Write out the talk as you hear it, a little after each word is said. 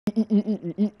W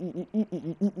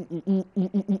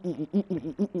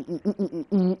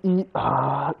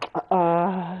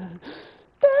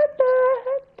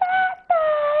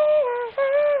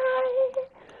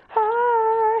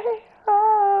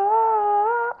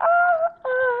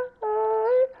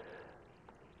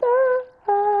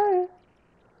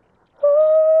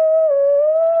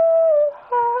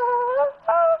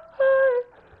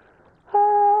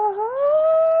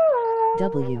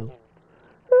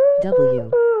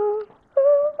W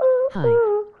Hi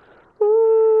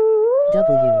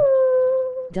W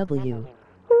W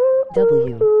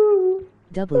W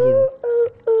W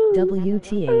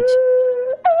WTH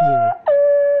U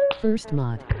First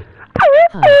mod Hi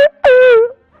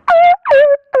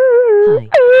Hi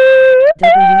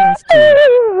WSG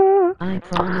I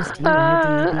promised you I'd be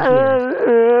here.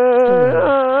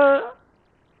 Hello.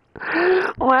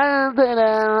 Welcome to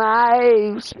the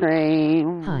live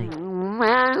stream. Hi.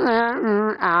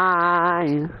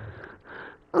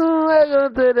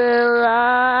 Welcome to the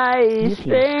live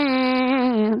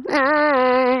stream.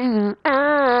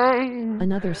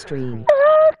 Another stream.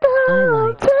 I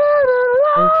like.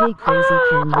 Okay, crazy,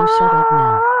 can you shut up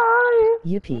now?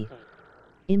 Yippee.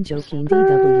 I'm joking,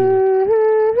 DW.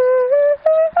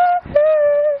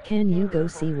 Can you go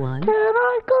see one?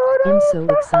 I'm so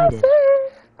excited.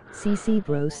 CC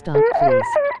bro, stop please.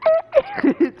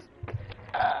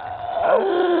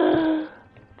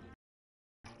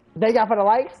 Thank y'all for the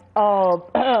likes.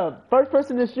 First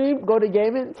person to stream, go to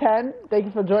gaming. 10, thank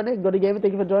you for joining. Go to gaming,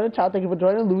 thank you for joining. Child, thank you for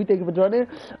joining. Louis, thank you for joining.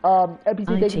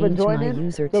 NPC, thank you for joining.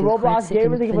 The Roblox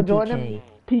Gamer, thank you for joining.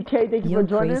 PK, thank you for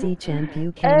joining. Crazy champ,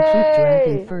 you can keep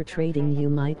dragging for trading. You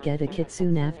might get a kit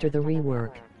soon after the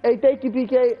rework. Hey, thank you,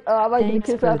 PK. I might get a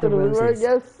kit after the rework.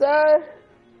 Yes, sir.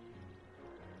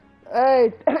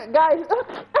 Hey, guys.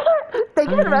 Thank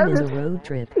you for the I'm in a road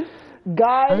trip.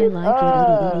 Guys, I like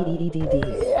yes,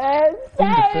 in the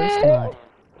first mod.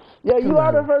 Yeah, you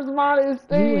are the first mod in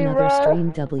stream, you another stream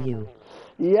W.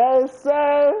 Yes,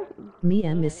 sir. Me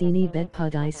Missini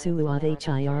bedpod I suuad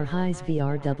HIR highs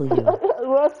VRW.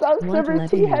 What's up,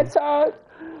 Liberty Hedgehog?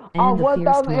 And the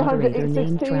fierce moderator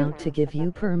named Trout to give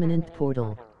you permanent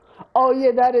portal. Oh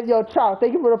yeah, that is your Trout.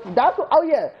 Thank you for the. That's what, oh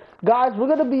yeah, guys, we're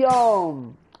gonna be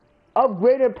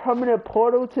upgraded permanent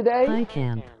portal today. Hi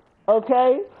camp.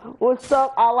 Okay, what's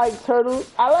up? I like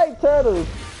turtles. I like turtles.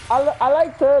 I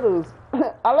like turtles.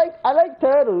 I like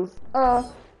turtles.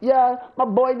 Yeah, my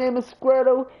boy name is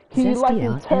Squirtle. He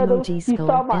liking turtles. He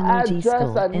saw my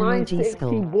address at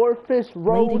 960 Boarfish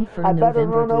Road. I better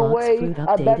run away.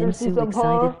 I better see some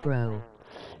harm. Bro.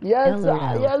 Yes,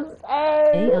 yes.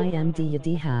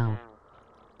 AIMD how?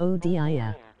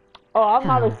 ODIA. Oh,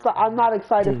 I'm not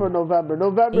excited for November.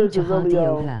 November is really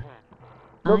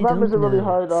November's a really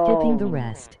hard. Skipping the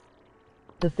rest.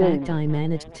 The fact I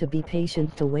managed to be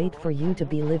patient to wait for you to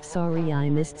be live. Sorry I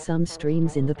missed some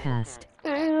streams in the past.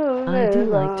 I do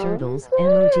like turtles.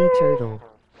 Emoji turtle.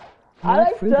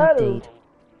 What fruit update?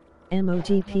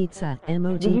 Emoji pizza.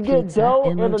 Emoji pizza.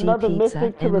 Emoji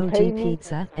pizza. Emoji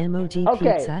pizza. Emoji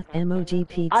pizza. Emoji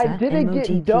pizza. I didn't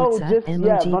get dough just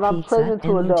yet, but I'm turning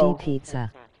into a dough. Emoji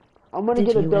pizza. I'm gonna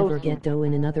get a dough. Did you ever get dough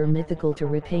in another mythical to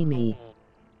repay me?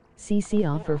 CC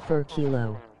offer for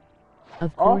kilo.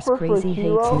 Of course, crazy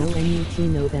hates no NUT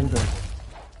November.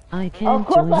 I can't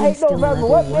join him still level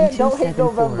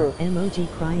 1274. Emoji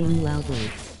crying loudly.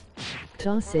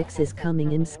 Jaw 6 is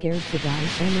coming. I'm scared to die.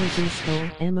 Emoji skull.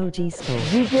 Emoji skull.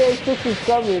 GTA 6 is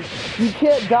coming. You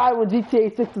can't die when GTA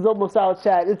 6 is almost out,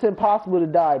 chat. It's impossible to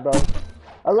die, bro.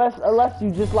 Unless you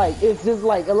just like, it's just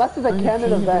like, unless it's a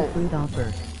canon event. Fruit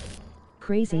offer.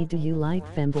 Crazy, do you like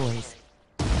femboys?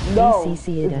 No, ACC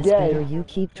it as better you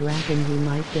keep dragging, you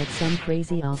might get some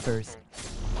crazy offers.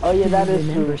 Oh yeah, that is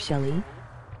remember true. Shelly?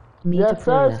 Yes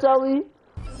sir, Shelly.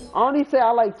 I only say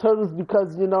I like turtles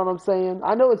because, you know what I'm saying?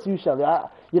 I know it's you, Shelly.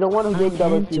 You're the one who gave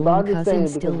WC, but I'm just saying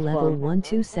because still it's level fun.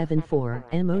 1274,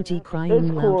 emoji crying it's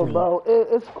cool, loudly. Bro.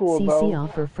 It's cool, bro. CC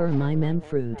offer for my mem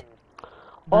fruit.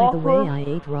 By the way, I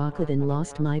ate rocket and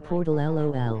lost my portal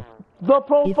LOL. The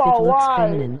profile, if it looks why?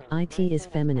 feminine, IT is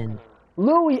feminine.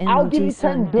 Louis, emoji I'll give you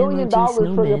 $10 billion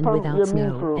for your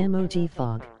meme fruit. Emoji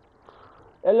fog.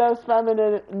 It looks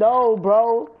feminine. No,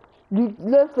 bro. You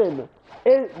listen.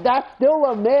 That's still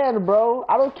a man, bro.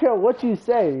 I don't care what you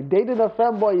say. Dating a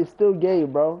femboy is still gay,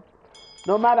 bro.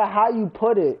 No matter how you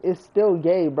put it, it's still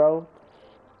gay, bro.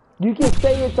 You can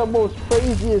say it the most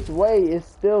craziest way, it's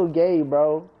still gay,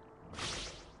 bro.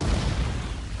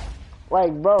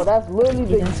 Like, bro, that's literally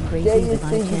the gayest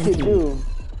thing you can do.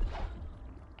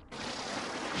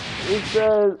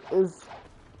 It's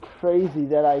crazy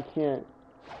that I can't.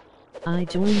 I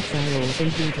joined Cyrils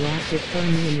and he dropped it for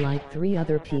me and like 3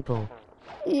 other people.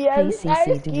 Yes, Hey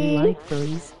CC, do you like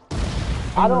furries?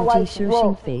 I don't like,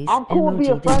 well, face, I'm cool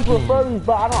being friends with furries,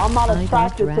 but I'm not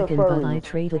attracted to furries. But I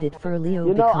traded it for Leo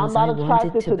you know, because I'm not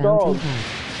attracted to dogs.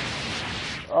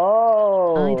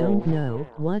 Oh. I don't know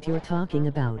what you're talking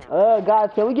about.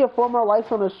 Guys, can we get 4 more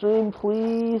likes on the stream,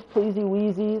 please? Pleasey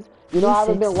Weezies. You know, I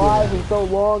haven't been live in so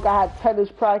long. I had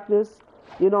tennis practice.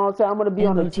 You know what I'm saying? I'm going to be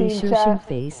on the team chat.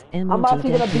 I'm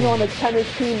actually going to be on the tennis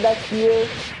team next year.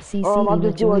 I'm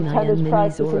just doing tennis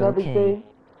practice and everything.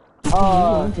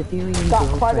 Got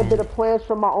quite a bit of plans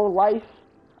for my own life.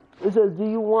 It says, do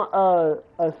you want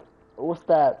what's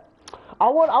that? I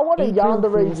want a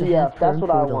Yandere GF. That's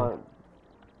what I want.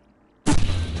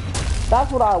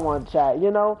 That's what I want, chat.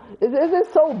 You know, is it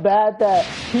so bad that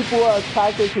people are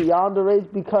attracted to Yanderes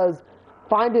because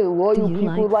finding loyal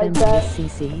people like that?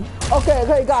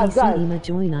 Okay, guys. Chat, let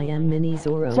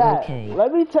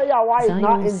me tell y'all why it's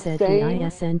not insane.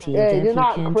 Yeah, you're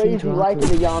not crazy liking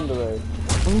the Yandere.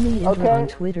 Only on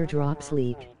Twitter drops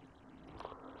leak.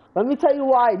 Let me tell you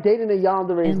why dating a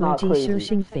Yandere is not crazy.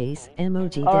 Searching face,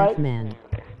 emoji deaf man.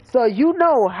 So you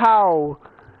know how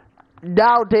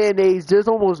nowadays and age there's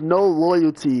almost no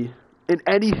loyalty in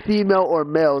any female or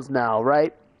males now,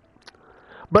 right?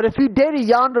 But if you date a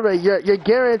Yandere, you're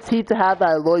guaranteed to have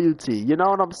that loyalty. You know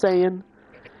what I'm saying?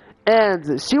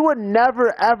 And she would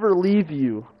never ever leave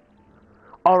you.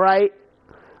 All right.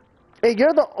 And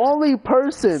you're the only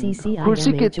person who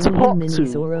she can talk to,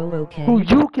 who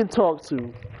you can talk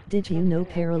to. Did you know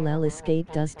parallel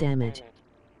escape does damage?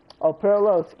 Oh,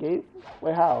 parallel escape?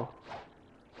 Wait, how?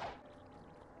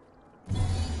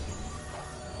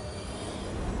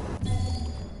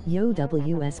 Yo,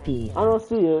 WSP. I don't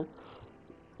see it.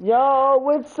 Yo,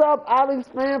 what's up,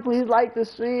 Alex man? Please like the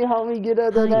stream. Help me get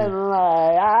other than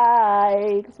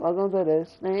likes. Welcome to the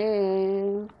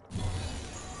stream.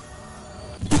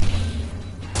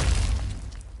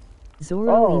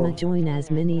 Zoro Ima join as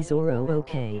mini Zoro,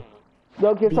 okay.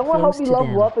 Yo, can someone help me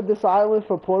level up at this island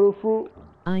for Portal Fruit?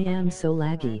 I am so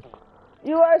laggy.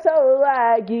 You are so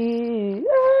laggy.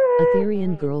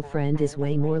 Etherean girlfriend is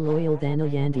way more loyal than a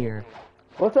Yandir.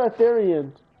 What's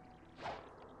Etherean?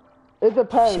 It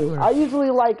depends. Sure. I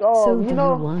usually like, so you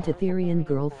know. You want Etherean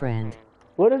girlfriend?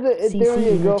 What is it?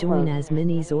 Etherean girlfriend? Join as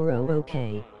mini Zoro,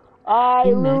 okay.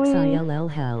 Max ILL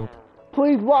help.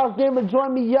 Please, Blox Gamer,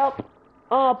 join me up.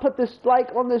 Put this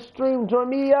like on the stream, join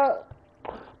me up.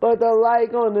 Put the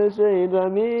like on the stream,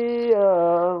 join me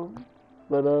up.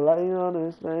 Put the like on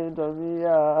the stream, join me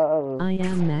up. I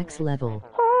am max level.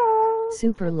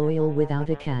 Super loyal without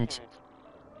a catch.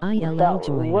 ILL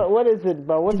join. What is it,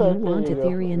 bro? What's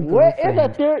Etherean girlfriend? What is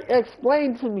Etherean?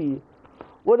 Explain to me.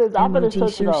 What is? I'm gonna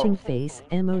search it out. Searching face,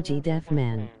 emoji deaf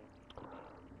man.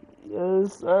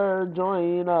 Yes, sir.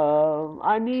 Join.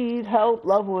 I need help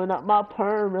leveling up my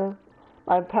perma.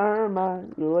 My perma.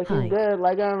 You're looking good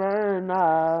like a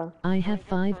Verna. I have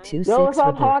 526. Yo, what's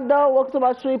up, Hondo? Welcome to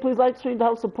my stream. Please like the stream to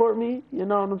help support me. You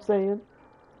know what I'm saying?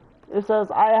 It says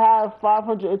I have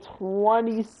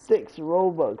 526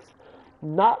 Robux.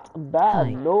 Not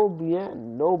bad. No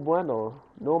bien, no bueno,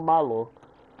 no malo.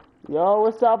 Yo,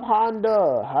 what's up,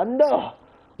 Honda? Honda.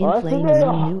 In playing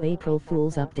new April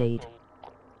Fool's update.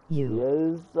 You.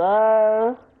 Yes,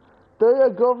 sir. There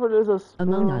you go for this.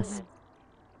 Among Us.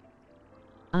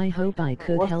 I hope I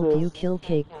could help you kill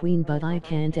Cake Queen, but I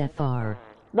can't FR.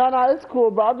 No, it's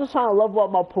cool, bro. I'm just trying to level up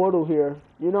my portal here.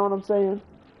 You know what I'm saying?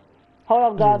 Hold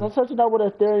on, guys. I'm searching out what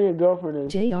Etherean girlfriend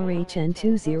is.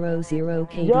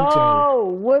 JRHN200KDJ. Yo,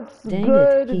 what's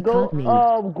good?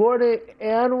 Gordon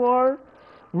Anwar.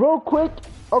 Real quick,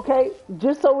 okay,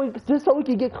 just so we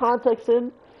can get context in.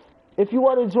 If you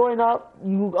want to join up,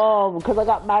 you because I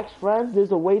got max friends,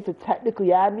 there's a way to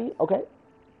technically add me, okay?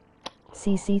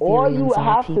 CC Theorians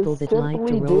are people that like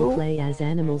to roleplay as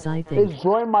animals, I think. Is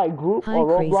join my group on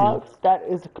Roblox that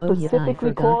is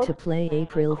specifically called to play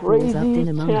April Fool's up in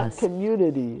Among Us.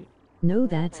 Community. No,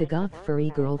 that's a goth furry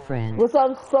girlfriend. What's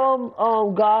up, some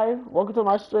guy? Welcome to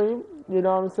my stream. You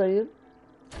know what I'm saying?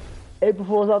 April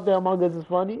Fool's up there Among Us is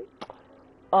funny.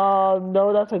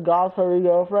 No, that's a goth furry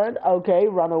girlfriend. Okay,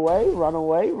 run away.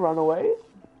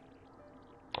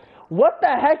 What the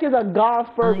heck is a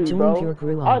goth furry, bro?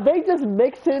 Are they just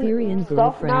mixing Etherean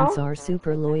stuff now? girlfriends are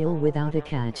super loyal without a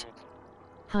catch.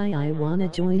 Hi, I wanna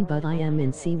join, but I am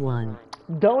in C1.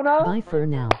 Donut? Bye for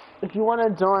now. If you wanna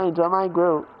join my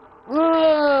group.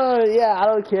 Yeah, I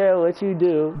don't care what you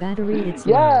do. Battery, it's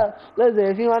yeah, listen,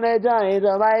 if you wanna join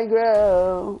my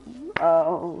group.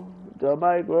 Join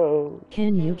my group.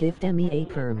 Can you gift me a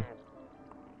perm?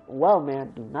 Well,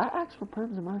 man, do not ask for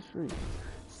perms in my stream.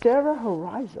 Sarah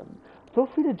Horizon. feel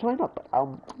free to join up.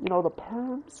 You know, the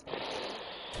perms.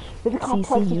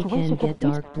 CC, you can get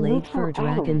Dark Blade Fur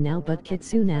Dragon now, but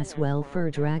Kitsune as well. Fur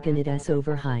Dragon, it is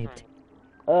overhyped.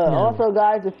 No. Also,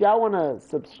 guys, if y'all want to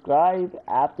subscribe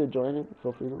after joining,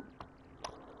 feel free to.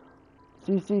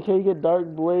 CC, can you get Dark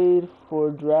Blade for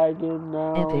Dragon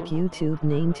now? Epic YouTube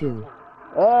name too.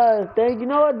 Thank you.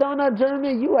 Know what, Donut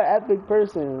Jeremy? You an epic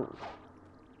person.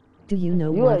 Do you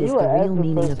know what is the real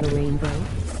meaning of a rainbow?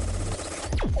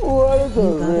 What is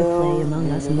you gotta play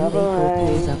Among Us new April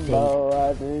Fools update.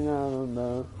 I think I don't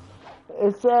know.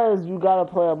 It says you gotta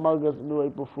play Among Us new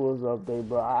April Fools update,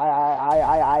 bro.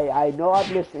 I know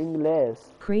I'm missing English.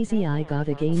 Crazy, I got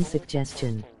a game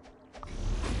suggestion.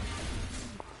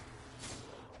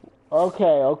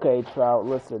 Okay, Trout.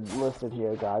 Listen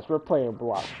here, guys. We're playing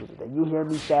Blox today. You hear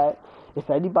me, chat? If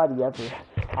anybody ever,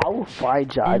 I will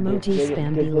find y'all. Emoji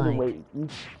spam be like.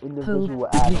 Hope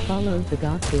you followed the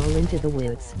goth girl into the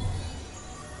woods.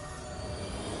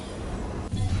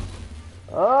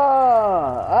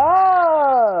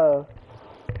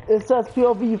 It says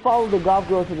POV, you follow the goth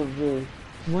girl to the zoo.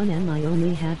 1M, I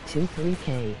only have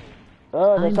 2-3K.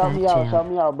 Shout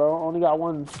me out, bro. Only got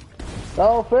one.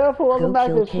 Oh, Fearful, welcome back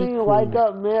to the stream. Like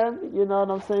up, man. You know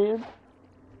what I'm saying?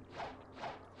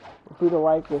 Feel free to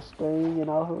like the stream, you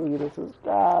know. Feel free to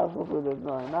subscribe. Feel free to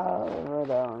join out.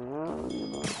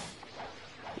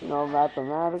 You know,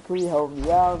 mathematically, help me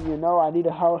out. You know, I need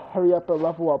to hurry up and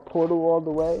level up Portal all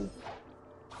the way.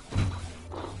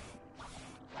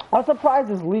 I'm surprised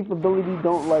his leap ability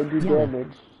don't, like, do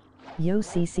damage. Yo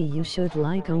CC, you should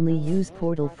only use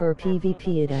Portal for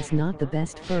PvP. It is not the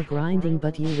best for grinding,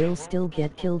 but you will still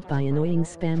get killed by annoying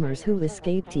spammers who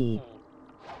escape T.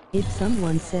 If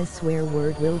someone says swear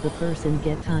word, will the person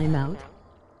get timeout?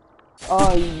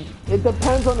 It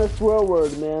depends on the swear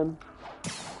word, man.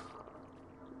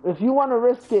 If you want to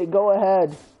risk it, go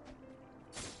ahead.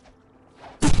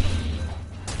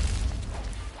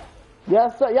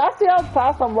 Yes, y'all see how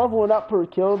fast I'm leveling up per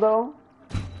kill, though?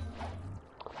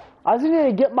 I just need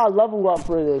to get my level up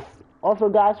for this. Also,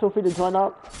 guys, feel free to join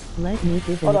up. Let me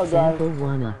give an example.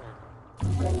 Wanna.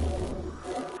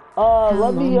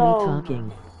 Let me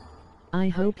talking. I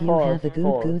hope you have a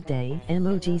good day.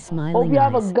 Emoji smiling. Hope you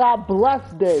have eyes. a God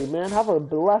blessed day, man. Have a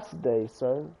blessed day,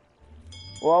 sir.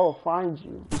 Or I will find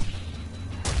you.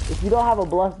 If you don't have a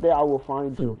blessed day, I will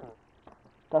find you.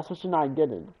 That's what you're not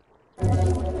getting.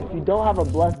 If you don't have a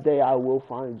blessed day, I will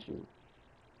find you.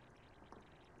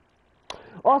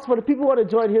 Also, for the people who want to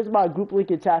join, here's my group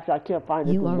link in chat. I can't find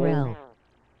it. URL.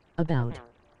 About.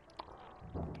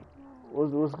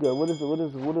 What's good? What can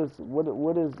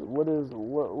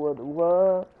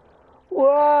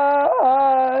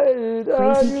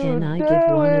I give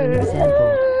one an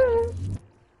example?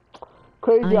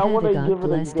 Crazy, I want to give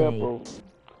an example.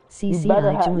 CC, you better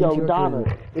I joined your Donna.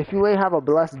 group. If you ain't have a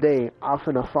blessed day, I'm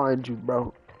finna find you,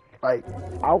 bro. Like,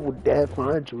 I will dead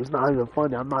find you. It's not even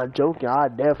funny. I'm not joking. I'll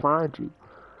dead find you.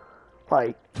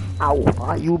 Like, I will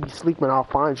find you. Be sleeping, I'll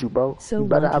find you, bro. So you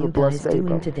better what have you a blessed guys day, doing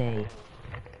bro. today?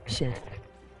 Shit.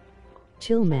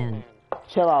 Chill, man.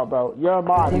 Chill out, bro. You're a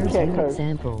mod. There's you can't an curse.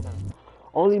 Example.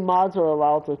 Only mods are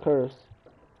allowed to curse.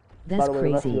 That's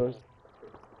crazy.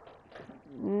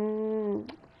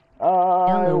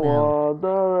 I want the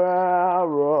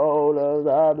railroad.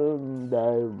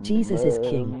 Jesus is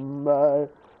king.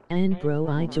 And bro,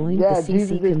 I joined the CC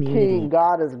Jesus community. Is king.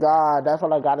 God is God. That's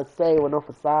all I gotta say with no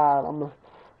facade. I'm a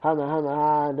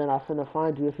and then I finna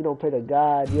find you if you don't pray to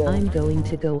God. Yeah. I'm going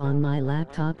to go on my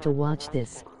laptop to watch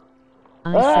this.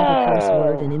 I said a curse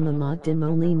word and in the mod dim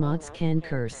only mods can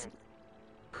curse.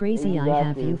 Crazy, exactly. I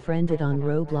have you friended on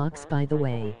Roblox, by the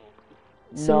way.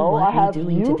 So no, what I have you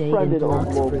doing you today friended in on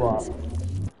Blox Roblox.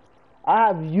 I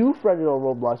have you friended on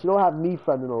Roblox. You don't have me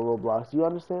friended on Roblox. You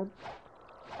understand?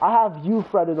 I have you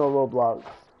friended on Roblox.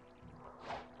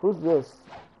 Who's this?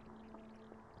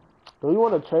 Do you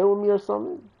want to trade with me or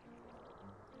something?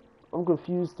 I'm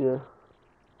confused here.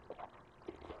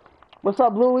 What's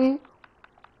up, Louie?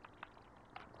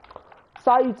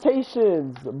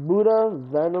 Salutations, Buddha,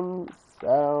 Venom,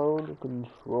 Sound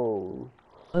Control.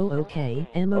 Oh, okay.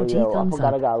 Emoji thumbs I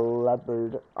forgot up. I got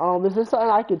leopard. Is this something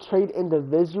I could trade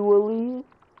individually?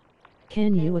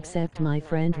 Can you accept my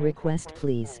friend request,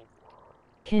 please?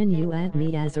 Can you add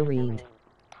me as a read?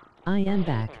 I am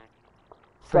back.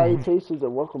 Salutations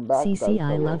and welcome back. CC,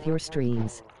 I love your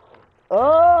streams. Oh,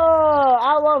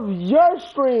 I love your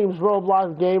streams,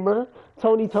 Roblox gamer.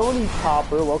 Tony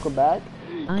Topper, welcome back.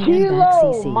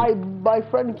 Kilo, my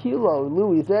friend Kilo.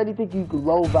 Louis, is there anything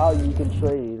low value you can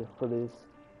trade for this?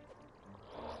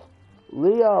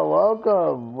 Leo,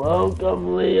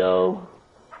 welcome, Leo.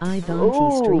 I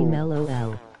don't stream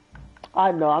LOL.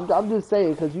 I know. I'm just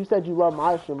saying because you said you love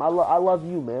my stream. I love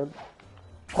you, man.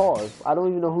 Pause. I don't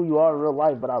even know who you are in real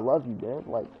life, but I love you, man.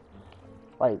 Like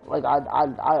bruh.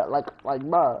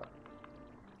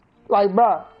 Like,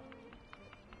 bruh.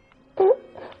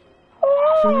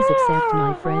 Please accept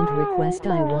my friend request.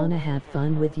 I wanna have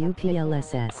fun with you,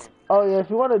 PLSS. Oh yeah, if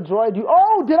you wanna join you.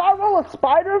 Oh, did I roll a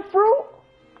spider fruit?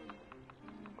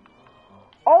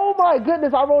 Oh my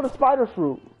goodness, I rolled a spider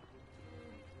fruit.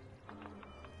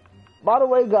 By the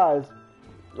way, guys,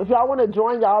 if y'all wanna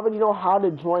join, y'all already know how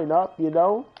to join up, you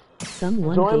know?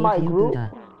 Someone join gave my you group.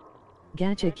 Buddha.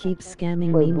 Gacha keeps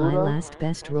scamming Wait, me. My Buddha? last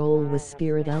best roll was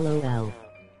Spirit LOL.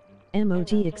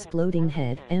 Emoji exploding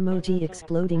head. Emoji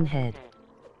exploding head.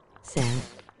 Sad.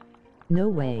 No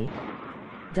way.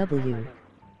 W.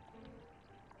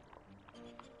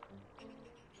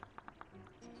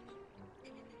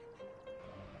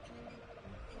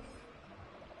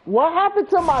 What happened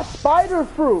to my spider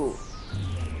fruit?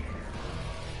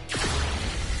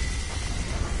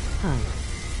 Hi.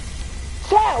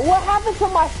 Chat, what happened to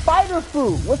my spider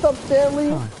fruit? What's up, Stanley?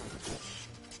 Huh.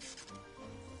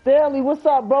 Stanley, what's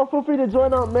up, bro? Feel free to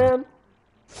join up, man.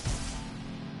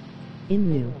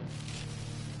 Innu.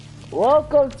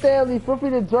 Welcome, Stanley. Feel free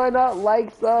to join up,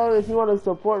 like so, if you want to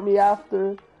support me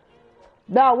after.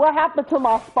 Now, what happened to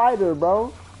my spider,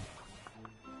 bro?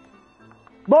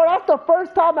 Bro, that's the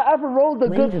first time I ever rolled a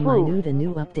good fruit. I knew the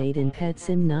new update in Pet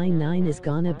Sim 99 is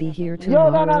gonna be here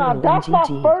tomorrow. Yo, no. That's my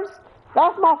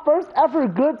first ever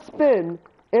good spin,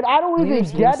 and I don't even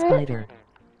get it. Spider?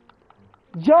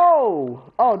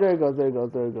 Yo! Oh, there it goes.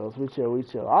 We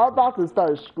chill. I'm about to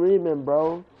start screaming,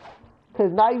 bro.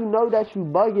 Cause now you know that you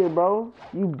bugging, bro.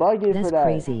 You bugging That's for that.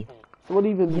 Crazy. What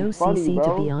even Yo, funny, CC,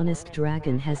 bro? to be honest,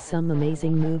 Dragon has some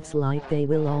amazing moves. Like they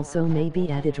will also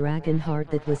maybe add a Dragon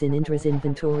Heart that was in Indra's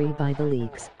inventory by the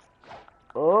leaks.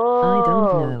 Oh. I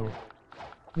don't know.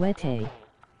 Wete.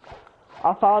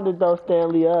 I found it though,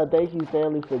 Stanley. Thank you,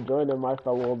 Stanley, for joining my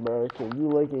fellow American. You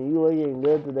looking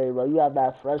good today, bro. You have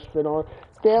that fresh fit on.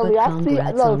 Stanley, But I see.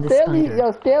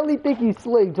 No, Stanley think you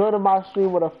slick joining my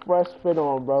stream with a fresh fit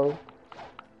on, bro.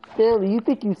 Stanley, you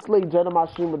think you slick joining my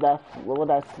stream with that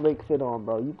slick fit on,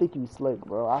 bro. You think you slick,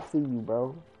 bro. I see you,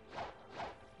 bro.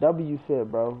 W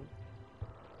fit, bro.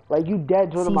 Like, you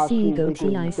dead joining my stream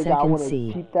thinking I want to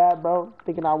peep that, bro?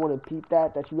 Thinking I want to peep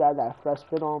that you have that fresh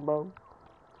fit on, bro?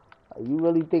 Like, you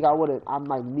really think I'm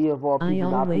like me of all people?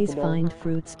 I always find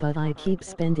fruits, but I keep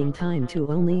spending time to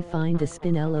only find a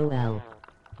spin, LOL.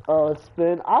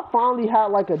 Spin. I finally had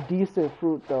like a decent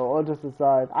fruit though, on just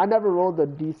aside. I never rolled a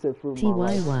decent fruit.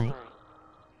 TYY.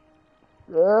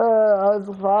 I was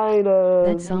fine.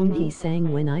 That song he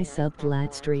sang when I subbed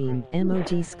last stream,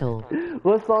 emoji skull.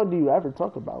 What song do you ever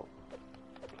talk about?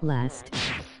 Last.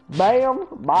 Bam,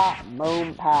 bop,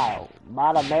 boom, pow.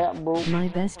 Bada, bam, boom. My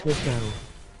best was go.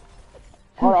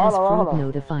 Who has fruit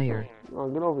notifier? Oh,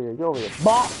 get over here.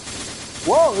 Bop.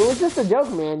 Whoa, it was just a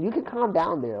joke, man. You can calm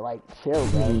down there. Like, chill,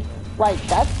 bro. Like,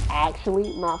 that's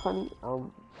actually not funny.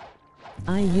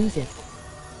 I use it.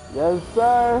 Yes,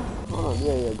 sir. Hold on.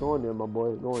 Yeah. Go in there, my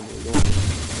boy. Go in there.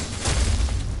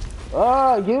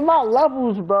 Give me my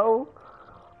levels, bro.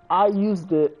 I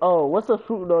used it. Oh, what's a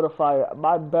fruit notifier?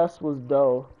 My best was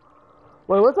dough.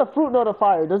 Wait, what's a fruit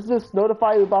notifier? Does this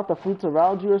notify you about the fruits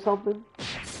around you or something?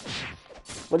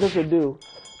 What does it do?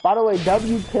 By the way,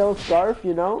 W pale scarf,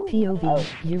 you know? POV,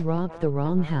 you robbed the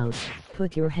wrong house.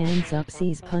 Put your hands up,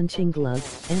 sees punching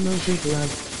gloves, emoji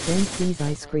gloves, then sees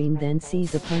ice cream, then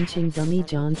sees a punching dummy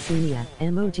John Cena,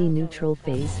 emoji neutral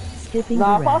face, skipping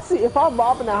the rest. If I'm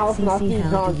robbing a house and I see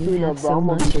John Cena, bro, I'm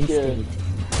gonna be scared.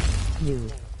 You.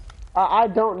 I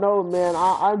don't know, man.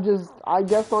 I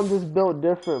guess I'm just built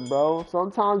different, bro.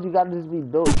 Sometimes you gotta just be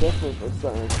built different for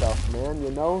certain stuff, man,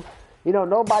 you know? You know,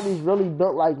 nobody's really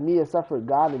built like me except for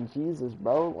God and Jesus,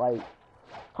 bro. Like,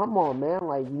 come on, man.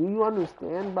 Like, do you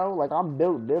understand, bro? Like, I'm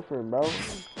built different, bro.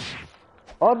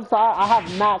 On the side, I have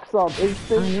max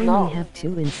instinct. I only have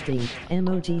 2 instinct.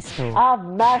 Emoji skull. I have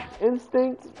max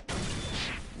instinct.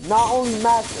 Not only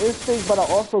max instinct, but I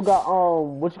also got,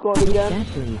 what you call it again?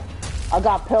 Exactly. I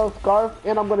got pale scarf,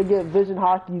 and I'm gonna get vision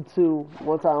hockey too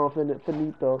once I'm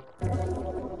finito.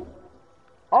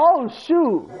 Oh,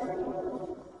 shoot.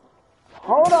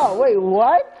 Hold on, wait,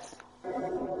 what?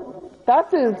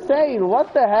 That's insane,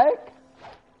 what the heck?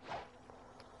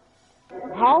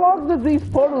 How long does these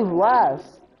portals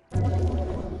last?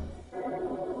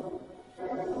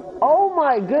 Oh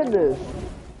my goodness.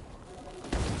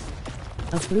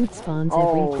 A fruit spawns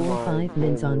every 4-5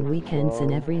 mins on weekends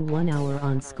and every 1 hour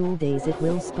on school days. It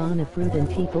will spawn a fruit and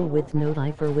people with no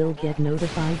lifer will get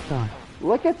notified thought.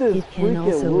 Look at this it can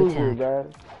freaking also loser, attack.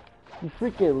 man. You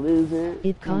freaking loser.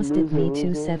 It costed me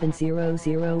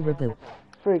 2700 reboot.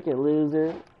 Freaking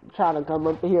loser. Trying to come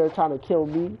up here trying to kill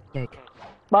me. Ick.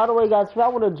 By the way, guys, if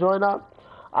y'all want to join up,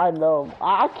 I know.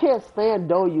 I can't stand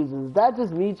dough users. That's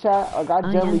just me, chat. Like, I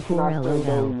generally cannot stand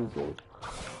dough users.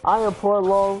 I am poor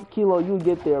low. Kilo, you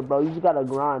get there, bro. You just gotta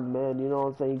grind, man. You know what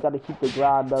I'm saying? You gotta keep the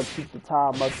grind up, keep the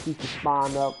time up, keep the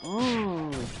spine up.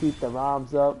 Keep the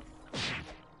rhymes up.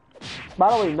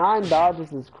 By the way, 9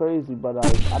 dodges is crazy, but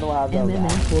I don't have that.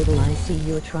 MMM Portal, I see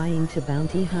you're trying to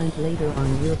bounty hunt later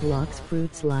on your Blox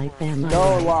Fruits Life, am I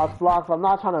No, right? Blox, I'm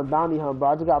not trying to bounty hunt, bro.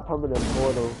 I just got permanent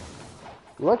portal.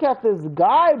 Look at this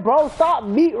guy, bro. Stop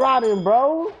meat rotting,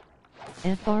 bro.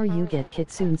 FR, you get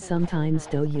kicked soon. Sometimes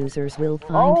dough users will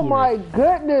find you. Oh my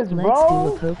goodness, bro.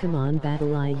 Let's do a Pokemon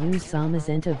battle. I use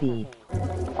Samazenta V.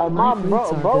 My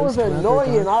fruits are bro is Ghost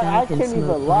annoying. Rubber, I Dark can't Falcon, even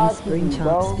Smoke lie Bomb, to Spring you, Chop,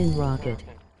 bro. Spin Rocket.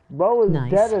 Bro is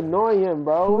Nice. dead annoying,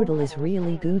 bro. Portal is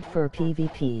really good for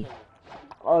PvP.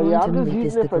 Oh yeah, I'm Quantum just Leap is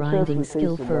using the it for grinding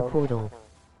skill transportation, for bro. Portal.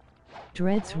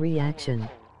 Dread's reaction.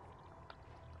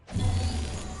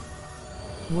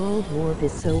 World Warp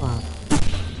is so off.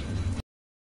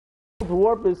 World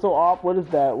Warp is so off. What is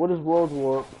that? What is World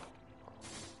Warp?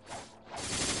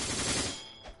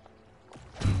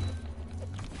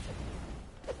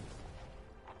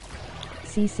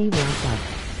 CC Walk Up.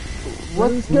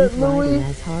 What's good, Louis?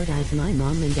 As hard as my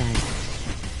mom and dad.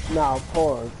 Now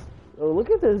pause. Oh,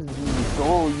 look at this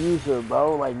dough user,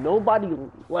 bro. Like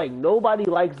nobody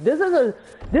likes. This is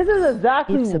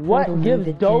exactly what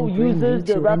gives dough users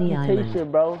their reputation,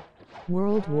 bro.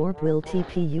 World Warp will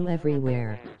TP you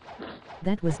everywhere.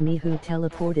 That was me who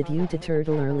teleported you to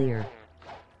Turtle earlier.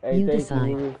 Hey, You decide.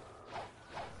 You.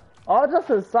 All just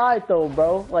aside though,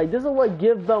 bro. Like this is what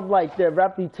gives them like their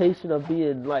reputation of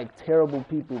being like terrible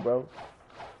people, bro.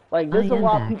 Like this is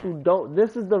why people don't.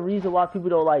 This is the reason why people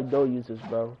don't like dough users,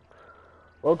 bro.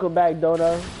 Welcome back,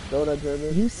 Dona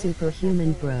German. You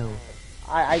superhuman, bro.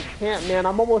 I can't, man.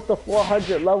 I'm almost to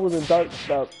 400 levels in dark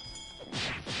stuff.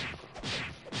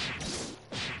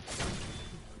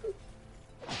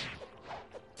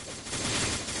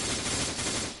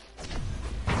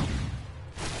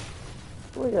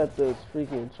 Look at this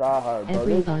freaking tryhard, bro.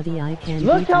 Everybody I can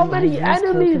look how many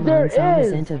enemies there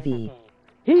is.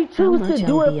 He chooses to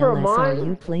do it for mine. How much LBLS are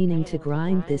you planning to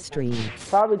grind this stream?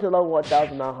 Probably to level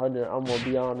 1900, I'm gonna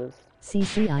be honest.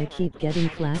 CC, I keep getting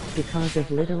flacked because of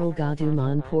literal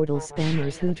Godumon portal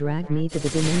spammers who drag me to the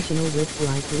dimensional rift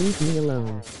like leave me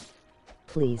alone.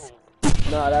 Please.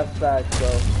 Nah, that's facts,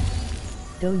 bro.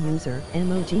 Dough user,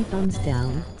 emoji thumbs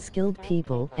down, skilled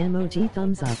people, emoji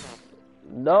thumbs up.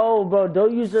 No, bro, dough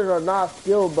users are not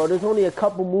skilled, bro. There's only a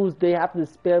couple moves they have to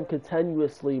spam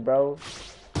continuously, bro.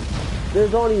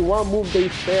 There's only one move they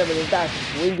spam, and it's that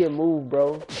swinging move,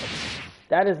 bro.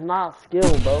 That is not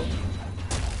skill, bro.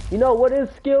 You know what is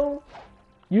skill?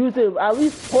 Using at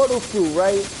least portal fruit,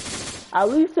 right? At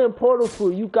least in portal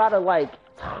fruit, you gotta like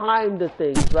time the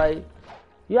things, right?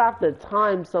 You have to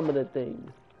time some of the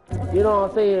things. You know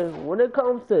what I'm saying? When it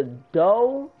comes to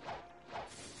dough,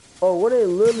 or when it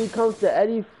literally comes to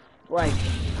Eddie, like,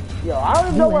 yo, I don't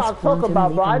even know what I'm talking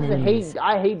about, bro. I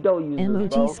hate dough users, emoji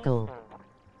bro. skull.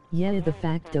 Yeah, the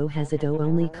fact dough has a dough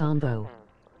only combo.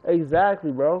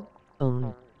 Exactly, bro.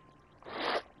 Own.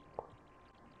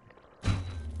 I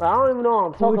don't even know what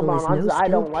I'm talking about. I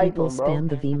don't like them, bro. Spam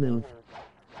the V move.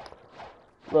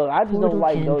 Look, I just don't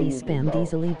like dough users, can be spammed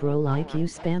easily, bro, like you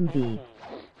spam V.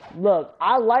 Look,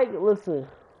 listen,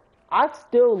 I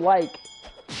still like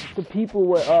the people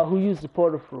with, who use the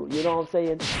portal fruit, you know what I'm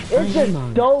saying? It's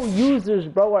just dough users,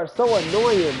 bro, are so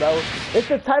annoying, bro. It's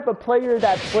the type of player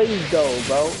that plays dough,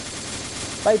 bro.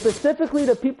 Like, specifically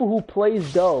the people who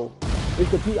plays dough.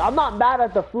 I'm not mad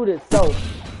at the fruit itself.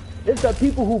 It's the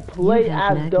people who play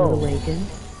as dough. Awakened?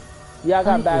 Yeah, I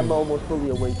got Magma almost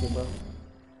fully awakened, bro.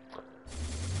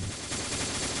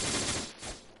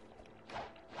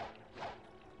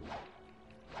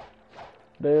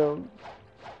 Damn.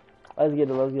 Let's get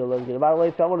it. By the way,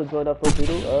 if y'all want to join up for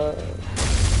people,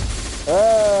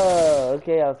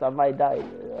 okay, I might die.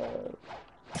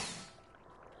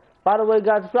 By the way,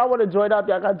 guys, if y'all want to join up,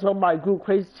 y'all got to join my group,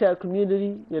 Crazy Chat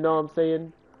Community. You know what I'm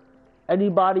saying?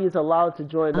 Anybody is allowed to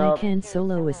join up. I can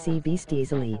solo a sea beast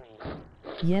easily.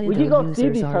 Yeah, the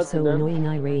users are so annoying.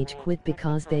 I rage quit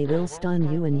because they will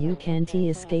stun you and you can't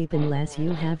escape unless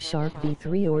you have Shark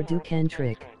V3 or Duken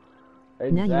Trick.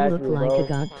 Exactly, now you look like a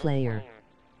god player.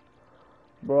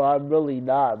 Bro, I'm really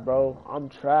not, bro. I'm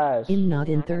trash. Not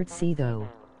in 3rd C though.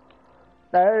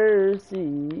 3rd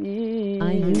C.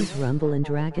 I use Rumble and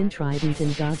Dragon Trident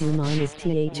and Godumon is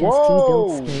THST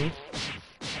build skill.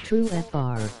 True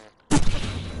FR.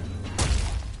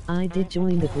 I did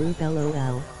join the group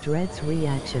LOL, Dread's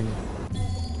reaction.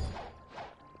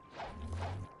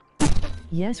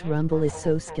 Yes, Rumble is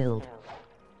so skilled.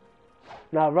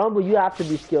 Now, Rumble, you have to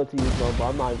be skilled to use Rumble.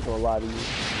 I'm not even gonna lie to you.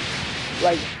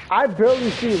 Like, I barely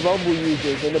see Rumble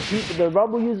users, and the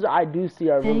Rumble users I do see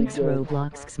are really good. Thanks,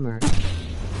 Roblox Smurf.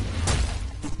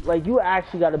 Like, you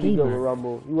actually gotta be good with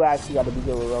Rumble. You actually gotta be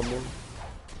good with Rumble.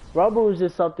 Rumble is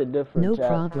just something different, No chat.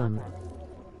 problem.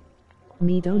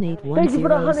 Me donate 100. Thank you for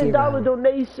the $100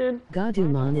 donation.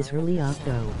 Godhuman is really up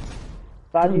though.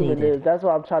 Godhuman is. That's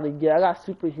what I'm trying to get. I got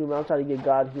Superhuman. I'm trying to get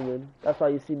Godhuman. That's why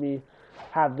you see me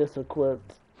have this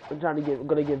equipped. I'm gonna get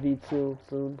V2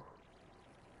 soon.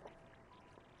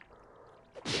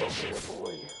 Okay,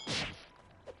 boy.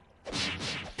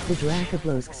 The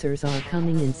Dracobloskers are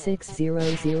coming in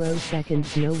 600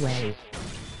 seconds. No way.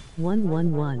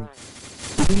 111.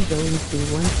 We going to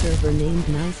one server named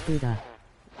Nice Buddha.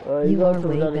 You are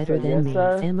way better than me.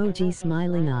 Emoji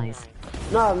smiling eyes.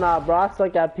 Nah, bro. I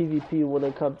suck at PvP when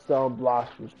it comes to Blox,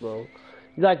 bro.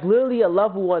 Like literally a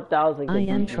level 1000. I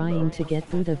am trying to get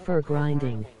Buddha for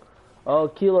grinding. Oh,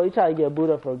 Kilo, you trying to get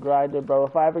Buddha for grinding, bro.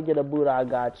 If I ever get a Buddha, I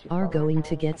got you. Are going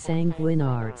to get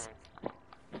Sanguinards.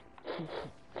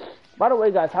 By the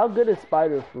way, guys, how good is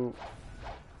Spider Fruit?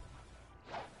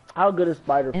 How good is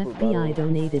Spider Fruit? FBI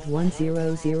donated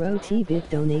 100 T-bit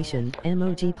donation.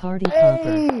 Emoji party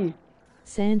popper.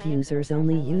 Sand users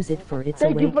only use it for its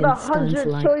awakened stuns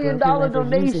like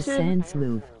whoever uses Sand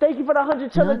Smooth. Thank you for the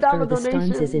 $100 trillion donation.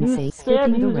 Stuns is insane.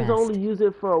 Sand the users rest. only use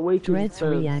it for awakened Dread's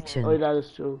stuns. reaction. Oh, that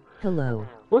is true. Hello.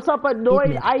 What's up,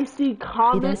 Annoyed Icy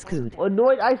Comics?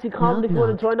 Annoyed Icy Comics, if you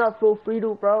want to join up, feel free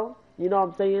to, bro. You know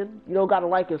what I'm saying? You don't gotta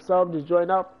like and sub, just join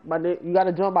up. You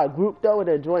gotta join my group though, and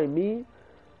then join me.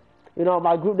 You know,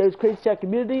 my group name is Crazy Chat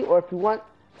Community, or if you want,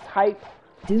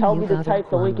 tell me to type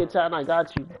the link in chat and I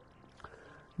got you.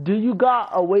 Do you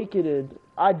got Awakening?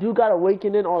 I do got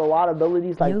Awakening on a lot of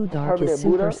abilities like Permanent is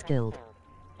super Buddha. Skilled.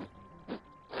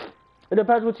 It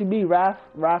depends what you mean, Raph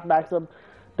Maxim.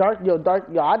 Dark,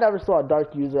 I never saw a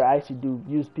Dark user actually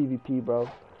use PvP, bro.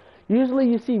 Usually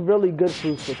you see really good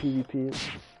proofs for PvP.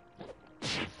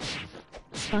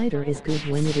 Spider is good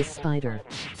when it is Spider.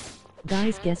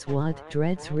 Guys, guess what?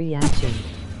 Dread's reaction.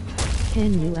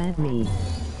 Can you add me?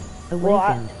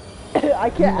 Awakened. Well, I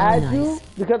can't add you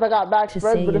because I got max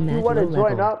friends, but if you want to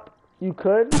join up, you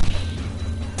could.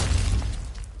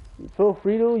 Feel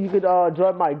free to. You could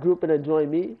join my group and then join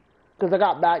me because I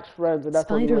got max friends, and that's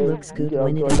Spider looks good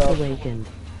when it is awakened.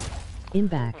 In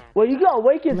back. Well, you got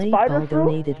awakened Spider Fruit.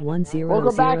 Donated 100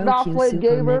 Welcome back, Not Q Playing Super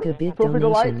Gamer. Mega Bit Feel free to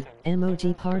like. donation.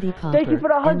 Emoji party popper. Thank you for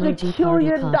the $100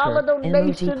 trillion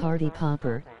donation. Emoji party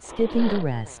popper. Skipping the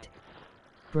rest.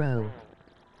 Bro.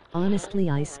 Honestly,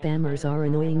 ice spammers are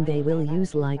annoying. They will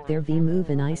use like their V move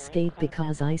and ice skate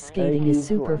because ice skating is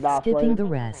super. Skipping the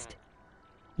rest.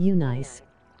 You nice.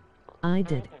 I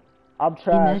did. I'm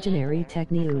trash. Imaginary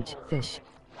technique fish.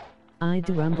 I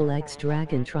do Rumble X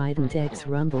Dragon Trident X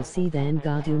Rumble C then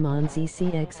Godhuman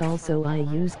ZCX. Also I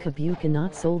use Kabuki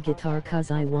not Soul Guitar cause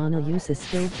I wanna use a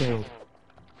skill build.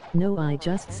 No, I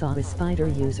just saw a Spider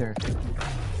user.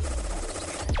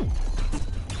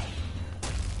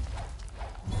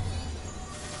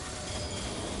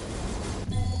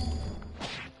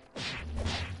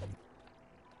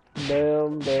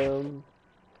 Damn.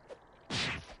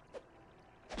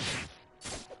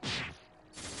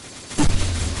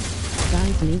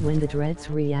 Guys, me when the Dread's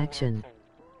reaction.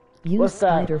 Use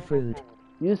Spider Fruit.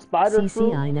 Use Spider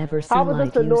Fruit? I never see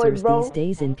like users these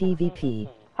days in PvP.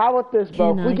 How about this,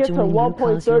 bro? If we get to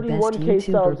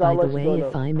 1.31k subs, by the way,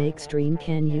 if I make stream,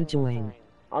 can you join?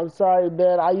 I'm sorry,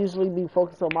 man. I usually be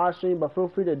focused on my stream, but feel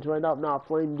free to join up now,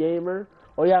 Flame Gamer.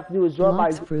 All you have to do is join my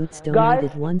guys.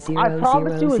 I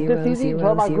promise you, it's this easy.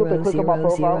 Join my group and click on my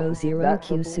profile.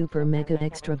 Q Super Mega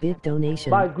Extra Big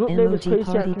Donation. My group name is Emoji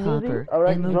Party Popper.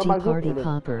 Emoji Party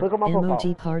Popper.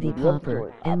 Emoji Party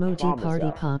Popper. Emoji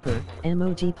Party Popper.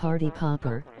 Emoji Party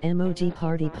Popper. Emoji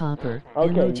Party Popper.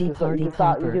 Emoji Party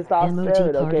Popper.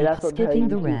 Emoji Party. Skipping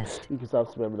the rest.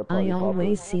 I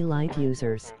always see light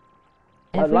users.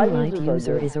 Every light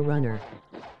user is a runner.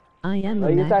 I am a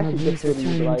magma user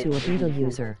turned into a beetle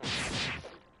user.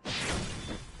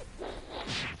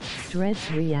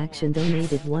 Dread's reaction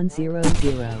donated 100.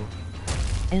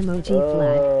 Emoji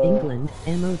flag, England,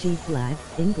 emoji flag,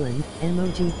 England,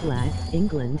 emoji flag,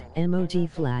 England, emoji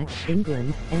flag,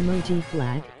 England, emoji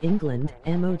flag, England,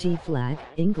 emoji flag,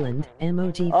 England,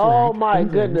 emoji flag. Oh my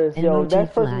goodness, yo,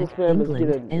 that person's spam is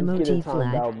getting emoji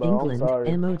flag, England, I'm sorry.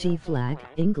 emoji flag,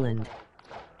 England.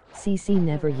 CC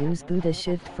never use Buddha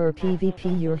shift for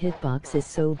PvP. Your hitbox is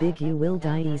so big you will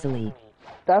die easily.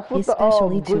 That's what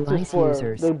especially the to glitch is ice for.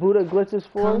 users. The Buddha glitch is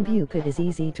for. Combucid is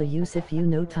easy to use if you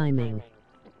know timing.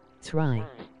 Try.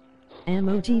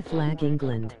 Emoji flag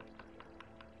England.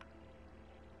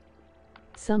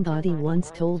 Somebody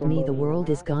once told me the world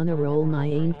is gonna roll. My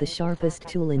ain't the sharpest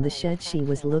tool in the shed. She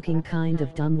was looking kind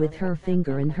of dumb with her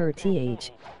finger in her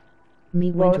th.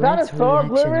 Me when Dread's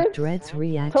reaction. Dread's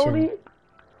reaction. Tony?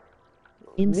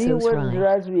 I'm Me so when right.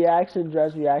 Dread's reaction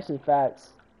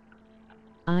facts.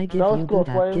 I give No, you cool,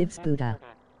 Buddha, flame. gives Buddha.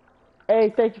 Hey,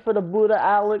 thank you for the Buddha,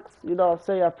 Alex. You know what I'm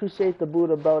saying? I appreciate the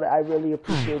Buddha, bro. I really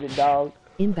appreciate it, dog.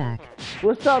 In back.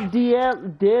 What's up,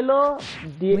 Delino?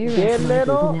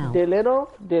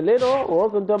 Delino?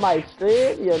 Welcome to my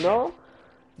stream, you know?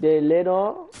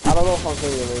 Delino. I don't know if I'm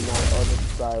saying it right now on this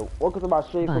side. Welcome to my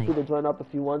stream. Feel free to join up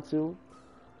if you want to.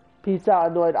 Peace out,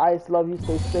 Annoyed Ice. Love you.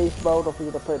 Stay safe, bro. Don't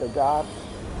forget to pray to God.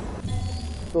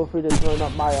 Feel free to join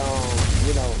up my,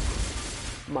 you know,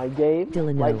 my game.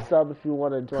 Delano. Like, sub if you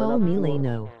want to join Call up. Me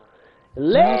Leno.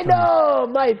 Leno,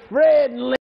 my friend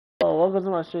Leno. Welcome to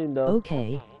my stream, though.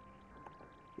 Okay.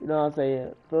 You know what I'm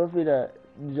saying? Feel free to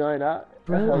join up.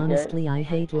 Bro, okay. Honestly, I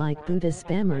hate like Buddha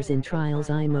spammers in trials.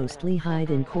 I mostly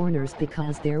hide in corners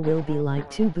because there will be like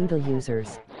 2 Buddha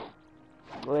users.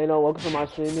 Leno, welcome to my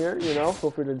stream here. You know,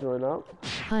 feel free to join up.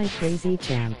 Hi, Crazy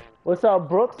Champ. What's up,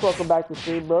 Brooks? Welcome back to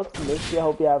stream, Brooks. Miss you. I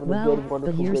hope you're having a good,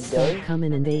 wonderful, the years good day. start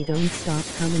coming and they don't stop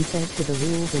coming. Fed to the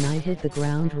rules and I hit the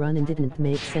ground running. Didn't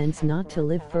make sense not to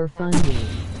live for fun.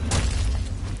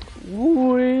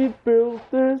 We built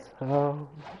this house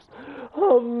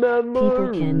of memories. People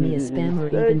can be a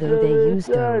spammer even though they use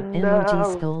dough. Emoji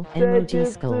skull, emoji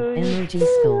skull, emoji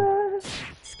skull.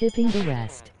 Skipping the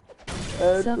rest.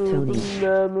 Sup, Tony?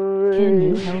 Can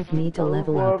you help me to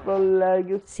level up?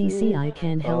 CC, I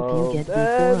can help you get before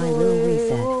I will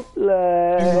reset.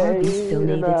 MRB's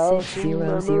donated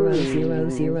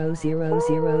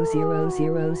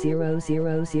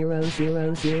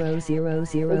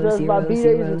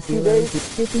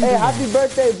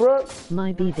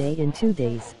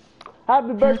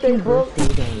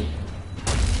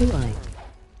 6000000000000000000000000000000000000000000000000000000000000000000000000000000000000000000000000000000000000000000000000000000000000000000000000000000000000000000000000000000000000000000000000000000000000000000000000000000000000000000000000000000000000000000000000000000000000000000000000000000000000000000000000000000000000000000000000000000000000000000000000000000000000000000000000000000000000000000000000000000000000000000000000000000000000000000000000000000000000000000000000000000000000000000000000000000000000000000000000000000000000000000000000000000000000000000000000000000000000000000000000000000000000000000000000000000000000000000000000000000000000000000000000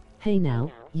 Hey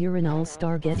now, you're an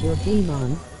all-star, get your game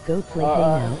on, go play. Hey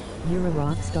now, you're a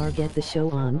rock star, get the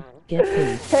show on, get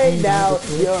paid. Hey now,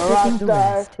 you're a rock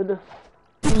star.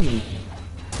 Tony.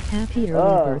 Happy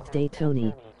early birthday,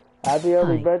 Tony. Happy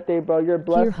early birthday, bro. You're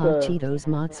blessed. Here, hot Cheetos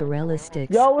mozzarella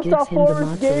sticks. Yo, what's Gives up, him the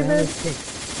Forrest mozzarella Gaming?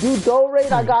 sticks. Do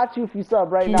do-rate, I got you if you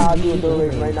sub right now. I'll do a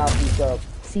do-rate right now if you sub.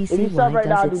 If you sub right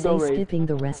now, I'll do do-rate. Skipping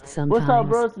the rest sometimes. What's up,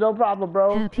 bro? No problem,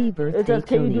 bro. Happy birthday, it says,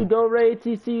 can Tony. you do do-rate,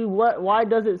 TC? Why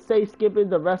does it say skipping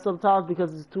the rest sometimes?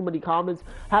 Because there's too many comments.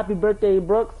 Happy birthday,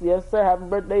 Brooks. Yes, sir. Happy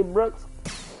birthday, Brooks.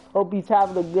 Hope he's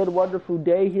having a good, wonderful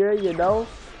day here, you know.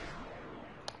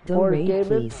 Do-rate,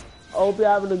 please. Hope you're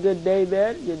having a good day,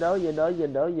 man. You know. If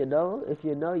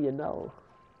you know, you know.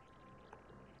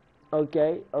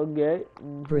 Okay.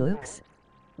 Brooks?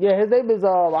 Yeah, his name is,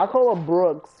 I call him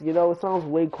Brooks. You know, it sounds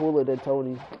way cooler than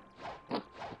Tony.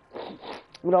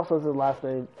 What else was his last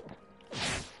name?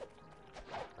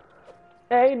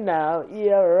 Hey now,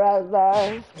 you're a rock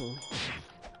star.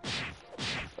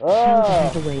 How to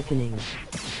have awakening.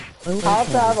 How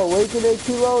to have awakening,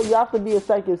 Kilo? You have to be a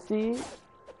second seed.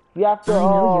 You have to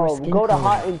go to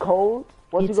hot and cold.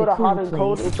 Once you go to hot and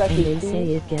cold, it's second seed. And they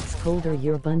say it gets colder,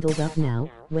 you're bundled up now.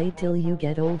 Wait till you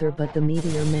get older, but the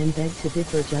meteor men beg to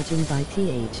differ judging by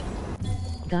th.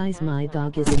 Guys, my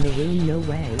dog is in the room, no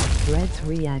way. Red's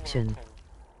reaction.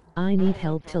 I need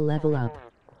help to level up.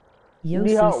 Yo,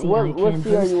 CC, I can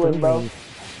host do-rate.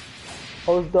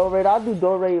 Host do-rate? I'll do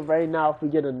do-rate right now if we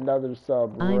get another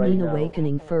sub. I mean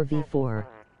awakening for V4.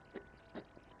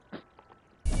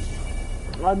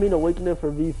 I mean awakening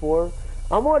for V4.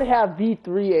 I'm gonna have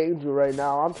V3 Angel right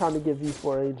now. I'm trying to get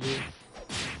V4 Angel.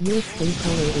 Your skin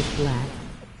color is black.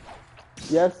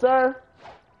 Yes, sir.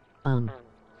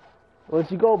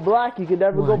 Once you go black, you can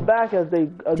never go back, as a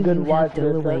good wise man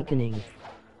said. Awakening?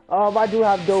 I do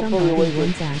have dough fully awakened.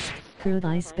 Once asked, could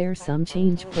I spare some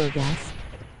change for gas?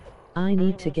 I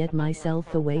need to get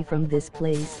myself away from this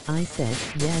place. I said,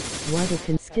 yes, what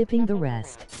a skipping the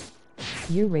rest.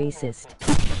 You racist.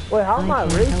 Wait, how am I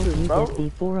racist, bro? Get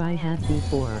before I have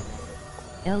before.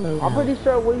 LOL. I'm pretty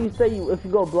sure when you say if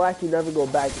you go black, you never go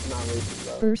back, it's not racist,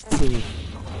 bro. First C.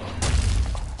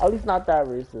 At least not that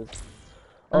racist.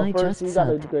 I first just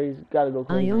gotta go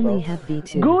crazy, I only have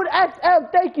B2. Good XM,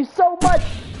 thank you so much.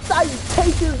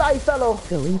 Salutations, nice fellow.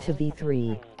 Going to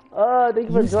B3. Thank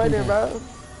you for joining, bro.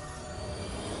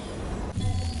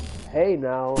 Hey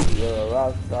now, you're a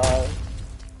rock star.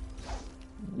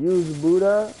 Use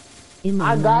Buddha.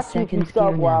 I got you,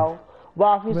 sub, wow.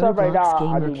 Well, if you sub right now,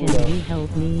 I Gamer, do can boot you up.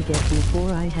 help me get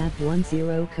before I have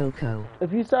 1-0 Coco?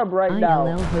 If you sub right now,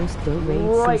 ILL host the raid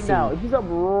right CC. now. If you sub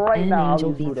right and now,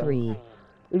 Angel I'll use boot up. V3.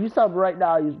 If you sub right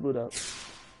now, I'll use boot up.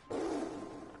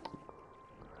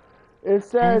 It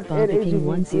says in Angel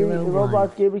V3,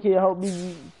 Roblox Gamer, can you help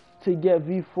me to get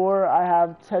V4? I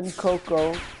have 10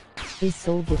 Coco. Is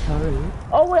Soul Gitaru?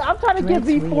 Oh wait, I'm trying to get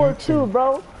V4 reaction. too,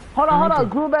 bro. Hold on.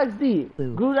 Groove XD.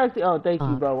 Blue. Groove XD. Oh, thank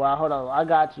you, bro. Wow, hold on. I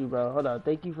got you, bro. Hold on.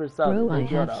 Thank you for subbing. Bro, I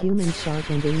have Human Shark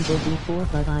and Angel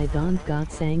V4, but I don't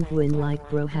got sanguine like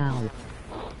bro how.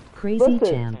 Crazy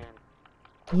champ.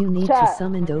 You need to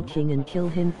summon Do King and kill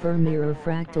him for mirror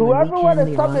fractal. Whoever want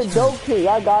to summon Do King,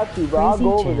 I got you, bro. I'll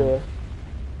go over there.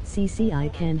 CC, I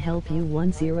can help you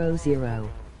 100.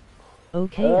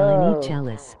 Okay, I need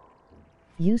Chalice.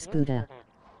 Use Buddha.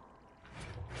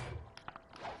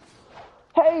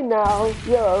 Hey now,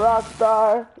 you're a rock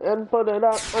star, and put it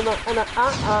up,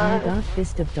 I got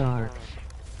Fist of Dark.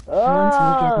 Once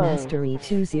you get Mastery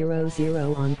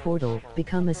 200 on Portal,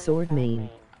 become a sword main.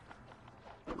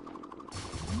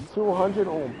 200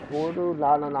 on Portal?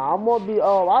 Nah. I'm gonna be,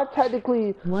 I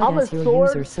technically, I'm a your sword.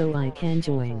 User so I can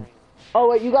join. Oh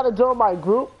wait, you gotta join my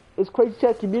group. It's Crazy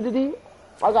Chat Community.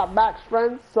 I got max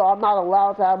friends, so I'm not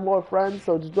allowed to have more friends,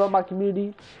 so just join my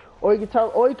community. Or you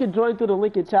can join through the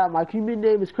link in chat. My community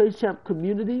name is Crazy Champ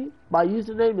Community. My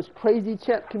username is Crazy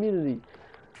Champ Community.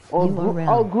 On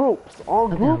groups,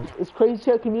 it's Crazy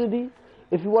Champ Community.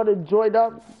 If you want to join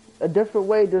up a different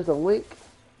way, there's a link.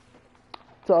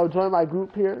 So join my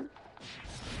group here.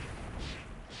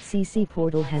 CC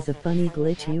Portal has a funny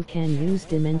glitch. You can use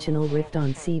Dimensional Rift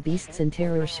on sea beasts and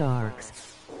terror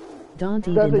sharks. Don't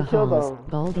eat in the halls,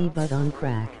 baldy but on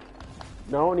crack.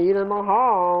 Don't eat in the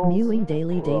halls. Mewing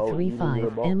daily day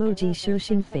 3-5, emoji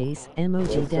shushing face,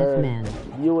 emoji deathman.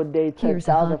 Here's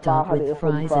a hot dog with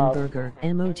fries and burger,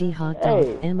 emoji hot dog,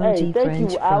 emoji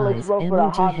french fries,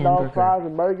 emoji hamburger. Fries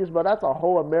and burgers, but that's a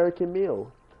whole American meal.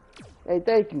 Hey,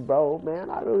 thank you, bro, man.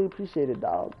 I really appreciate it,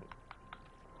 dog.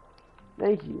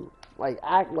 Thank you. Like,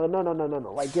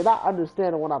 no. Like, you're not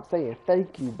understanding what I'm saying.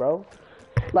 Thank you, bro.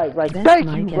 Like, thank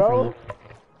you, bro.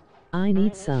 I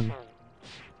need some.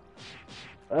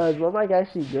 Is my mic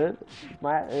actually good?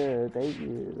 Thank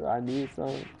you. I need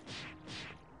some.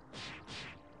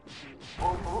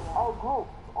 On group.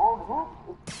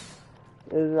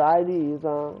 Is I need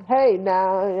some. Hey,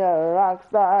 now you're a rock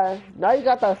star. Now you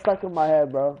got that stuck in my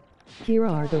head, bro. Here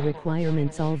are the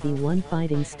requirements: all V1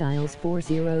 fighting styles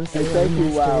 400 Hey,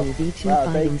 mastery, V2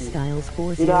 fighting styles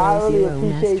 400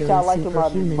 mastery,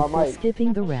 superhuman,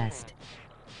 skipping the rest.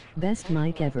 Best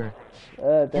mic ever.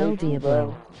 El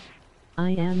Diablo.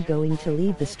 I am going to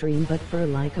leave the stream, but for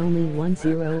like only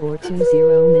 10 or 20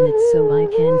 minutes, so I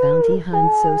can bounty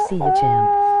hunt. So see you, champ.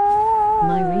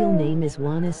 My real name is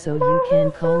Wana, so you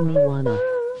can call me Wana.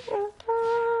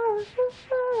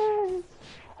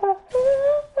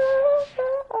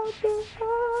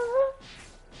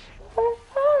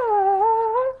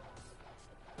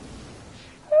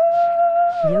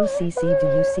 Yo CC, do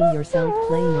you see yourself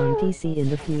playing on PC in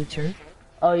the future?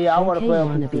 Oh yeah, I want to play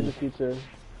on PC in the future.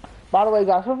 By the way,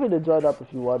 guys, feel free to join up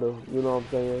if you want to. You know what I'm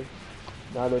saying?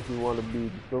 Not if you want to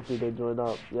be. Feel free to join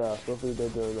up. Yeah, feel free to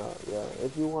join up. Yeah,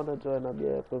 if you want to join up,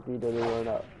 yeah, feel free to join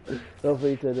up. Feel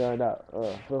free to join up.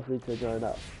 Feel free to join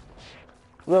up.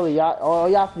 Really, all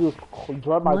you have to do is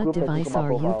join my group and What device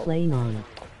are you playing on?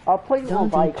 I'm playing on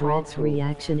my Dread's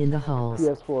reaction in the halls.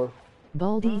 PS4.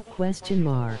 Baldy question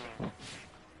mark.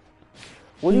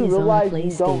 When you realize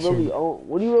you don't really own,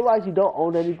 when you realize you don't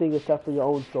own anything except for your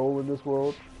own soul in this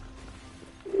world.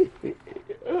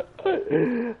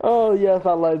 Oh yes,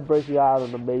 I like breaking out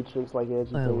in the Matrix like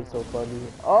Angie said, it's so funny.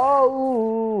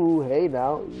 Oh, hey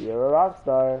now, you're a rock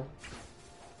star.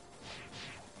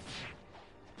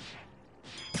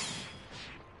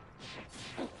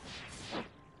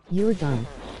 You're done.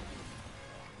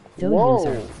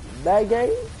 Whoa,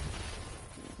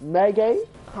 Megay,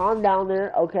 calm down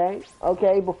there, okay?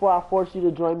 Okay, before I force you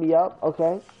to join me up,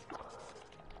 okay?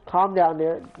 Calm down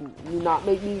there. Do not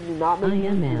make me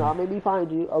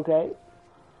find you, okay?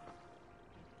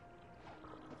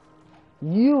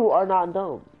 You are not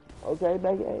dumb, okay,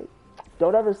 Megay?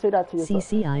 Don't ever say that to yourself.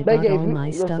 CC, I bought all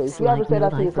my stuffs like no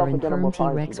diaper and Chrome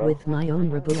T-Rex with my own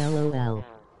Rabu LOL.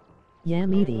 Yeah,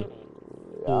 meaty.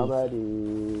 Yo, I'm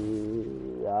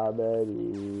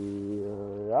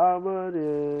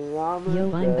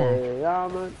back.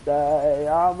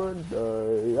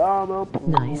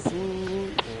 Nice.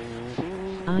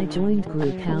 I joined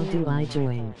group. How do I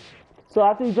join? So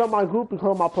after you join my group, you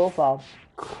click on my profile.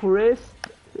 Chris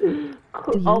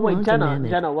Do you Oh wait, want a Jenna,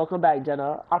 mammoth? Jenna, welcome back,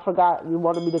 Jenna. I forgot you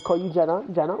wanted me to call you Jenna.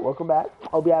 Jenna, welcome back.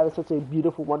 Hope you having such a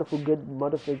beautiful, wonderful, good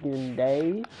motherfucking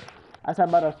day. I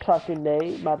said mother trucking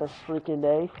day, mother freaking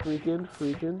day,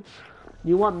 freaking.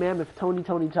 You want mammoth, Tony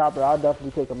Chopper? I'll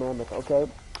definitely take a mammoth. Okay,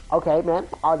 okay, man.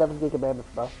 I'll definitely take a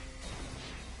mammoth, bro.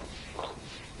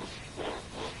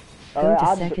 Go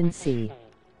to second C.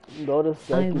 Go to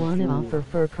second C. I wanna offer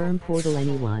for perm portal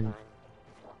anyone.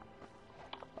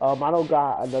 I don't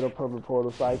got another permanent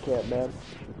portal, so I can't, man.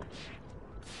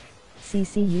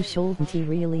 CC, you shouldn't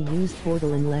really use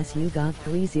portal unless you got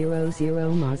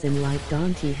 300 mods and like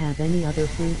don't have any other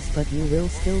fruits, but you will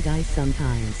still die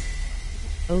sometimes.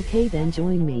 Okay, then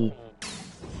join me.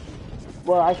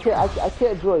 Well, I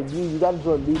can't join you. You gotta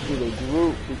join me through the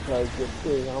group because the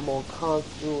thing I'm on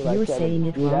constant. You're saying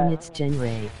it wrong. It's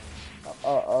Genray.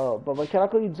 But can I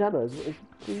call you Jenna?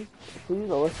 Please,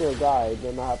 let's say a guy,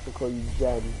 then I have to call you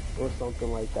Jen or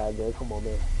something like that, man. Come on,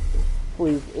 man.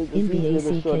 Please, it's easier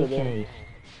to shorten it.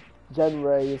 Jen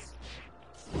Race.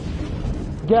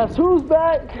 Guess who's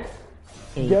back?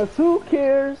 8. Guess who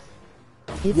cares?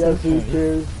 It's Guess okay. who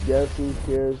cares? Guess who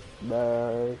cares?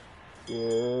 Man.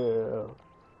 Yeah.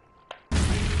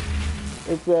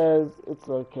 It says it's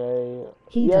okay.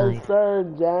 He yes, died. sir,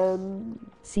 Jen.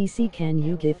 CC, can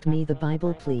you gift me the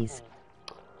Bible, please?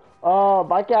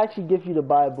 I can actually give you the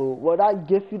Bible. Well, not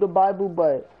give you the Bible,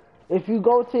 but if you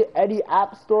go to any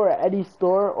app store or any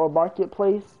store or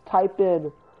marketplace, type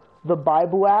in the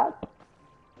Bible app,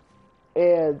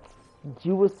 and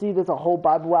you will see there's a whole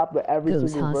Bible app with every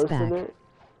single verse in it.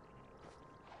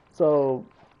 So,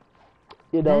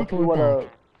 you know, if you wanna,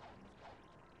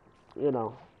 you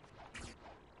know,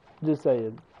 just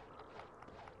saying,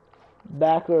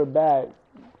 back or back.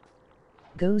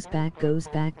 Goes back, goes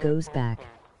back, goes back.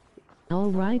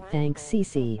 Alright, thanks,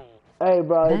 CC. Hey,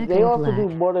 bro, Back they also black. do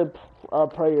more than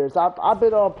prayers. I've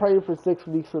been praying for 6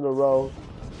 weeks in a row.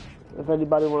 If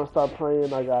anybody want to start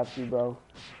praying, I got you, bro.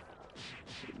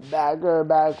 Back or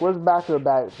back? Where's back or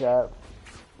back, chat?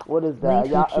 What is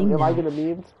that? Am I gonna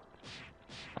memes?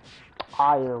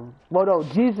 I am. Well, no,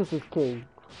 Jesus is king.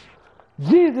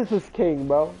 Jesus is king,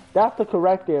 bro. That's the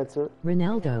correct answer.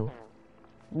 Ronaldo.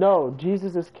 No,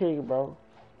 Jesus is king, bro.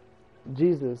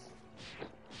 Jesus.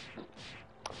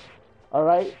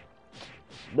 Alright?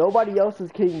 Nobody else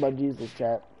is king but Jesus,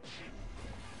 chat.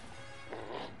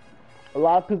 A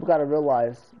lot of people gotta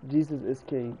realize Jesus is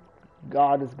king.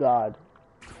 God is God.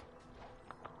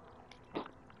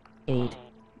 8.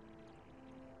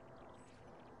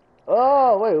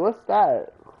 Oh, wait, what's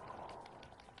that?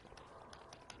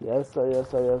 Yes, sir, yes,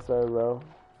 sir, yes, sir, bro.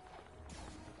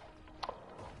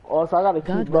 Also, I gotta keep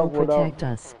God will leveling protect up.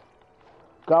 us.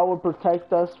 God will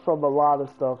protect us from a lot of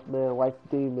stuff, man, like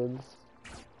demons.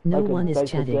 No like one is like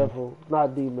chatting. The devil.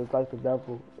 Not demons, like the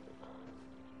devil.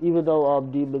 Even though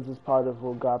demons is part of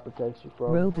what God protects you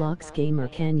from. Roblox gamer,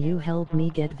 can you help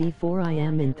me get V4? I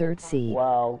am in 3rd C.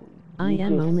 Wow. I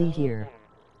am only here.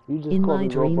 You just in called my me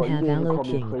dream Roblox. have You didn't Allo call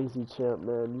me King. crazy champ,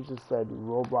 man. You just said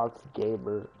Roblox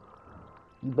gamer.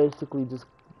 You basically just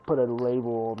put a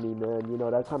label on me, man. You know,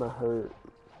 that kind of hurt.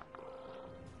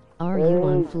 Are you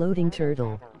on Floating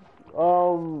Turtle?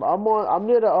 I'm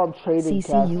near the trading CC,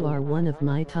 castle. you are one of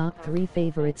my top 3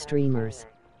 favorite streamers.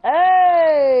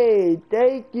 Hey,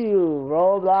 thank you,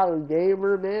 Roblox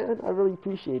gamer, man. I really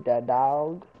appreciate that,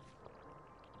 dog.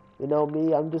 You know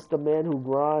me, I'm just a man who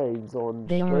grinds on.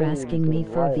 They are asking me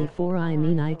for V4. I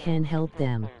mean, I can help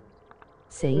them.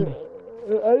 Same.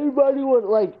 Anybody would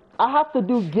like? I have to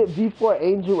get V4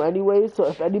 Angel anyway. So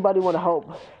if anybody want to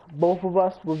help both of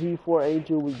us with V4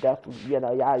 Angel, we definitely, you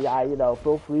know,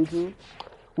 feel free to.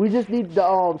 We just need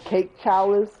the cake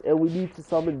chalice, and we need to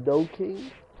summon Doe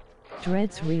King.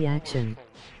 Dread's reaction.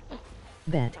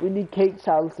 Bet. We need cake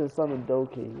chalice and summon Doe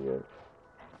King.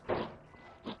 Yeah.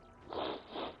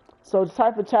 So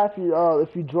type of chat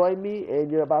if you join me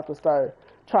and you're about to start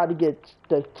trying to get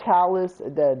the chalice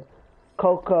and then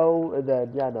Coco and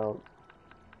then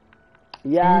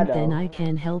and then I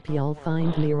can help y'all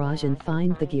find Mirage and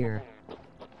find the gear.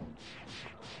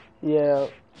 Yeah,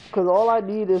 because all I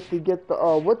need is to get the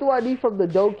what do I need from the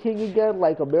Doe King again?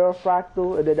 Like a mirror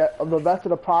fractal, and then the rest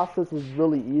of the process is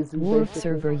really easy. Dwarf basically.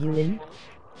 Server you in?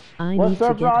 I What need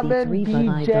to get V3, but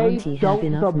I don't have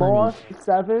enough money.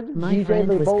 7. My DJ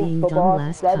friend was being done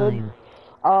last 7.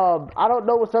 time. I don't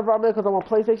know what server I'm in because I'm on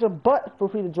PlayStation, but feel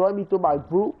free to join me through my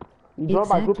group. You join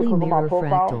my group because of my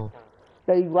profile.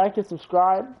 Then you like and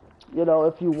subscribe. You know,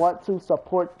 if you want to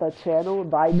support the channel,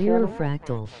 Mirror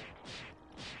Fractal.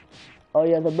 Oh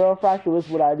yeah, the Mirror Fractal is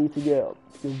what I need to get.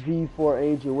 The V4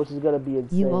 Angel, which is gonna be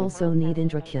insane. You also need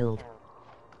Indra killed.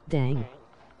 Dang.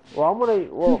 Well, I'm gonna.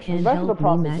 Well, Who can the rest of the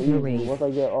help me process is easy magmarade? once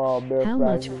I get bare How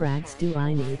much fragments. frags do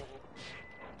I need?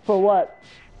 For what?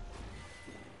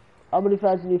 How many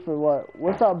frags do you need for what?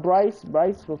 What's up, Bryce?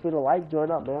 Bryce, feel free to like,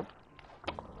 join up, man.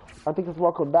 I think it's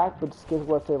welcome back, but just give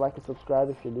us say like and subscribe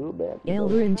if you're new, man.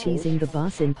 Elder and cheesing the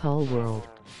boss in Paul World.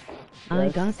 I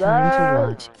Yes, got sir. time to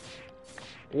watch.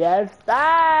 Yes, For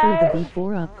sir. the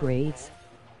B4 upgrades.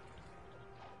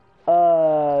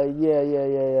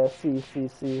 Yeah.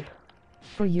 See.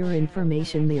 For your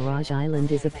information, Mirage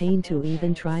Island is a pain to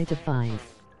even try to find.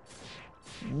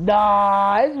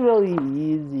 Nah, it's really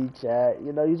easy, chat.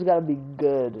 You know, you just gotta be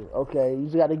good, okay? You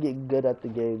just gotta get good at the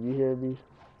game, you hear me?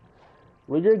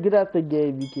 When you're good at the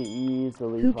game, you can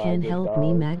easily Who find can help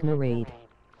me magma raid?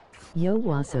 Yo,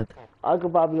 what's up? I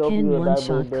could probably help Can you with that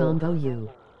one-shot bit. combo you?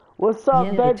 What's up,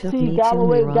 Yeah, it Betsy? took me 2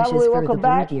 Galloway, Mirages for the welcome blue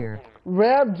back. gear.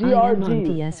 Ram I am on GRG.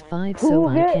 PS5, so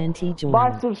Prove I it can't join.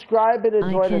 by subscribing and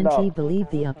I joining up. can't believe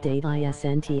the update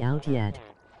isn't out yet.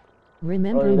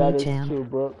 Remember Oh, yeah, that me, is champ? true,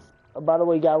 Brooks. By the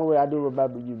way, Galloway, I do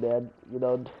remember you, man. You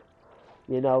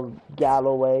know,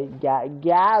 Galloway,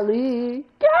 Galloway,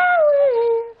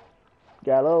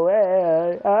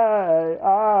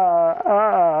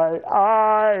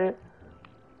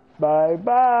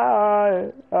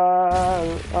 bye.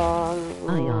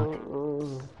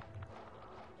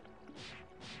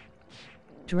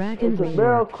 Dragon It's a rework.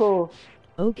 miracle.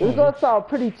 Okay. It's gonna sound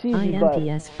pretty cheesy, I am but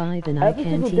PS5 and I every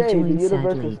can't single day the join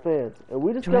universe sadly. expands, and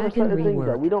we discover Dragon certain things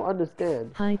that rework. we don't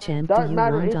understand. Hi champ, Dark do you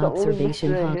matter want ain't the only observation mixture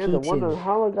in hand, hockey and wonder too?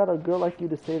 how I got a girl like you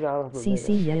to say that out of her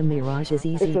CC, yeah, Mirage is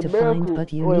easy It's a to miracle. find,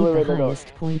 but you Wait, need the no.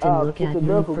 highest point and look It's at a move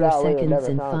miracle per God later seconds never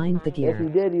and found find you. the gear. If you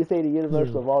did, you say the universe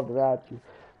You. evolved around you.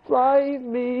 Fly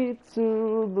me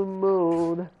to the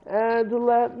moon and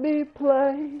let me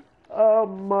play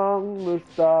among the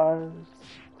stars.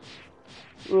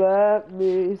 Let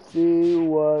me see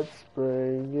what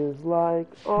spring is like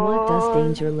on What does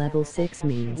danger level 6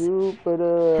 means?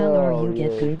 Jupiter. How are you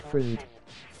get good fruit?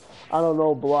 I don't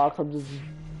know, Blox. I'm just,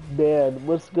 man,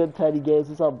 what's good, Teddy Games?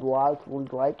 What's up, Blox? We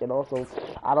like, and also,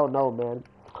 I don't know, man.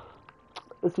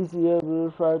 Imagine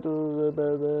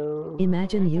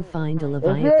you find a If you're in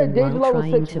Leviathan danger while level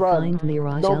trying 6, to run. find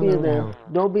Mirage Don't be in there. LOL.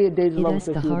 Don't be in danger It level is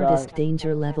 6. the You'll hardest die.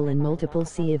 danger level and multiple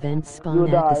C events spawn You'll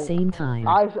at the die. same time.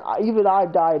 Even I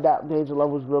died that danger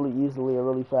levels really easily and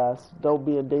really fast. Don't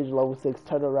be in danger level 6.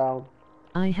 Turn around.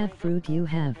 I have fruit, you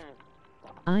have.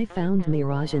 I found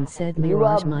Mirage and said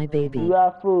Mirage my baby. You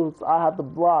have fruits. I have the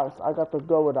blocks. I got the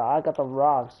go with it. I got the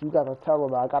rocks. You gotta tell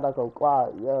them. I gotta go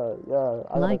climb. Yeah.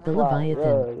 I Like the climb.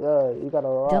 Leviathan. Yeah. You gotta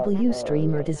rock. W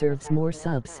streamer deserves more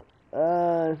subs.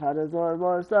 If I deserve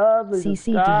more stuff, please CC,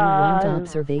 do you want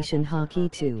observation hockey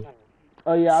too?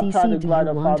 Oh yeah, I'm trying to CC, do grind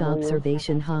you up want 5 million.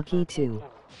 observation hockey too?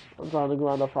 I'm trying to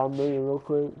grind up 5 million real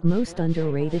quick. Most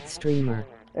underrated streamer.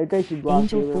 Hey, thank you, Blox.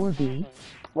 Angel 4B.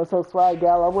 What's up, Swag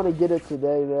Gal? I want to get it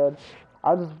today, man.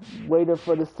 I'm just waiting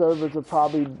for the server to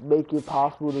probably make it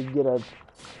possible to get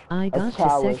I got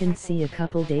to second C a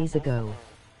couple days ago.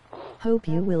 Hope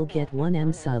you will get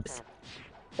 1M subs.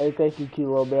 Hey, thank you,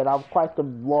 Kilo, man. I'm quite the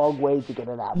long way to get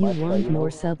it that you much. Want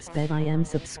more subs, bet I am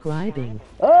subscribing.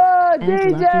 Oh, and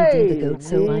DJ! Lucky do the goat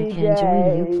so I can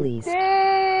join you, please.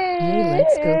 Yay,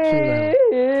 let's go, Kilo.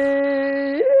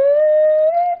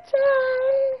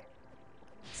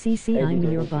 CC, I'm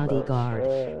your bodyguard.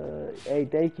 Hey,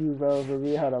 thank you, bro, for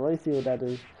me. Hold on, let me see what that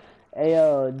is. Hey,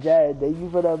 Jed, thank you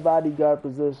for that bodyguard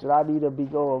position. I need to be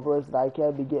going first, and I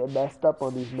can't be getting messed up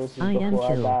on these missions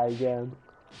before I die again.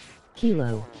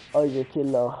 Kilo. Oh, you're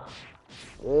Kilo.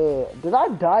 Yeah. Did I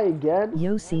die again?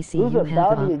 Yo, CC, you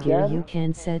have up gear. You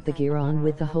can set the gear on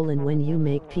with the hole, and when you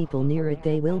make people near it,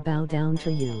 they will bow down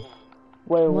to you.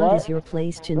 Wait, what is your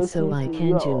PlayStation so I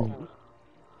can join?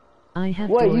 I have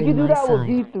Wait, you can do that side.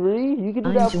 with V3? You can do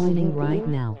I'm that joining with V3? right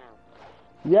now.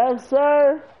 Yes,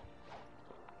 sir.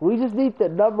 We just need the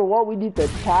number one. We need the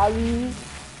chalice.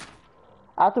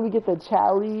 After we get the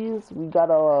chalice, we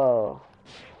gotta.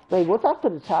 Wait, what's after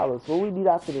the chalice? What we need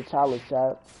after the chalice,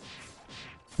 chat?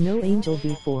 No angel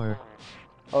before.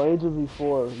 Oh, angel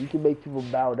before. You can make people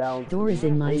bow down. Door is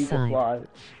in my side.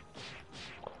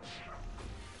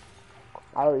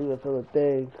 I don't even feel a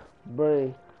thing.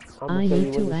 Bring. I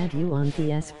need to add you on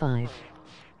PS5.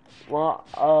 Well,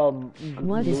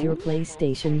 what is your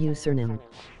PlayStation username?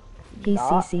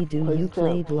 CC, do you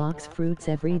play Blox Fruits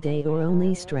every day or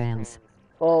only strams?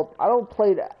 Well, I don't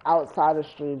play outside of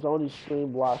streams. I only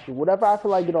stream Blox. Whatever I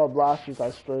feel like getting on Blox, I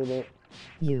stream it.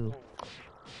 You.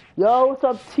 Yo, what's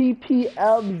up,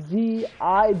 TPMZEBI?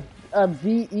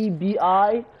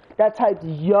 That types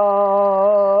yo.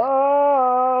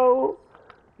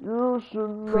 You should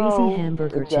know. Crazy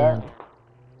hamburger champ.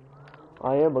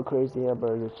 I am a crazy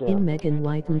hamburger champ. In Megan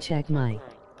White and check my.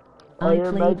 I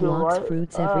play Blox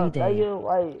fruits every day. Megan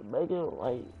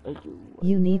White.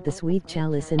 You need the sweet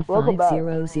chalice and 500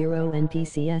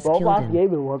 NPCs killed him.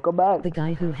 Gaming, welcome back. The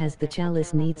guy who has the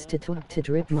chalice needs to talk to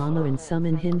Drip Mama and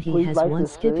summon him. He has one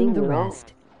skipping the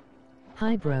rest.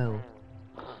 Hi bro.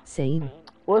 Same.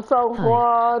 What's up,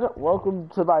 Juan? Welcome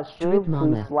to my stream. Drip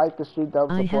Mama. Please like the stream.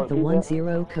 I have the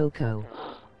 10 Coco.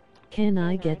 Can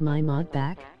I get my mod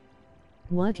back?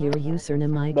 What your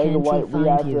username? I can't find we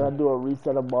have you. to do a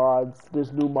reset of mods.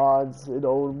 There's new mods and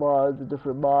old mods and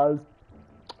different mods.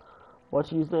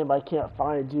 What's your username? I can't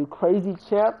find you. Crazy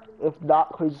Champ. If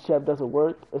not, Crazy Champ doesn't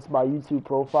work. It's my YouTube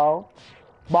profile.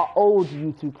 My old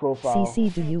YouTube profile.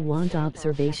 CC, do you want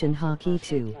observation hockey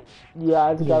too? Yeah,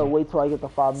 I just gotta wait till I get the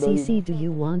 5 million. CC, do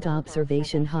you want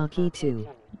observation hockey too?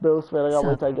 Bills fan, I gotta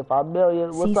wait till I get 5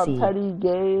 million. What's up, CC.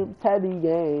 Teddy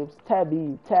Games?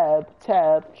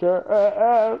 Sure.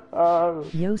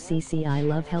 Yo CC, I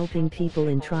love helping people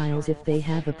in trials if they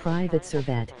have a private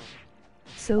servet.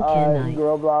 So can I?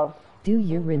 Girl Blox. Do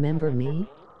you remember me?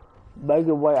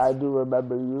 Megan White, I do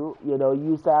remember you. You know,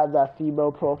 you used to have that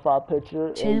female profile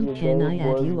picture. Champ, can I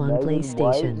add you on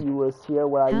PlayStation? White. You was here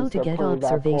when I used to play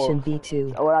observation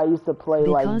B2? When I used to play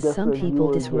because like different some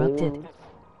people disrupted. Games.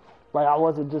 Like I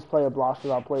wasn't just playing Blox,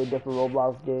 I played different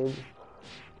Roblox games,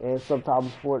 and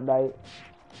sometimes Fortnite.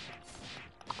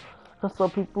 Cause some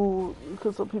people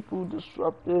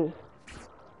disrupted.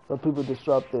 Some people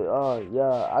disrupted.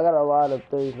 Yeah, I got a lot of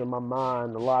things in my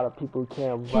mind. A lot of people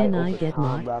can't write. Can I get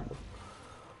mod?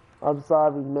 I'm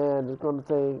sorry, man. It's gonna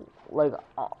take like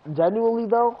genuinely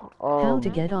though. How to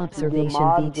get observation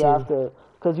mod, B2?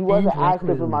 Because you wasn't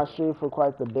active in my stream for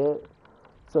quite a bit,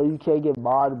 so you can't get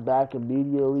mod back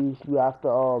immediately. You have to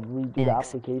redo the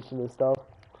application and stuff.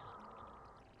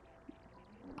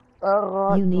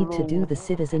 You need to do the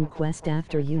citizen quest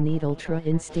after you need Ultra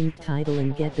Instinct title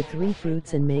and get the 3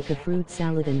 fruits and make a fruit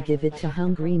salad and give it to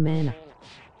Hungry Man.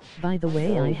 By the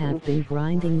way, I have been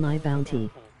grinding my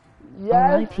bounty.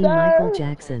 R.I.P. Michael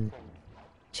Jackson.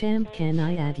 Champ, can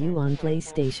I add you on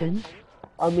PlayStation?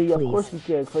 I mean, please. Of course you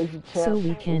can. Crazy Champ. So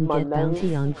we can get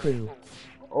bounty on crew.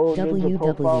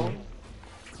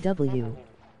 W.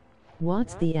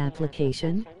 What's the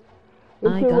application?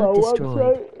 I got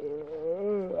destroyed.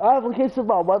 Application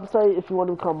my website if you want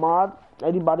to become mod.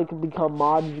 Anybody can become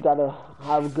mod. You gotta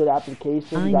have a good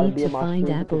application. You I gotta need be to in my find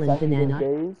apple and banana.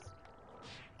 Days.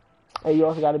 And you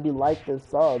also gotta be liked and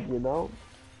sub, you know.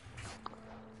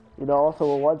 You know, also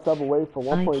we're 1 sub away from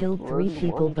 1.4. I killed 3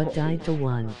 people but died to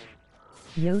 1.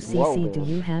 Yo CC, do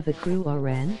you have a crew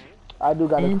RN? I do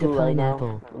got and a crew a pineapple.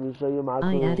 Right now. Let me show you my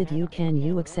crew. I added you. Can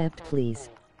you accept please?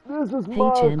 This is hey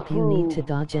my champ, crew. you need to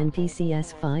dodge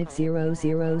NPCs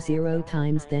 5000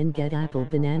 times, then get apple,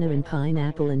 banana and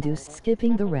pineapple and do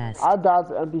skipping the rest. I dodge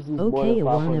NPCs okay, more than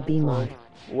 500 wanna be mod.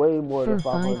 Way more for than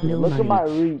 500. 5 mil Look money. at my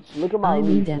reach. Look at my reach.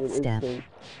 mean that step. Do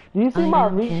you see my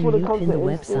reach when it comes to the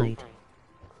instinct? website?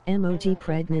 Emoji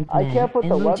pregnant I man, can't put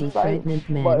the emoji website, pregnant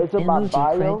man, but it's in my emoji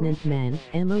bio. pregnant man,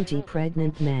 emoji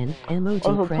pregnant man, emoji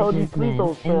Also, pregnant man,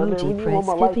 emoji press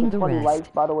skipping the rest. Likes,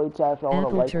 by the way, chat, if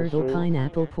Apple, like turtle,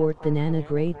 pineapple, port, banana,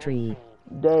 great tree.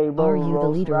 Dave, are you the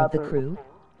leader of the crew?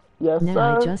 Yes, now sir.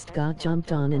 I just got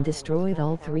jumped on and destroyed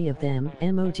all 3 of them.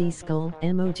 Emoji skull,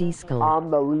 emoji skull. I'm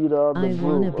the leader of the group. I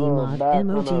wanna be mod,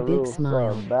 emoji big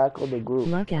smile. Back on the group.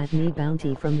 Look at me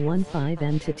bounty from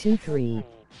 15M to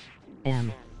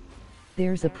 23M.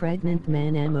 There's a pregnant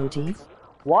man emoji.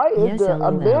 Why is yes, there? LOL.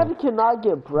 A man cannot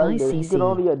get pregnant. He can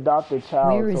only adopt a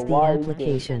child. Where is so the why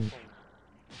application?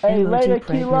 Hey, emoji later,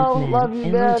 pregnant Kilo. man, Love you,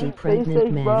 emoji man. pregnant Stay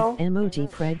safe, man, bro. emoji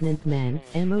pregnant man,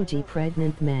 emoji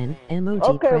pregnant man, emoji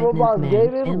okay, pregnant Roblox man,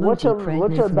 David, emoji what's your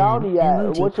pregnant bounty man, at?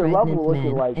 emoji What's your level pregnant looking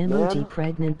man, like, emoji man?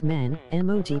 pregnant man,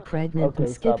 emoji pregnant Okay,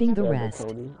 and skipping the spamming, rest.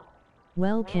 Tony.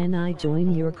 Well, can I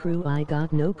join your crew? I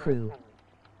got no crew.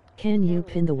 Can you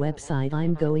pin the website?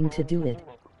 I'm going to do it.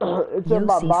 It's Yo in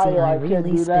my CC, bio. I can't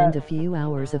really do spend that. a few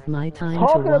hours of my time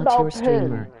Talking to watch about your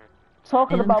streamer.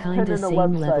 Talking I'm about kinda pinning the same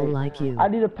website. level like you. I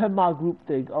need to pin my group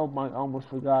thing. Oh my, I almost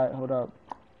forgot. Hold up.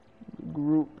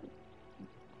 Group.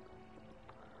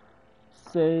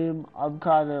 Same. I'm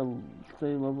kind of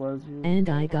same level as you. And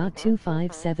I got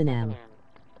 257M.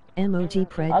 Emoji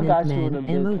pregnant got you man, in a bit,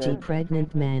 emoji man.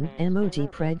 pregnant man,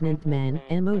 emoji pregnant man,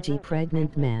 emoji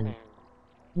pregnant man.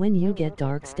 When you get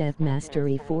Dark Step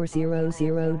Mastery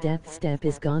 400, Death Step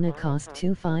is gonna cost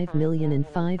 25 million and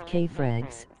 5k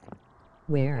frags.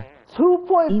 Where?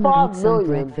 2.5 eat some million.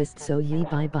 breakfast so ye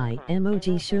bye bye.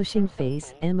 Emoji shushing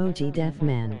face, emoji deaf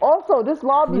man. Also, this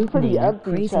lobby is Group pretty name,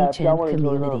 empty, Crazy chat. Y'all Champ wanna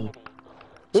join Community. up.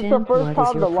 This is the Champ, first what is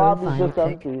time your the lobby's profile just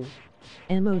pic? empty.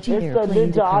 Emoji It's the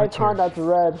airplane ninja icon departure. that's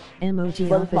red. Emoji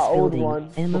But it's my office old building. one.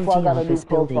 Before I Emoji got a new office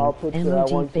building. profile picture at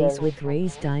Emoji 1K. face with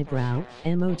raised eyebrow.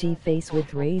 Emoji face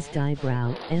with raised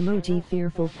eyebrow. Emoji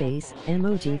fearful face.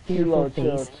 Emoji fearful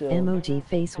Kilo, face. chill. Emoji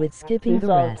face with skipping Peace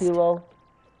the out, rest. Kilo.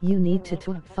 You need to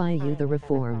twify you the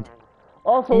reformed.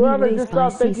 Also, whoever Anyways, just bye,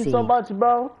 thank you so CC. much,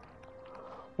 bro.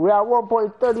 We're at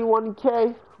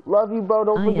 1.31K. Love you, bro.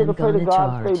 Don't I forget am to pray to gonna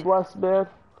God. charge. Stay blessed, man.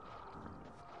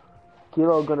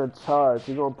 Kilo gonna charge.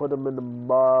 He's gonna put him in the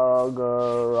bar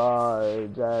garage.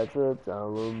 That's it.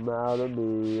 Tell him how to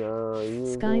be.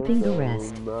 Skyping the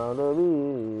rest.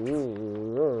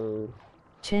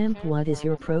 Champ, what is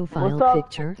your profile What's up,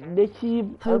 picture? Nikki?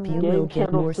 Hope you will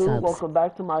get more subs. Welcome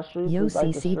back to my stream. Yo, Please like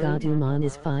the CC stream. Gaduman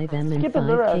is 5M and Skipping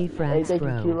the 5K rest. Hey, frags, thank you,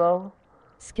 bro. Kilo.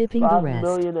 Skipping the 5 rest.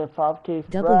 million and 5K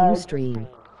W frags. stream.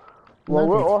 Well, Love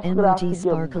we're it. also gonna have to Emoji get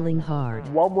sparkling hard.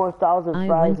 one more 1,000 I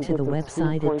frags went to get the to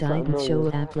website, it 2.something didn't show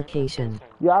million. application.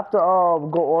 You have to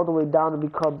go all the way down and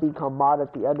become mod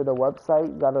at the end of the website.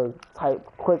 You gotta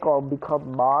click on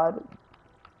become mod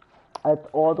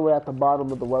all the way at the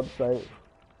bottom of the website.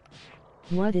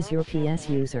 What is your PS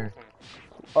user?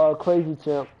 Crazy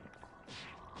champ.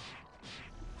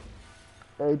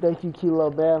 Hey, thank you, Kilo,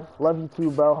 man. Love you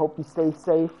too, bro. Hope you stay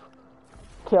safe.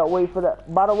 Can't wait for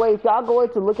that. By the way, if y'all going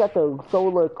to look at the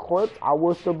solar eclipse, I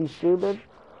will still be streaming.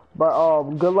 But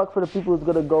good luck for the people who's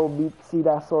gonna go see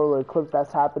that solar eclipse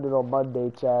that's happening on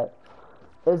Monday, chat.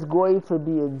 It's going to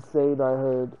be insane, I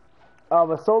heard.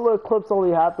 A solar eclipse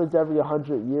only happens every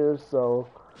 100 years, so,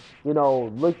 you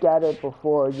know, look at it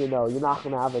before, you know, you're not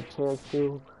gonna have a chance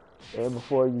to, and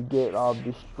before you get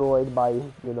destroyed by,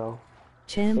 you know.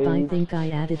 Champ, I think I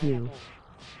added you.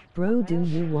 Bro, do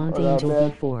you want Angel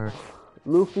V4?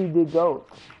 Luffy did GOAT.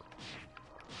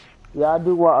 Yeah, I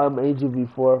do want Angel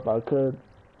V4 if I could.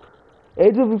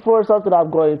 Angel V4 is something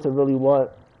I'm going to really want.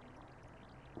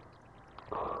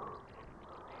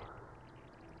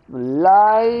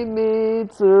 Fly me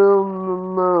to the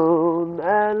moon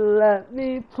and let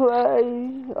me play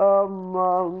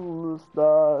among the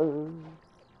stars.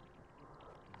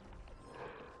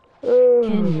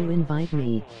 Can you invite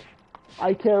me?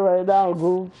 I can't right now,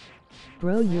 Goose.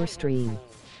 Bro, your stream.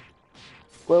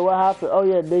 Wait, what happened? Oh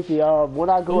yeah, Nikki. When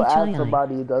I go add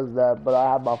somebody, it does that, but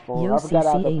I have my phone. Yo, I forgot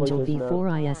I have CC to Angel push this now.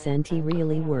 V4 ISNT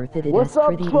really worth it. It What's is up,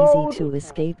 pretty troll? easy to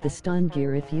escape the stun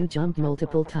gear if you jump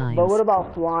multiple times. But what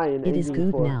about flying? It is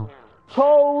good AG4? now.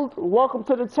 Trolls, welcome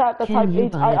to the chat. That Can type you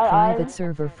buy a private HIII.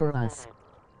 server for us?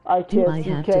 I Do can't I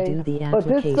have CK, to do the but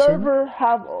application? this server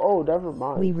have. Oh, never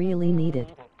mind. We really need it.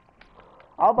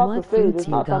 I'm about What to say fruits there's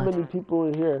you not that got? many really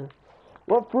in here.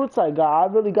 What fruits I got? I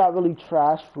really got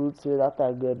trash fruits here. Not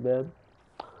that good, man.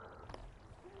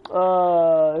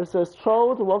 It says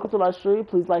trolls. Welcome to my stream.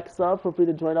 Please like, sub. Feel free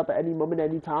to join up at any moment,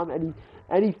 any time,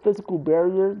 any physical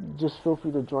barrier. Just feel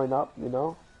free to join up. You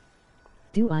know.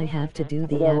 Do I have to do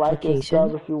the like and application?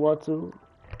 sub if you want to.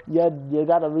 Yeah, you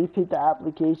gotta repeat the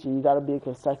application. You gotta be a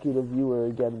consecutive viewer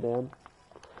again, man.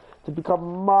 To become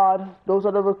a mod, those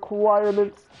are the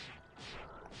requirements.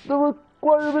 The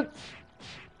requirements.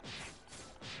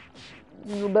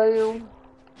 Bam.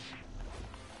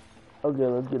 Okay,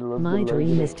 let's get it. My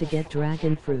dream is to get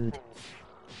dragon fruit.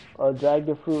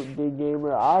 Dragon fruit, big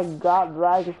gamer. I got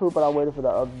dragon fruit, but I'm waiting for the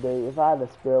update. If I had a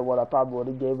spare one, I probably would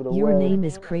have gave it away. Your name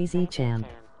is Crazy Champ.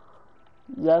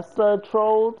 Yes, sir,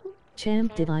 trolled.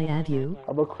 Champ, did I add you?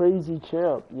 I'm a crazy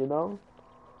champ, you know?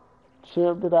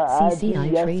 Champ, did I add you? CC, I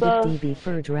Yes, traded sir. DB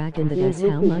for a dragon. That's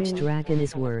how much dragon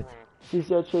is worth.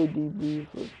 CC, I trade DB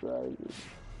for dragon.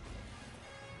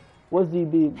 What's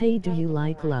DB? Hey, do you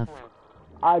like Luff?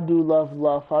 I do love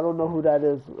Luff. I don't know who that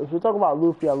is. If you're talking about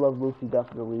Luffy, I love Luffy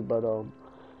definitely. But if you're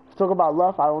talking about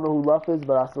Luff, I don't know who Luff is,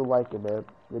 but I still like him, man.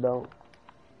 You know.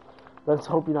 Let's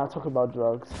hope you're not talking about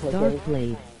drugs. Okay? Dark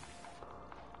Blade.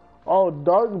 Oh,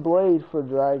 Dark Blade for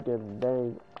Dragon.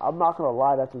 Dang. I'm not gonna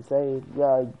lie, that's insane.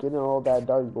 Yeah, getting all that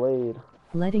Dark Blade.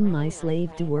 Letting my slave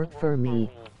do work for me.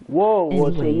 Whoa,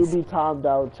 Anyways. Chill, you be timed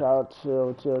out, child.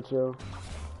 Chill.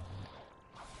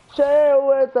 Chill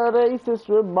with the racist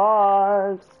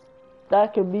remarks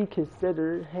that can be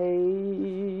considered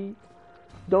hate.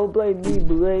 Don't blame me,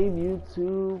 blame you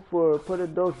too for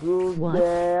putting those rules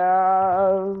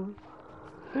there.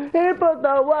 He put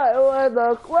the white with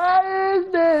the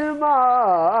question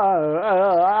mark.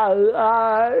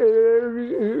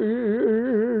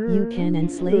 You can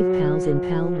enslave pals in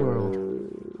Pal World.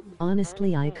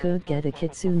 Honestly, I could get a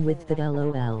kitsune with the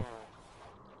LOL.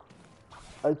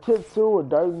 A kitsune with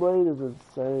Dark Blade is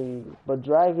insane, but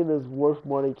Dragon is worth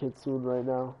more than kitsune right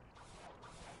now.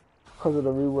 Because of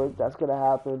the rework that's gonna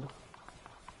happen.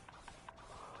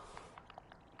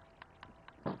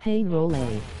 Hey, roll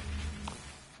A.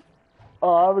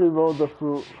 Oh, I already rolled the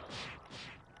fruit.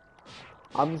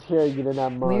 I'm just here getting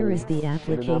that money. Where is the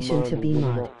application to be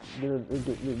mod?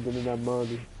 Getting that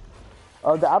money.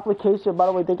 The application, by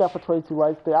the way, thank you for 22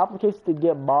 likes. The application to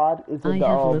get mod is in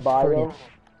the bio.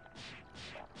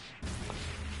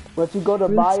 Once you go to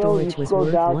fruit bio, you storage scroll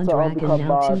was down worth to 1 dragon. become Now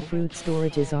mod. 2 fruit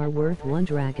storages are worth 1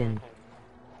 dragon.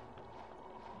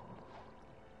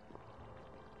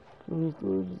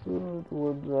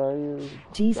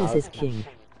 Jesus is king.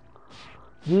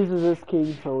 Jesus is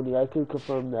king, Tony. I can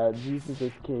confirm that. Jesus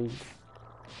is king.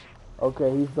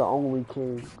 Okay, he's the only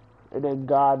king. And then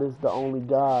God is the only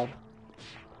God.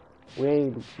 We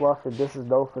ain't fluffing. This is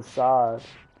no facade.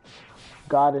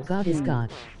 God is God king. is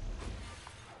God.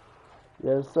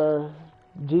 Yes, sir.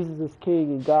 Jesus is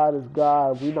king and God is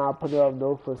God. We not putting up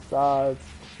no facades.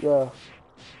 Yeah.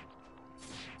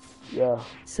 Yeah.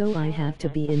 So I have to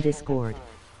be in Discord.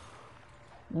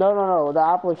 No. The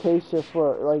application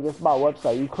for, like, it's my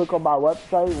website. You click on my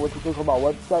website. Once you click on my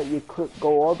website, you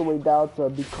go all the way down to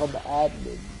become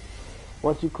admin.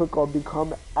 Once you click on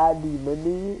become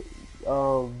admin,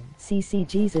 CC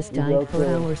Jesus died for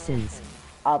our sins.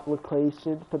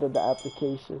 Application. Put in the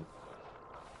application.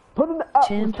 Put in the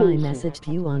application. Champ, I messaged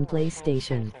you on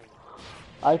PlayStation.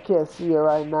 I can't see it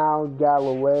right now.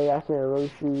 Galloway. I can't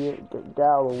really see it.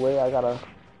 Galloway. I gotta.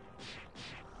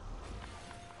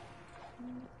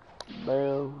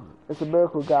 Man, it's a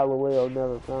miracle Galloway will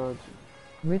never found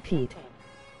you. Repeat.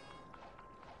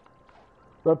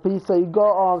 Repeat. So you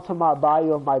go to my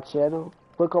bio of my channel.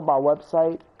 Click on my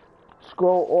website.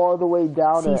 Scroll all the way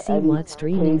down to any what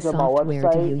streaming page of my software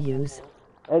website. Do you use?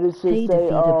 And it should Hey, say, defeat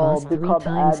a boss 3 become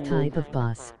times admin. type of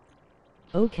boss.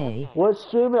 Okay. What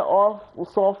streaming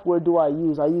software do I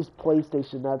use? I use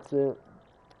PlayStation, that's it.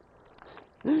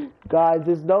 Guys,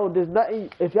 there's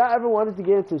nothing, if y'all ever wanted to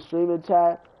get into streaming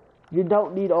chat, you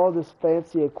don't need all this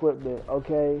fancy equipment,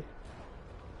 okay?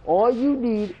 All you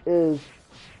need is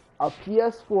a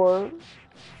PS4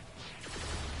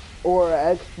 or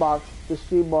an Xbox to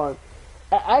stream on.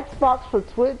 An Xbox for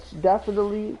Twitch,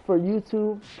 definitely. For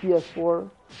YouTube, PS4.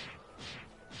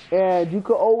 And you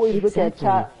could always look at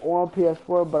chat on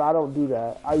PS4, but I don't do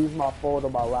that. I use my phone or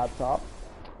my laptop.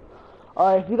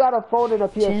 Alright, if you got a phone and a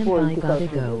PS4, you can gotta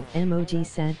go. Emoji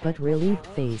sad but relieved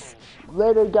face.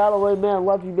 Later, Galloway, man.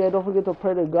 Love you, man. Don't forget to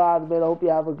pray to God, man. I hope you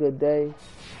have a good day.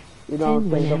 You know what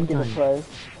I'm saying? Don't forget to pray.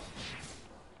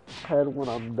 And when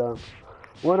I'm done.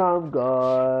 When I'm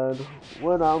gone.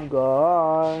 When I'm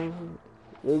gone.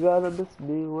 You're gonna miss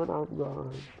me when I'm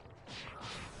gone.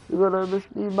 You're gonna miss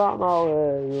me by my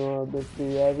way. You're gonna miss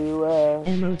me everywhere.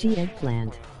 Emoji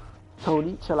eggplant.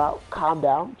 Tony, chill out. Calm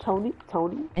down. Tony.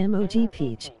 Emoji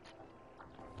peach.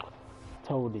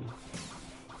 Tony.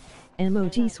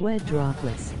 Emoji sweat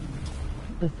droplets.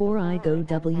 Before I go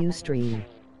W stream.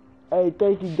 Hey,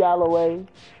 thank you, Galloway,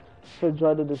 for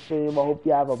joining the stream. I hope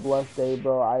you have a blessed day,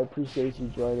 bro. I appreciate you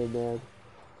joining, man.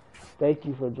 Thank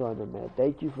you for joining, man.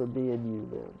 Thank you for being you,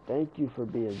 man. Thank you for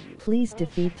being you. Please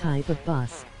defeat type of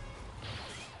boss.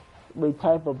 Wait,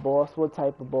 type of boss? What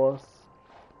type of boss?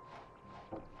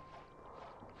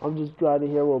 I'm just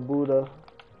grinding here with Buddha.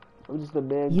 I'm just a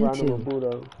man grinding with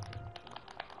Buddha.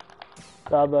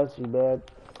 God bless you, man.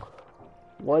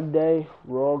 One day,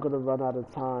 we're all gonna run out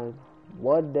of time.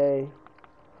 One day,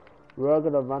 we're all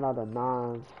gonna run out of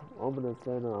nines. I'm gonna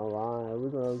send a line. We're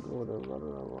gonna run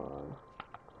out of line.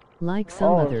 Like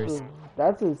some others. Shoot.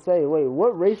 That's insane. Wait,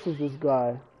 what race is this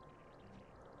guy?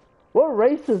 What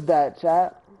race is that,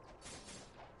 chat?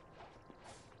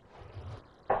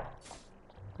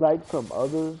 Like some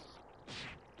others?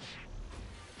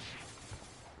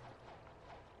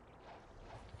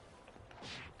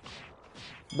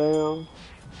 Bam.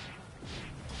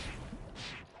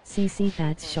 CC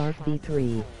that's Shark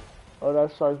V3. Oh,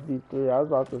 that's Shark V3. I was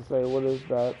about to say, what is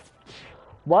that?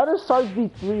 Why does Shark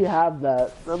V3 have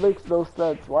that? That makes no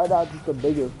sense. Why not just a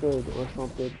bigger fin or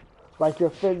something? Like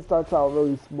your fin starts out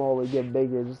really small and get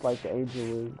bigger, just like the angel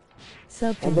wings.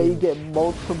 And then you get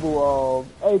multiple,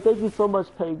 hey, thank you so much,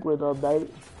 Penguin, Knight.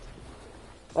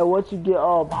 And once you get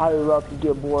higher up, you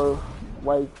get more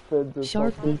like fins and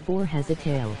Shark something. V4 has a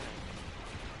tail.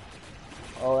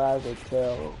 Oh, it has a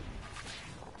tail.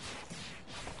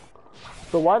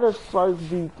 So why does Shark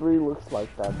V3 looks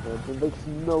like that, man? It makes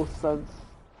no sense.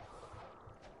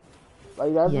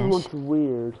 Like, that just looks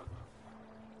weird.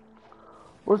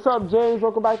 What's up, James?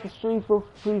 Welcome back to the stream. Feel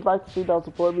free to like the stream down,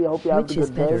 support me. I hope you have a good day. Which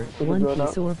is better, One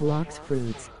Piece or Blox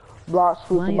fruits? Blox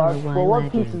fruits and Blox. Well, One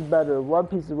lagging? Piece is better. One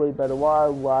Piece is way better. Why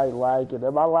lagging?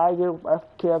 Am I lagging?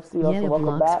 KFC, Yeah, welcome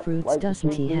Blox back. fruits like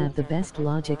doesn't he have the best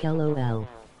logic, lol.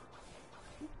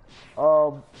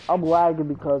 I'm lagging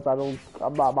because I'm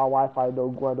not my Wi-Fi no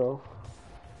Guano.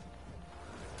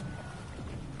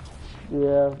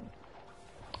 Yeah.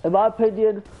 In my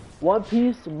opinion, One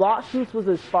Piece, Blox Fruits was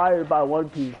inspired by One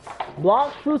Piece.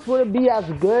 Blox Fruits wouldn't be as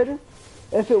good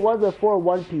if it wasn't for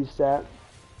One Piece, chat.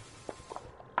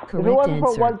 Correct if it wasn't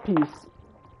answer. for One Piece.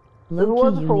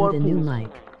 Loki, you need a new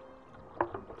mic.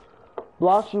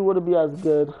 Blox Fruits wouldn't be as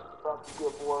good.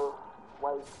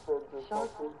 Shark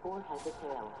 4 has a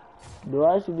tail. Do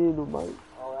I actually need a new mic?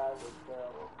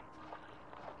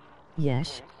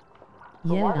 Yes.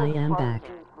 Yeah, I am back.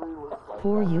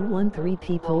 For you 1-3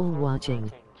 people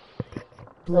watching.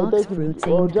 Blox Fruits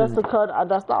ain't just good. a cut,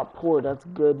 that's not poor, that's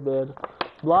good, man.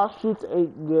 Blox Fruits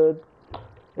ain't good.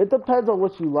 It depends on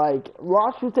what you like.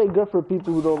 Blox Fruits ain't good for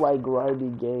people who don't like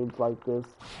grinding games like this.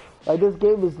 Like, this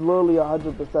game is literally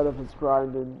 100% of its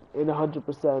grinding and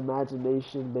 100%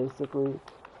 imagination, basically.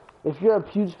 If you're a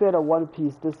huge fan of One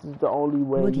Piece, this is the only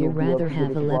way Would you you'll be able rather to get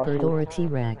have a into Blox leopard or a Fruits.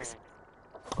 T-Rex?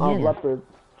 Yeah. Leopard.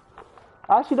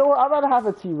 Actually, no, I'd rather have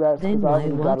a T-Rex. Then why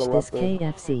watch this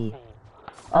KFC?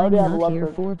 I'm not here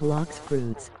for Blox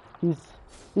Fruits. He's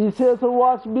here to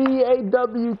watch me,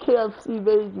 AW KFC,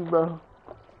 baby, bro.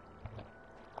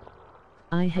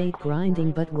 I hate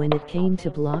grinding, but when it came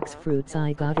to Blox Fruits,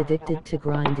 I got addicted to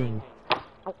grinding.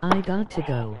 I got to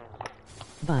go.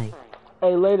 Bye.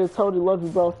 Hey, later, Tony, love you,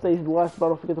 bro. Stay blessed, bro.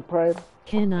 Don't forget to pray.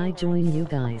 Can I join you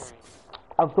guys?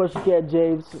 Of course you can,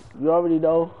 James. You already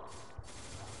know.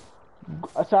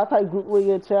 Should I type group link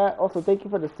in chat? Also, thank you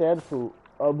for the sand fruit.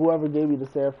 Whoever gave me the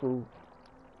sand fruit.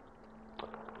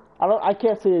 I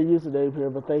can't say your username here,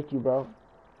 but thank you, bro.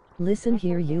 Listen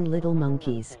here, you little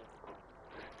monkeys.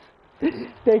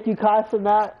 Thank you, Kai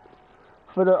Sanat,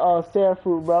 for the sand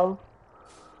fruit, bro.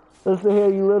 Listen here,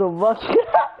 you little monkey.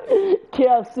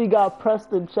 KFC got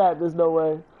pressed in chat. There's no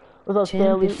way. What's up, Champ,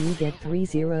 Stanley? if you get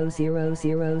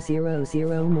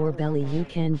 300,000 more belly, you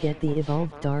can get the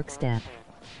evolved dark step.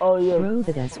 Oh yeah. Bro,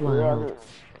 that's wild.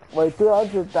 Wait,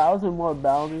 300,000 more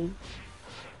bounty?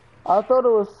 I thought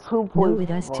it was 2.5. No, it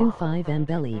has 2.5 and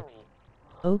belly.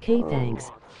 Okay,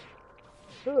 thanks.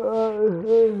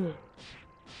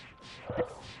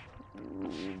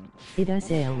 It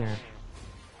has error.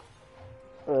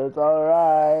 It's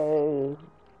alright.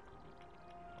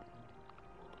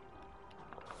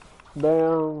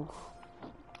 Damn.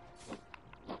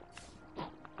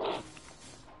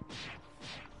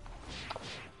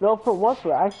 No, for once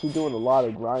we're actually doing a lot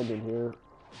of grinding here.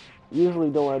 Usually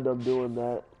don't end up doing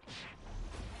that.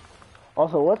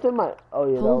 Also, what's in my...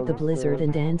 Oh yeah, hold the blizzard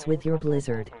and dance with your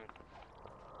blizzard.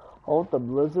 Hold the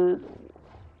blizzard?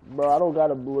 Bro, I don't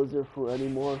got a blizzard fruit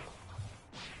anymore.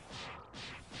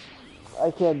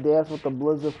 I can't dance with the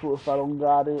blizzard fruit if I don't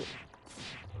got it.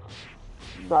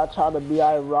 Not trying to be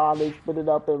ironic, spit it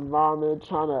up and vomit,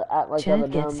 trying to act like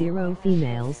Chat, get 0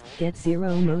 females, get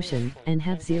 0 motion, and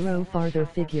have 0 farther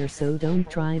figure, so don't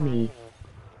try me.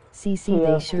 CC,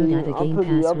 they should add a game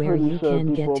pass where you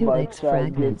can get 2x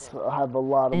fragments.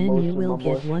 And you will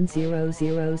get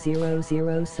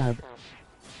 10000 sub.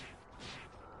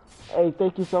 Hey,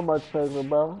 thank you so much, Penguin,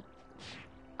 bro.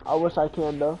 I wish I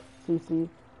can, though. CC,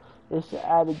 they should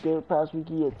add a game pass, we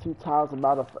can get 2 times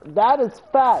amount of... That is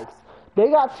facts! They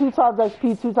got 2 times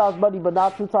XP, 2 times money, but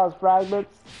not 2 times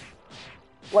fragments.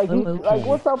 Like, like,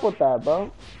 what's up with that, bro?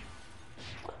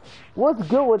 What's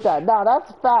good with that? Nah,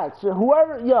 that's facts.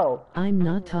 Whoever, yo. I'm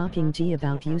not talking G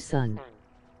about you, son.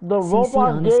 The CC, Roblox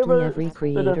honestly, gamer, every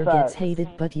creator gets hated,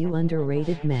 but you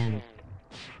underrated, man.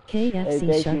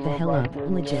 KFC, hey, shut the hell up,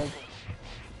 legit.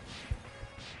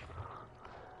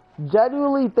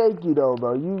 Genuinely, thank you, though,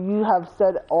 bro. You have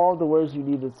said all the words you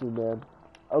needed to, man.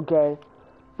 Okay?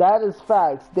 That is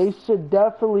facts. They should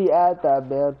definitely add that,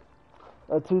 man.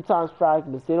 2 times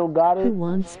fragments. They don't got it. Who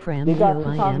wants Pram? They got 2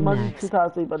 I times am money, Max. 2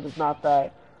 times sleep, but it's not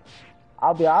that.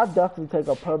 I'll definitely take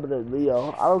a permanent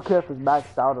Leo. I don't care if it's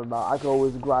maxed out or not. I can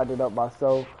always grind it up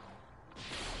myself.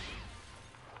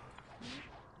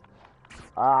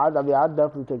 I'd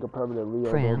definitely take a permanent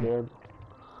Leo, though, man.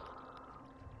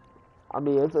 I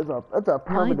mean, it's a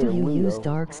permanent Leo. Why do you use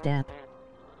Dark Step?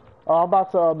 Oh, I'm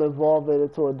about to evolve it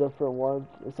into a different one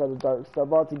instead of Dark Step. I'm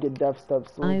about to get Death Step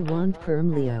soon. I want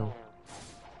Perm Leo.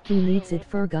 He needs it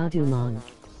for Godumon.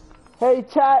 Hey,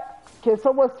 chat, can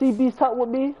someone see Beast Hunt with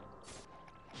me?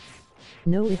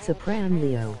 No, it's a Pram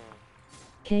Leo.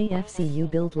 KFC, you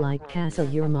built like Castle.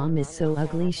 Your mom is so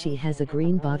ugly she has a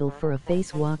green bottle for a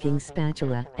face, walking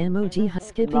spatula. Emoji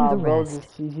skipping the rest.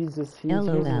 He's just LOL.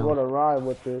 gonna rhyme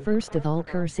with it. First of all,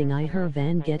 cursing I her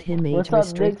van, get him age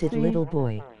restricted little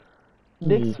boy.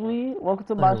 Nick Sweet, welcome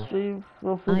to my stream.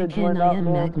 Feel free to join up,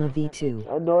 man. Magma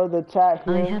V2. I know the chat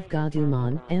here. I have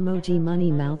Godumon, emoji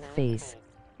money mouth face.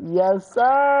 Yes,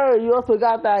 sir. You also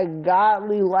got that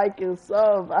godly like and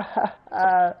sub.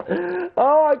 Oh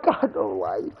my god, no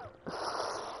life.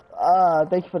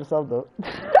 Thank you for the sub though.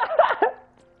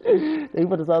 Thank you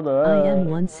for the sub though. I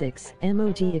am 16,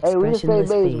 emoji expressionless hey, we the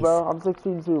same age, face. bro. I'm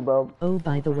 16 too, bro. Oh,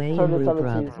 by the way,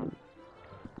 Rub.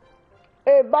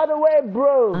 Hey, by the way,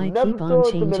 bro. I never keep on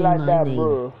changing like my that, name.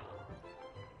 bro.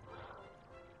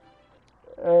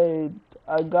 Hey,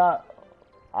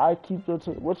 I keep your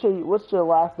what's your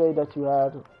last name that you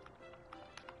had?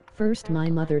 First,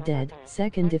 my mother dead.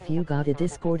 Second, if you got a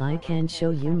Discord, I can show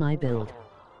you my build.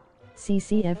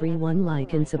 CC everyone,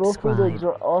 like and subscribe.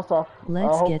 Also,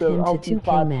 let's get him to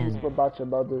 2K, man. About your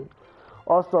mother.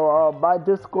 Also, my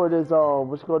Discord is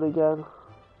what's going again?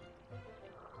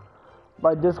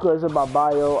 My Discord is in my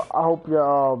bio. I hope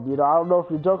you're you know, I don't know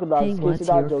if you're joking about hey, what's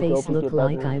your face look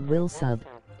like? I will sub.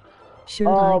 Should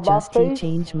I just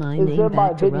change my name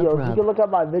back to Rub? You can look at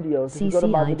my videos.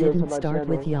 CC, I didn't start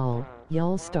with y'all.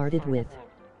 Y'all started with.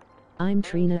 I'm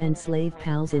Trina and Slave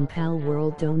Pals in Pal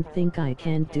World. Don't think I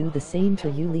can't do the same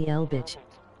to you, Liel bitch.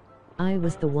 I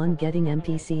was the one getting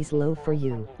NPCs low for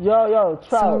you. Yo, Trout,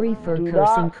 sorry for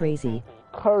cursing crazy.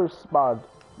 Curse, man.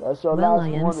 That's your well, last I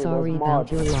am sorry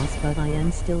about your loss, but I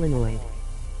am still annoyed.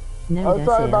 No, I'm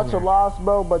sorry about your loss,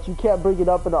 bro, but you can't bring it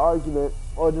up in an argument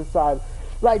or decide.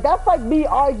 Like, that's like me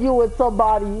arguing with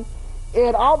somebody,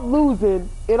 and I'm losing,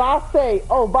 and I say,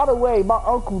 oh, by the way, my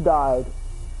uncle died.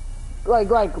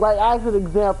 Like, as an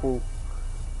example.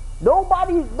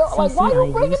 Nobody, like, why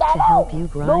you bringing that up?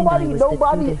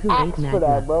 Nobody asks for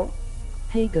that, bro.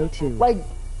 Hey, go to. Like,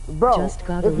 bro,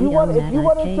 if you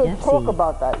wanted to talk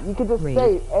about that, you could just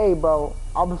say, hey, bro,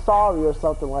 I'm sorry or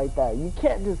something like that. You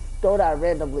can't just throw that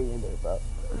randomly in there, bro.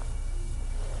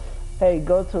 Hey,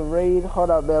 go to raid. Hold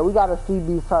up, man. We gotta see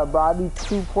these time, bro. I need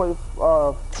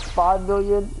 2.5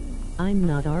 million. I'm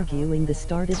not arguing. They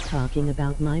started talking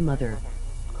about my mother.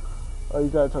 Oh, you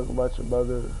gotta talk about your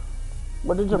mother.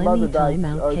 When did your mother die? Time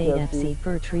out KFC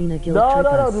for Trina Guild.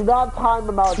 No, do not time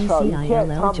him out, Charlie. You can't time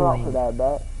him out for that,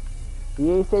 man. He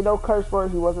ain't say no curse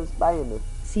word. He wasn't spamming it.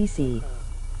 CC.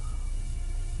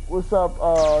 What's up,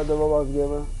 the Roblox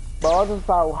gamer? But I'll just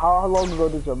thought, how long ago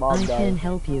did your mom die? I can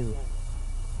help you.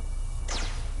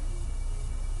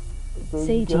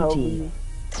 Say GG.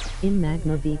 In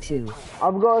Magma V2.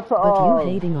 I'm going to but you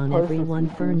hating on everyone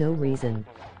for no reason.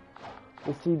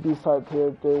 The CB type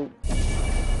here thing.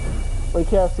 Wait,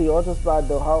 can't see. I'll just not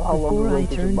though. How long ago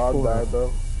did your mom die,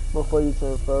 bro? Before you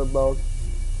turned 4, bro.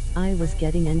 I was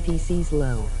getting NPCs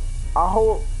low. I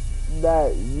hope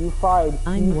that you find.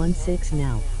 I'm 16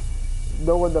 now.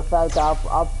 Knowing the fact that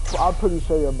I'm pretty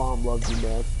sure your mom loves you,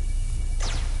 man.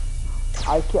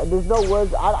 I can't. There's no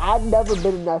words. I've never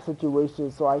been in that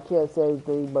situation, so I can't say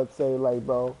anything but say like,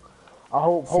 bro.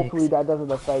 Hopefully that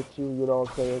doesn't affect you. You know what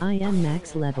I'm saying? I am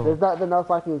max level. There's nothing else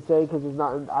I can say because it's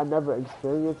not. I never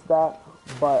experienced that,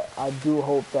 but I do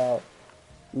hope that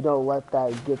you don't let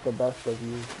that get the best of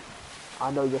you. I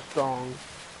know you're strong,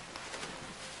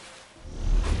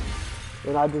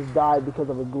 and I just died because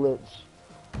of a glitch.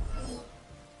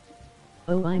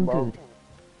 Oh, I'm good.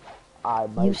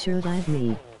 You sure that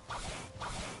me?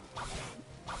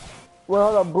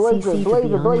 Well, hold on, Blazer,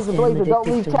 don't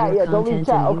leave chat yet, don't leave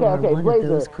chat. Okay,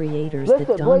 Blazer.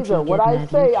 Listen, Blazer, when I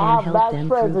say I have bad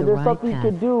friends and there's something you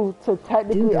can do to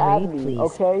technically add me,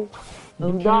 okay?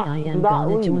 Okay, I am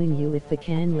gonna join you if I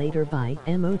can later. Bye.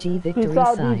 Emoji victory Peace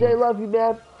out, sign. DJ, love you,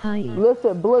 man. Hi.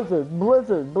 Listen, Blizzard.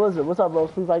 What's up, bro?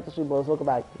 Please like the stream, bros. Welcome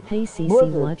back. Hey, CC,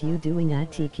 what you doing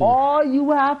at Tiki? All you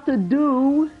have to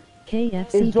do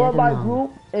KFC is join my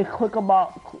group and click on my...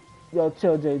 Yo,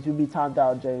 chill, James. You be timed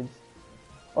out, James.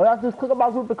 All you have to do is click on my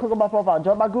group and click on my profile.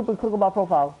 Join my group and click on my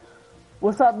profile.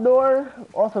 What's up, Noor?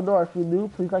 Also, Noor, if you're new,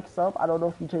 please like sub. I don't know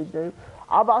if you changed your name.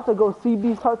 I'm about to go see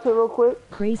Beast Hunter real quick.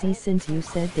 Crazy since you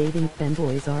said dating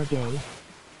femboys are gay.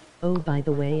 Oh, by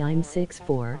the way, I'm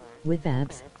 6'4", with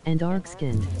abs, and arc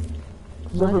skinned.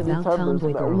 What about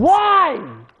tomboy girls? Why?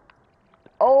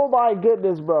 Oh my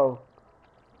goodness, bro.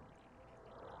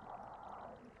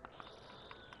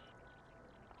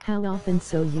 How often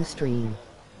so you stream?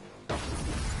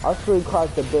 I stream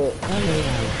quite a bit.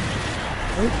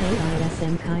 Okay,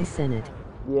 ISM Kai Senate.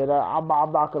 Yeah, I'm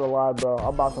not gonna lie, bro.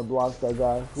 I'm about to block that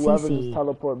guy. Whoever just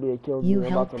teleport me and kill me, you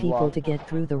help people to get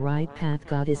through the right path.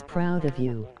 God is proud of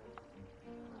you.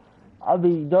 I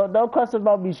mean, don't question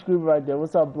about me screaming right there.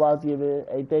 What's up, Blonsky, man?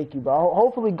 Hey, thank you, bro.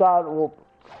 Hopefully God will...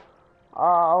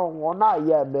 Well, not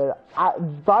yet, man.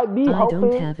 By me I helping,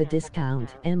 don't have a discount.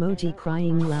 Emoji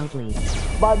crying loudly.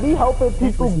 by me helping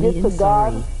people get to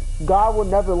God, sorry. God will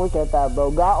never look at that,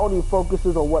 bro. God only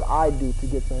focuses on what I do to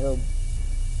get to Him.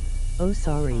 Oh,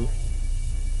 sorry.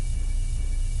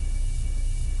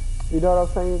 You know what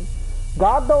I'm saying?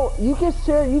 God don't. You can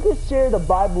share the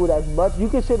Bible as much. You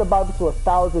can share the Bible to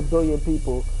 1,000 billion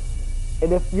people.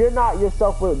 And if you're not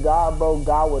yourself with God, bro,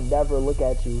 God will never look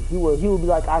at you. He will be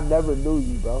like, I never knew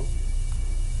you, bro.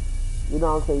 You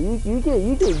know what I'm saying? You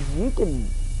can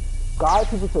guide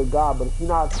people to God, but if you're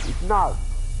not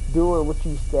doing what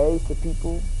you say to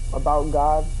people about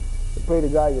God, to pray to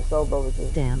God yourself, bro,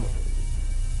 damn.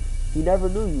 He never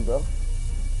knew you, bro.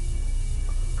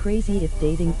 Crazy if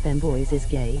dating femboys is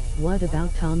gay. What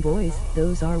about tomboys?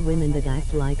 Those are women that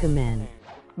act like a man.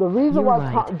 The reason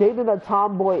why right. dating a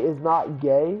tomboy is not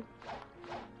gay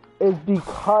is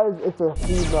because it's a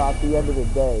female at the end of the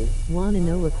day. Wanna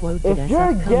know a quote that if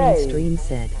you're gay, stream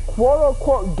said? Quote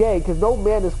unquote gay, because no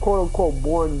man is quote unquote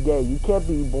born gay. You can't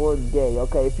be born gay,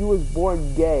 okay? If you was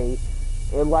born gay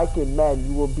and liking men,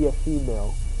 you will be a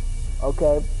female,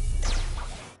 okay?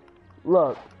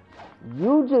 Look,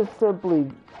 you just simply,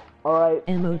 alright?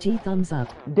 Emoji thumbs up.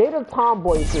 Date a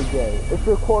tomboy if you're gay. If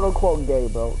you're quote unquote gay,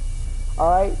 bro.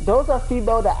 Alright? Those are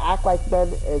females that act like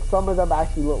men, and some of them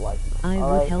actually look like men.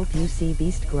 I would help you see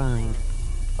Beast grind.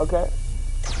 Okay?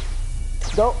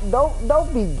 Don't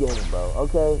be gay, bro,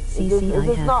 okay? CC, I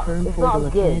have firm portal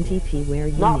can't where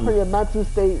you not for your mental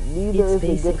state, neither is it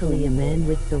good. It's basically a man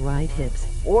with the right hips.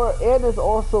 And it's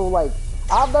also like,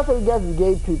 I'm nothing against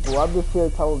gay people, I'm just here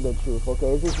telling the truth,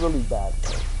 okay? It's just really bad,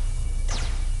 bro.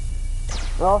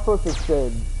 And also it's a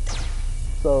sin.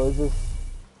 So it's just,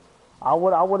 I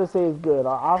wouldn't say it's good.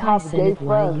 I have gay friends.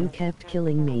 Why you kept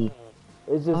killing me?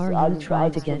 It's just, are you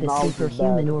trying to get a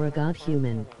superhuman or a god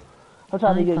human? I'm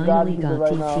trying to get finally got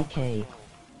right TTK.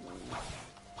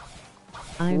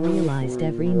 I realized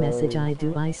every message I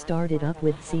do I started up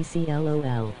with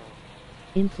CCLOL.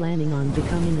 In planning on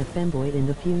becoming a femboy in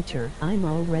the future, I'm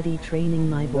already training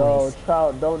my voice. No,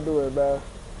 Trout, don't do it, man.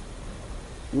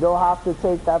 You don't have to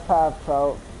take that path,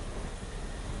 Trout.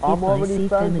 I'm already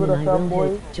friends with a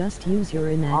femboy. Just use your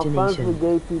imagination. I'm friends with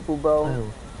gay people, bro.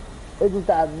 Oh. It's just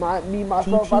that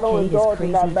myself, TTK I don't indulge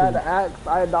in that bad too. acts.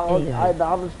 I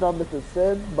acknowledge them as a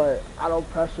sin, but I don't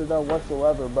pressure them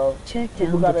whatsoever, bro. Check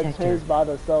people down gotta detector. change by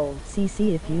themselves.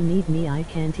 CC, if you need me, I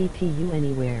can TP you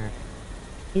anywhere.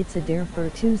 It's a dare for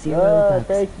 $20.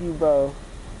 Thank you, bro.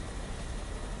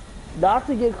 Not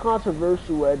to get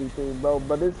controversial or anything, bro,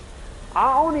 but it's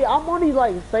I'm only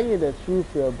like saying the truth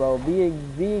here, bro.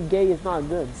 Being gay is not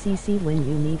good. CC, when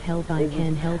you need help, I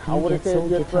can help you get Soul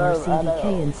Guitar,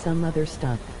 CDK, and some other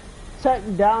stuff. Check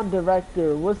down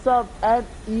director. What's up? At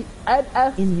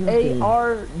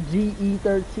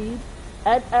SARGE13.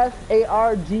 At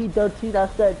SARG13. I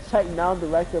said check down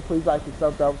director. Please like and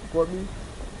sub to help support me.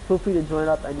 Feel free to join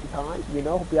up anytime. You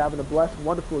know, hope you're having a blessed,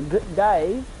 wonderful, good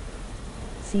day.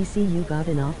 CC, you got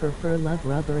an offer for Love,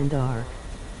 Rubber, and R.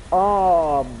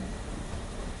 Not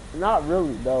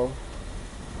really, though.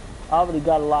 I already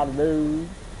got a lot of news.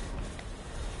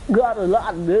 Got a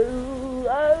lot of news.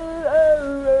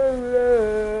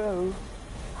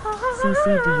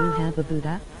 CC, do you have a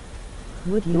Buddha?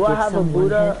 Would you do give I have someone a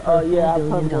Buddha? head for Yeah,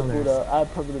 $4 billion? I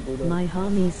have permanent Buddha. My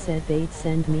homies said they'd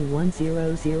send me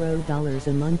 $100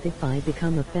 a month if I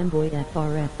become a femboy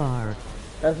FRFR.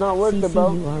 That's not worth it,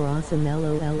 bro. You are awesome,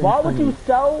 LOL. Why would you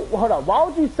sell? Hold on. Why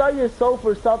would you sell your soul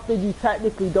for something you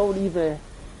technically don't even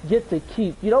get to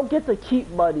keep? You don't get to keep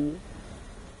money.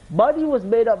 Money was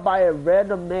made up by a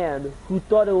random man who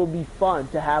thought it would be fun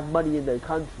to have money in their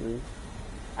country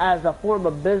as a form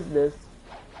of business.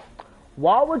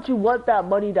 Why would you want that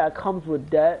money that comes with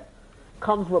debt,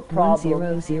 comes with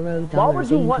problems? Why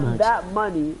would you want that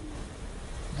money?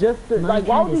 Just to, like,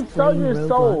 why would you sell your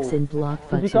soul to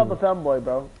become a femboy,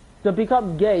 bro? To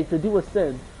become gay, to do a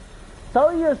sin.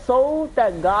 Sell your soul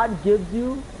that God gives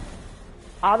you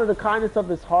out of the kindness of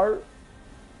his heart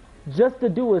just to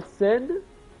do a sin?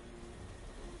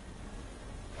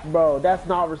 Bro, that's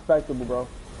not respectable, bro.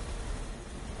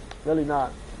 Really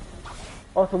not.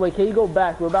 Also, wait, can you go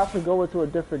back? We're about to go into a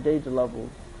different danger level.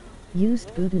 Used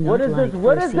Voodoo What is this?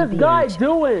 What is this guy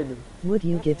doing? Would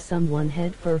you give someone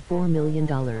head for $4 million?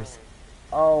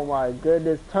 Oh my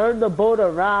goodness. Turn the boat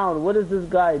around. What is this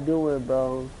guy doing,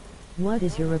 bro? What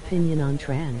is your opinion on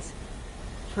trans?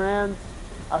 Trans?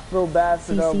 I feel bad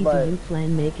for them, but... do you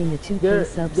plan making a 2K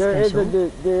sub special?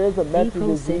 There is a mental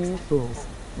April disease. 6th, fools.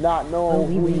 Not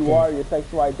knowing who you are, your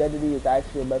sexual identity is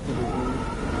actually a mental disease.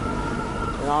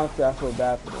 And honestly, I feel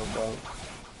bad for them, bro.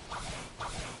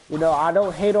 You know, I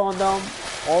don't hate on them.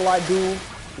 All I do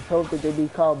is hope that they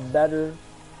become better.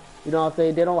 You know what I'm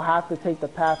saying? They don't have to take the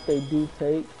path they do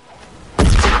take.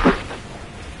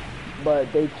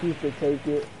 But they choose to take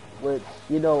it, which,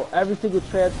 you know, every single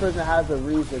trans person has a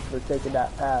reason for taking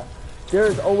that path. There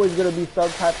is always going to be some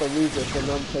type of reason for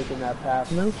them taking that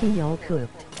path. Low-key y'all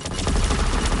cooked.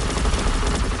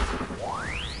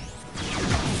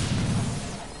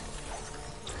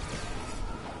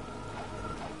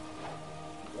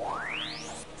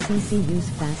 CC use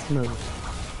fast mode.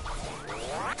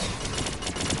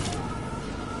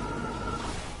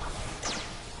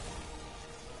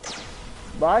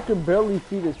 But I can barely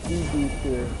see the speed boost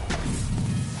here.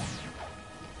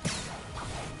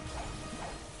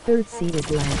 Third seed is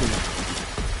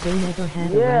laggy. They never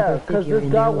had a yeah, rival because figure this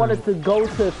in guy their wanted life. to go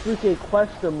to freaking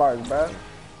question mark, bro.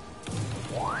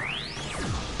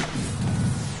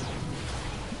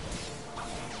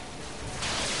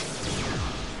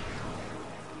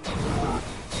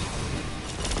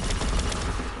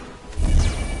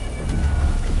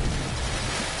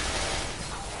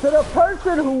 To the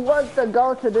person who wants to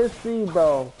go to this sea,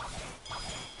 bro.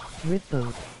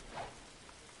 Ripboat.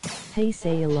 Hey,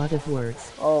 say a lot of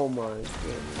words. Oh my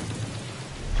goodness.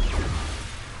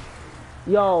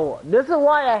 Yo, this is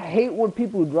why I hate when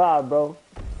people drive, bro.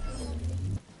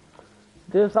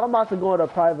 I'm about to go in a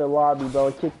private lobby, bro,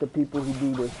 and kick the people who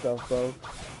do this stuff, bro.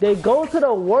 They go to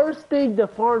the worst thing to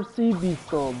farm sea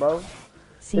beasts on, bro.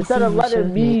 CC, Instead of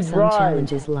letting me make some drive.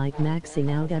 challenges like maxing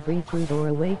out every fruit or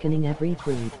awakening every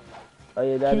fruit. Oh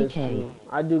yeah, that is true.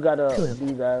 I do gotta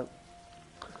do that.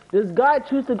 This guy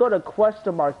chooses to go to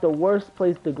question mark, the worst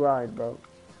place to grind, bro.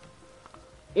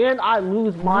 And I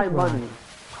lose my money.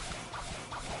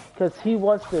 Cause he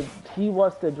wants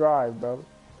to drive, bro.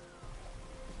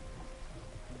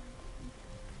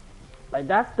 Like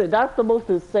that's the most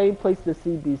insane place to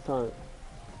see beast hunt.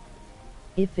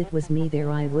 If it was me there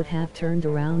I would have turned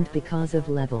around because of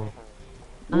level.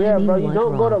 Yeah, I mean, bro, you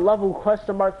don't go to rob? level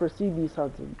question mark for sea beast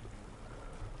hunting.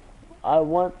 I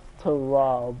want to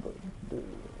rob.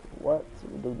 What?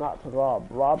 Do not to rob.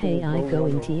 Robbing hey, I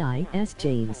going TIS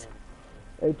James.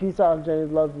 Hey, peace out,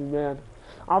 James. Love you, man.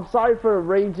 I'm sorry for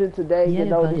arranging today. Yeah, you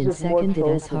know, but this in is more second it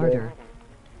troll is today. harder.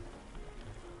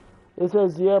 It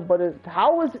says, yeah, but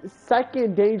how is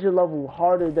second danger level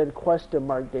harder than question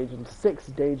mark danger,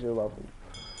 6th danger level?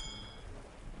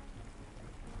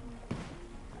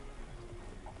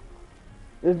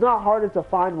 It's not harder to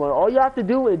find one. All you have to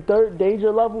do in 3rd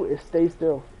danger level is stay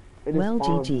still. Well,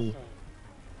 GG.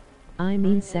 I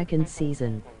mean second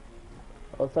season.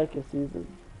 Oh, 2nd season.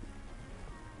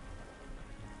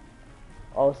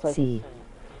 Oh, 2nd. C.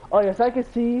 Oh yeah, 2nd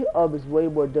C is way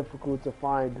more difficult to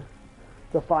find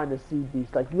a sea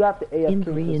beast. Like you have to AFK In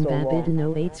for Korean so Babid long.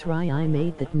 no 8's Rai I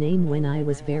made that name when I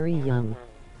was very young.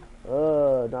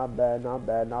 Not bad, not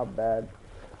bad, not bad.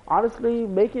 Honestly,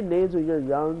 making names when you're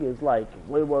young is like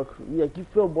way more, like you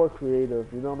feel more creative,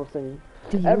 you know what I'm saying?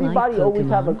 Do you Everybody like always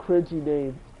have a Pokemon? cringy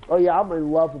name. Oh yeah, I'm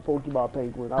in love with Pokemon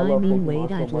Penguin. I love mean Pokemon wait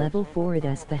so at much. level 4 it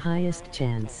has the highest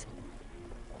chance.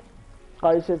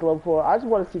 Oh, you said level 4. I just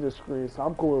want to see the screen, so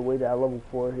I'm going wait at level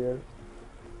 4 here.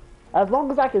 As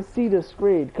long as I can see the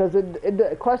screen, because in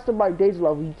the question mark danger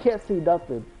level, you can't see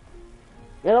nothing.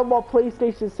 And I'm on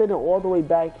PlayStation sitting all the way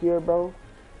back here, bro.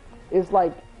 It's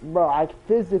like, bro, I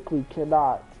physically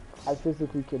cannot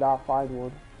find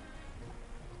one.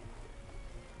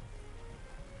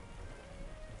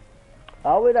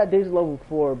 I'll wait at danger level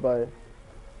 4, but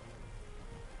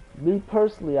me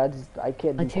personally, I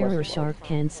can't do A terror question shark marks.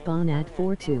 can spawn at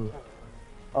 4 too.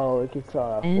 Oh, it can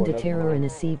start at And 4, a that's terror fine. and a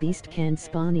sea beast can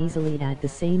spawn easily at the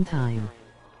same time.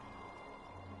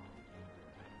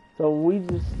 So we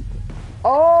just...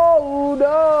 Oh,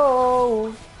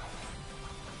 no!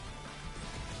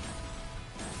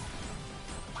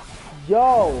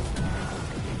 Yo!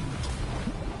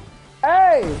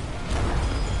 Hey!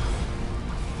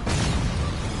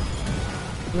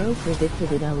 Bro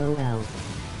predicted it LOL.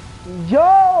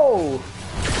 Yo!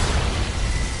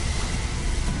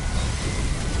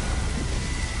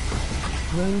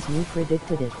 Rose, you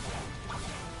predicted it.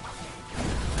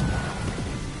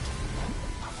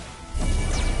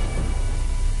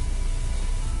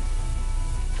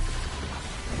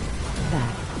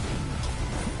 Back.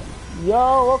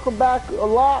 Yo, welcome back a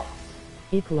lot.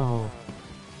 It lol.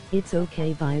 It's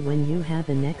okay by when you have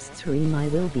a next stream I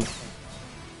will be.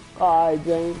 Alright,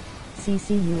 James.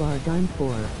 CC you are done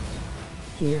for.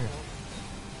 Here.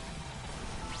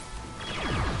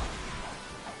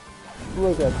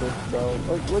 Look at this, bro.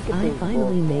 Look at I this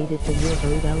finally bull made it to your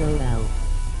boat LOL. crap.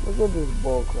 Look at this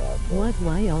bull crap, bro. What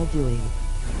why y'all doing?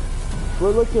 We're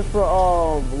looking for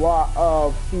lot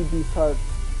of CB hunt.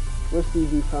 We're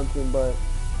CB hunting, but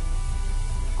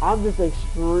I'm just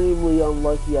extremely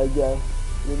unlucky, I guess.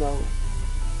 You know.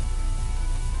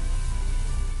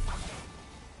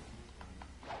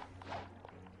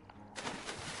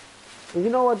 You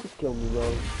know what? Just kill me,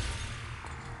 bro.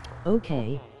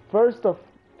 Okay. The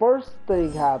first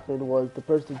thing happened was the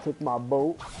person took my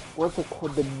boat. Went to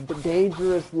the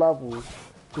dangerous level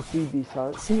to CB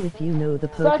hunt. So if you know the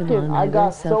Pokemon, Second, I got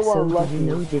so unlucky. Do you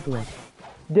know Diglett?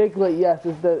 Diglett, yes,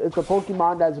 it's a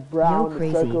Pokemon that's brown,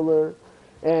 and circular,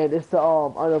 and it's the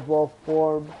unevolved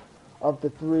form of the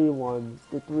three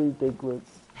Diglets.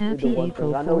 Happy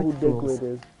April 4th, I know who Diglett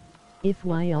is. If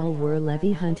we all were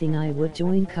levy hunting, I would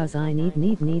join, cause I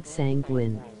need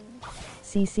sanguine.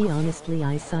 CC, honestly,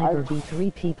 I cyber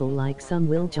V3 people, like some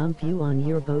will jump you on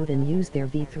your boat and use their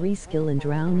V3 skill and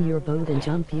drown your boat and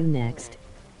jump you next.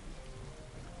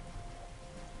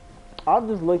 I'm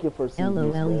just looking for CBs,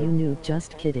 LOL, man. you noob,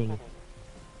 just kidding.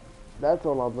 That's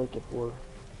all I'm looking for.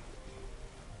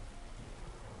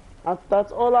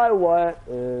 That's all I want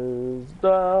is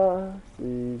the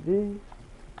CB.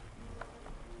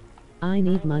 I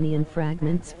need money and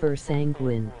fragments for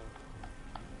sanguine.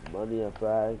 Money and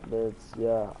fragments,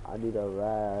 yeah. I need a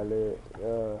rally,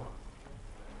 yeah.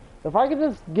 If I could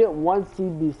just get one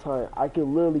CB hunt, I could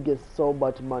literally get so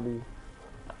much money.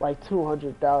 Like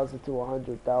 $200,000 to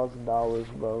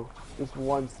 $100,000, bro. Just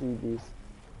one CB.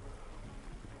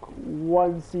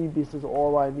 One CB is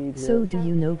all I need here. So do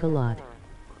you know Galad?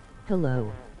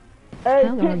 Hello. Hey,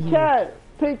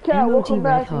 Pink Cat, welcome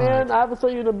back, man. I haven't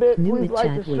seen you in a bit. Please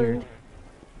like the stream.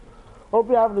 Hope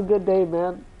you're having a good day,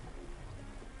 man.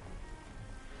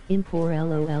 Poor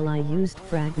LOL, I used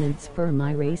fragments for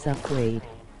my race upgrade.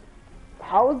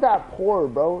 How is that poor,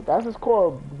 bro? That's just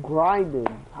called grinding.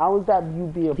 How is that you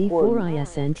being poor? Before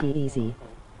ISNT easy.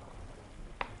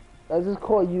 That's just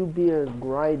called you being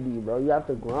grindy, bro. You have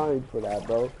to grind for that,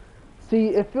 bro. See,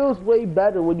 it feels way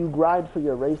better when you grind for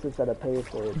your race instead of paying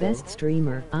for it, bro. Best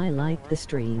streamer, I like the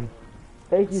stream.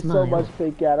 Thank you so much,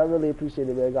 Pink Cat. I really appreciate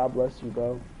it, man. God bless you,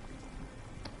 bro.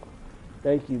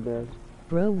 Thank you, man.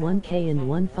 Bro, 1K and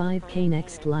 15K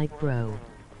next, like, bro.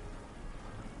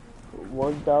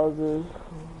 1,000.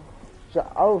 Should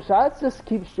I just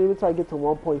keep streaming until I get to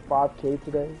 1.5K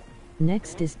today?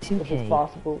 Next is 2K. If it's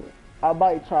possible. I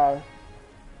might try.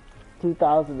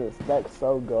 2,000 is next,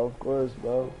 so go, of course,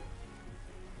 bro.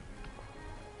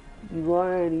 You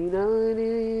already know it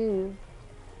is.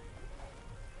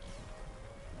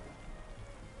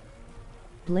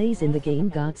 Blaze in the game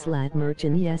got slat merch,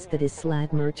 and yes, that is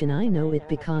slat merch, and I know it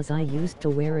because I used to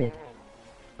wear it.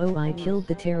 Oh, I killed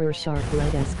the terror shark,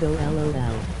 let us go, LOL.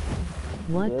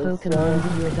 What yes,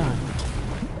 Pokemon do you got?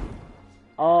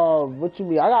 What you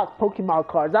mean? I got Pokemon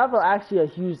cards. I have actually a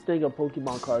huge thing of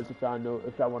Pokemon cards if y'all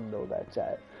want to know that,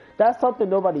 chat. That's something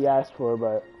nobody asked for,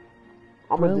 but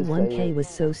I'm Bro, gonna just 1K was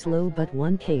so slow, but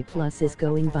 1K plus is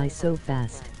going by so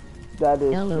fast. That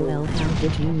is LOL, true. how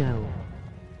did you know?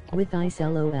 With ice,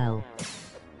 LOL.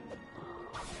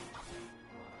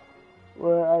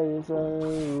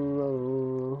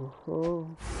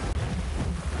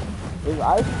 Is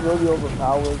ice really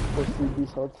overpowered for CB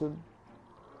Hudson?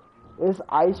 Is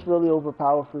ice really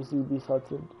overpowered for CB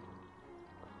Hudson?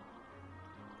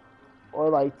 Or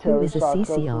like Terror Who is a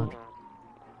CCOG?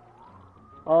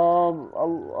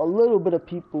 A little bit of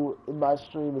people in my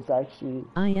stream is actually...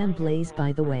 I am Blaze,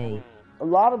 by the way. A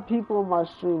lot of people in my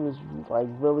stream is like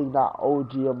really not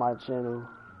OG on my channel.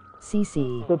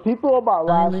 CC. The people on my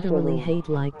last I literally channel hate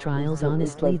like trials,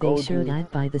 honestly, like they OG. Should add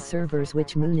by the servers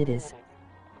which moon it is.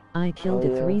 I killed a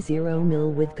 3-0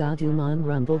 mil with Godumon,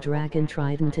 Rumble Dragon,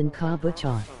 Trident, and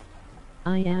Kabucha.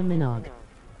 I am an Og.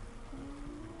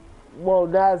 Well,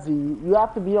 Nazi, you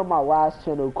have to be on my last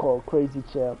channel called Crazy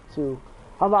Champ too.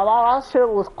 On my last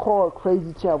channel was called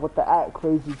Crazy Champ with the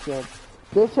 @Crazy Champ.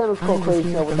 This channel is called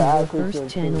Crazy Champ with the @Crazy Champ.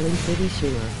 First channeling, pretty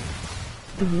sure.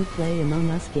 Do you play Among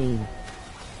Us game?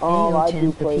 Oh, I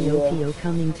do play, the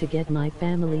coming to get my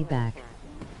family back.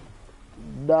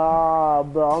 Nah,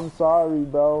 bro, I'm sorry,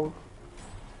 bro.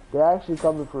 They're actually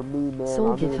coming for me, man.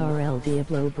 Soul Guitar El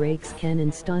Diablo breaks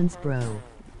cannon stuns, bro.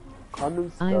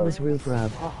 I was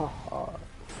Rub. Ha ha ha.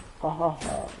 Ha ha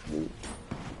ha.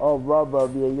 Oh, Rub,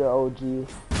 yeah, you're OG.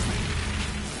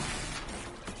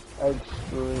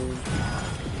 Extreme.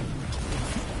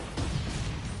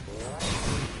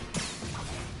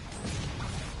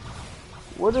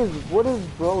 What is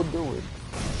bro doing?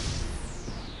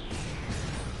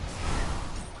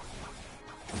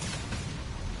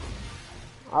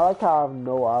 I like how I have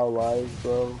no allies,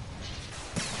 bro.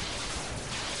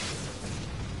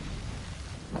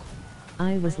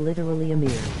 I was literally a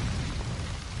mere.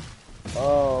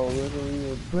 Oh,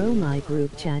 literally. Bro, my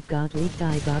group chat got leaked.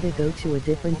 I gotta go to a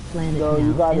different planet No, now.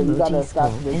 you gotta Emoji skull,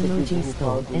 assassinate the emoji people who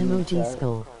skull, found you in the emoji chat.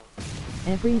 skull.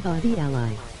 Everybody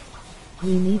ally.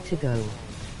 We need to go.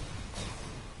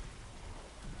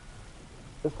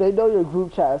 If they know your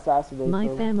group chat, assassinate My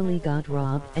them. family got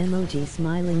robbed. Emoji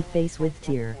smiling face with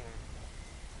tear.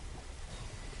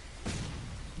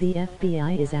 The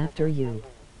FBI is after you.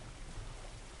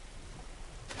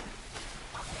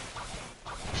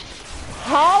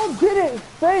 How did it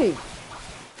think?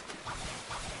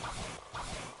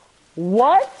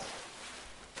 What?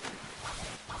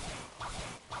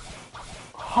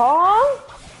 Huh?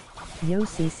 Yo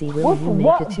CC, will you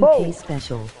make a 2K boat?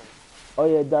 special? Oh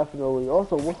yeah, definitely.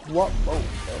 Also, with what boat?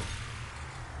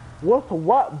 With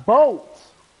what boat?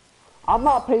 I'm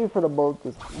not paying for the boat.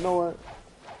 You know what?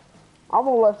 I'm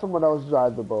gonna let someone else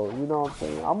drive the boat. You know what I'm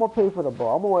saying? I'm gonna pay for the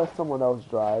boat. I'm gonna let someone else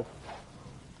drive.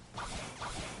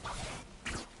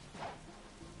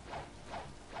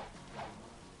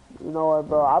 You know what,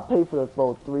 bro? I paid for this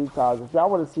boat 3 times. If y'all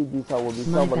want to see detail with me,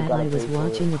 somebody gotta pay for it. I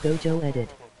was watching a Gojo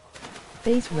edit.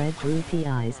 Face red droopy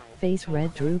eyes, face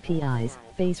red droopy eyes,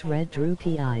 face red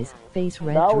droopy eyes, face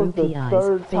red droopy eyes,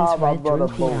 face red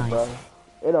droopy eyes.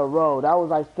 In a row. That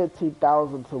was like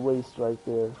 15,000 to waste right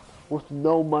there. With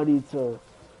no money to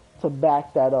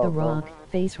back that up. The Rock,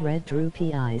 face red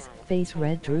droopy eyes, face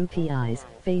red droopy eyes,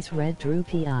 face red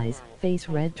droopy eyes, face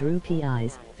red droopy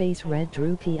eyes, face red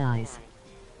droopy eyes.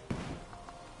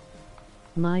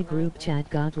 My group chat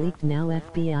got leaked now.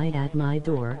 FBI at my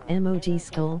door. Emoji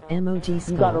skull, emoji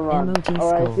skull, you gotta run. emoji skull.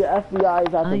 Alright, if the FBI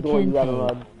is at the door, you gotta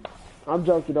run. I'm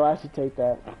joking, though. I should take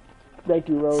that. Thank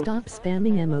you, Rose. Stop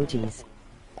spamming emojis.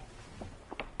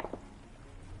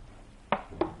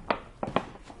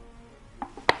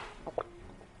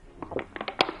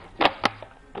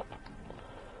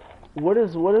 What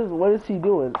is he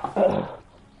doing?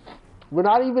 We're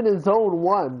not even in zone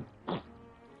 1.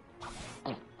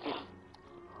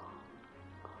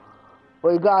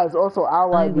 Wait, guys, also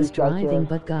ally. I was driving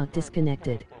but got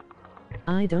disconnected.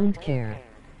 I don't care.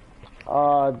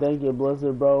 Thank you,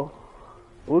 Blizzard, bro.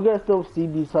 We're gonna still see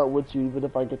these up with you, even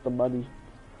if I get the money.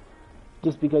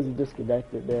 Just because you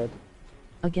disconnected, man.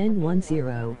 Again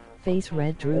 1-0. Face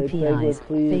red droopy eyes.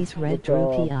 Face red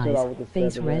droopy eyes.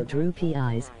 Face red droopy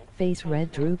eyes. Face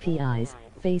red droopy eyes.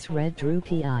 Face red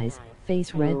droopy eyes.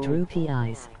 Face red droopy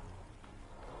eyes.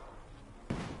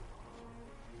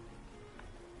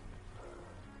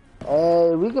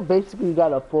 We could basically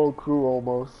got a full crew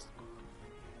almost.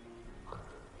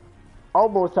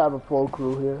 Almost have a full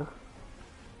crew here.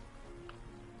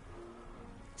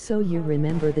 So you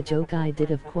remember the joke I did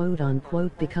of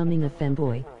quote-unquote becoming a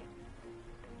femboy?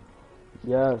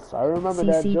 Yes, I remember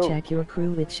that joke. CC, check your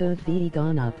crew, it should be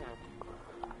gone up.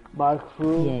 My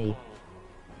crew? Yay.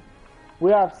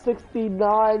 We have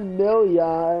 69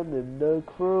 million in the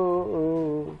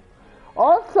crew.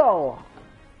 Also,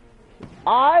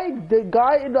 the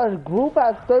guy in our group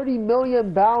has 30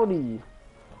 million bounty.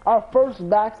 Our first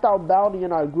maxed out bounty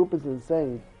in our group is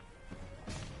insane.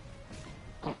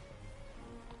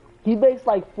 He makes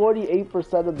like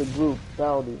 48% of the group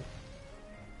bounty,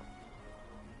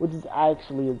 which is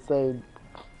actually insane.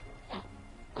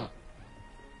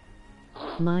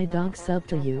 My dog sub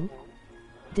to you?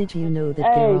 Did you know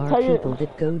that there are people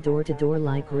that go door to door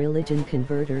like religion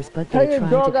converters, but they try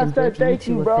to convert you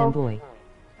to a femboy?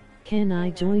 Can I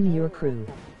join your crew?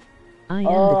 I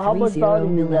am the 30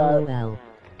 mil LOL.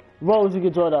 Rose, you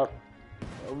can join up.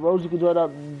 Rose, you can join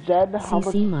up. Jen,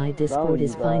 CC, my Discord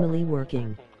is finally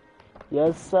working.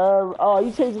 Yes, sir. Oh,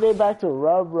 you changed the name back to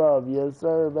Rub Rub. Yes,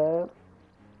 sir, man.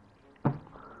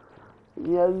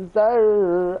 Yes,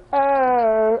 sir.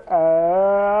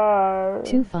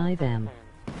 25M.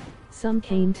 Some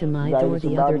came to my door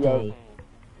the other day.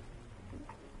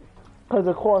 Because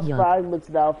it costs 5 minutes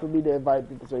now for me to invite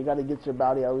people, so you gotta get your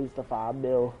bounty at least to 5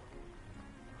 mil.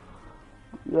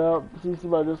 Yep, CC,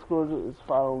 my Discord is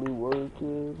finally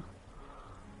working.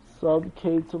 Some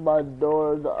came to my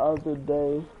door the other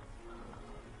day.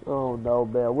 Oh no,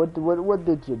 man. What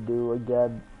did you do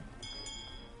again?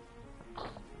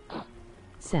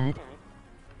 Sad.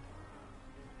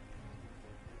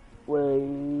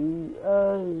 Wait,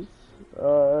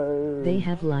 they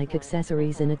have like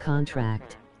accessories in a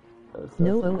contract.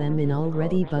 No OM in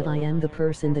already, but I am the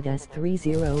person that has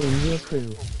 30 in your crew.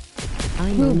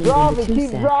 I'm keep driving,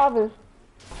 keep driving.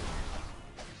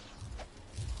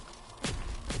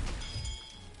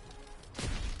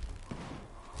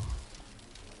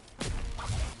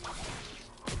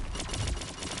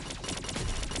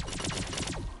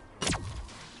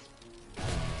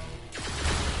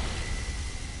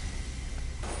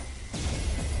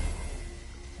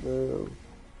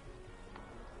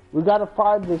 We gotta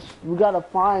find this. We gotta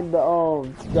find the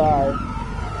guy.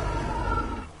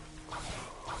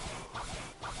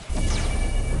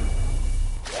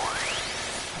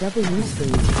 W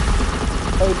stream.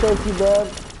 Hey, thank you, man.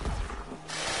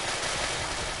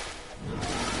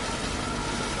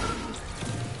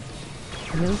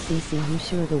 Yo, CC, you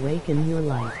should awaken your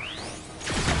light.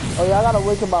 Oh yeah, I gotta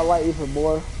awaken my light even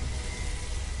more.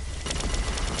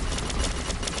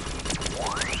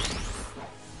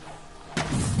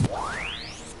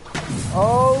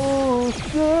 Oh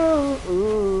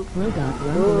shoot! Bro got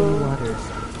rumbling waters.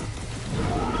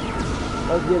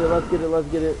 Let's get it, let's get it, let's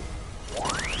get it.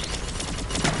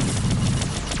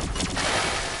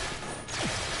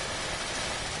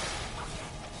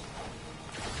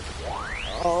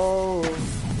 Oh.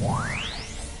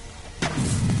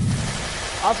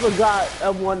 I forgot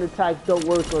M1 attacks don't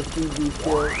work on CB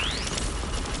still.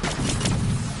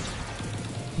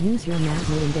 Use your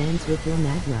magma and dance with your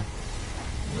magma.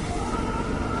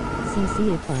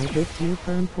 CC, if I gift you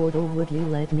perm portal, would you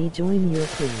let me join your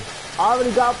crew? I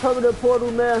already got permanent portal,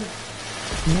 man.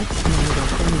 Next night I'll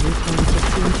send you from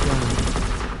 16 shrine.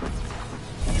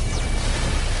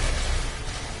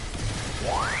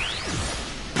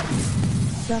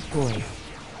 Sup, boy?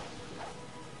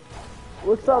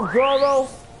 What's up, Zoro?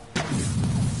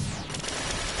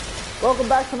 Welcome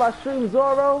back to my stream,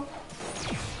 Zoro.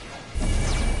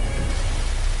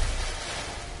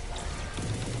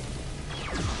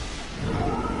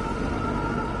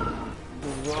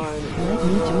 Let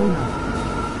me join up.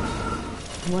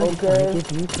 What if I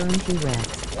give you perm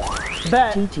T-Rex?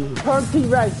 Bet. GG. Perm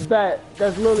T-Rex, bet.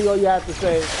 That's literally all you have to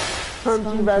say. Perm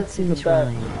Spawn T-Rex is a bet.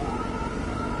 shrine.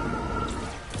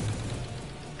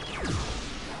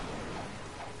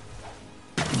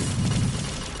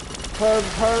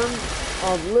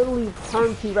 Literally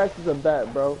Perm T-Rex is a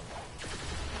bet, bro.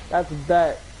 That's a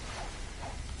bet.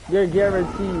 You're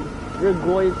guaranteed. You're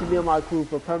going to be on my crew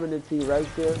for permanent T-Rex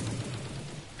here.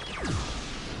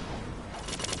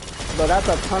 But that's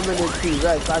a permanent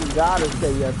T-Rex. I gotta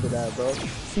say yes to that, bro.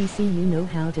 CC, you know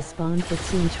how to spawn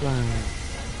Kitsune Shrine.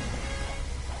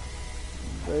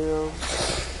 You know,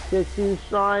 Kitsune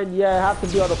Shrine, yeah, I have to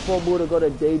be on the full moon to go to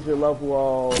danger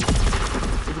level.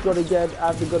 If you go to get, I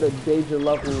have to go to danger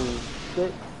level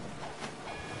 6.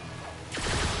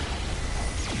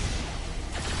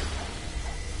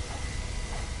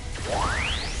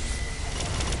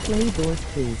 Play doors,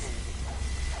 please.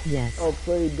 Yes. Oh,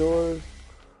 play doors.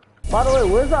 By the way,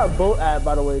 where's our boat at,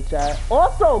 by the way, chat?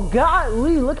 Also,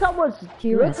 golly, look how much,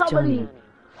 look how Johnny.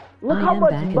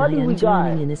 much money we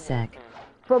got in a sec.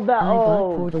 from that, I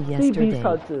bought Portal yesterday. CB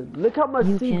Hudson. Look how much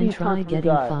You CB can try Hudson we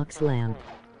getting got. Fox Lamp.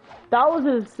 That was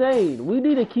insane. We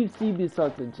need to keep CB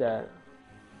Hudson, chat.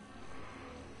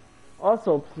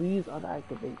 Also, please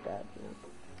unactivate that, man.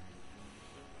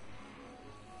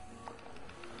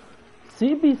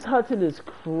 CB Hudson is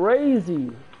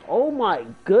crazy. Oh my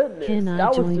goodness. Can I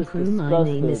that join was just crew? disgusting. My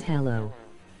name is Hello.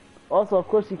 Also, of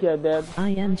course you can, man. I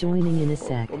am joining in a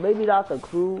sec. Well, maybe not the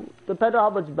crew. Depending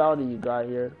on how much bounty you got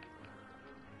here.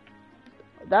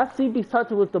 That CB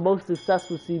Hudson was the most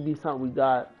successful CB hunt we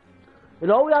got.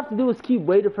 And all we have to do is keep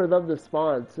waiting for them to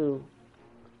spawn, too.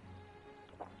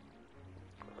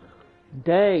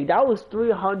 Dang, that was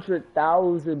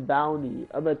 300,000 bounty.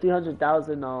 I mean,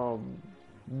 300,000,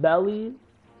 belly.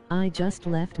 I just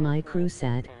left my crew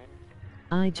set.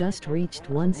 I just reached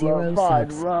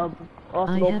 106. Rub.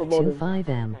 Also, I no have promoting.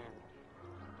 25M.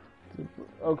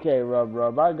 Okay,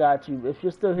 Rub, I got you. If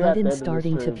you're still here at the Button end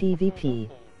starting of the to stream. PvP.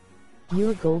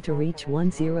 Your goal to reach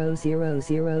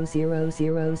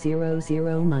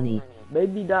 100,000,000 money.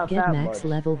 Maybe not Get that max much.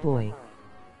 level, boy.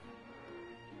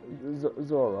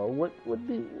 Zoro,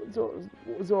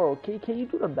 Zoro, can you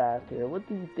do the math here? What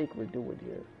do you think we're doing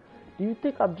here? Do you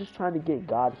think I'm just trying to get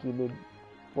God human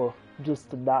for just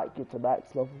to not get to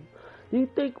max level? Do you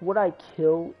think when I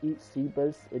kill each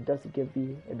Seabus, it doesn't give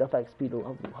me enough XP to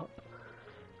level up?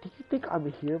 Do you think I'm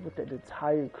here with an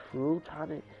entire crew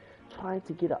trying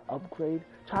to get an upgrade,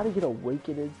 trying to get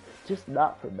awakenings, just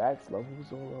not for max level,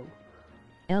 Zoro?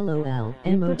 LOL,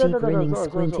 emoji grinning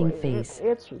squinting face.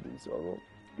 Answer me, Zoro.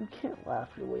 You can't laugh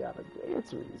your way out of it.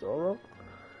 Answer me, Zoro.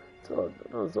 Zoro,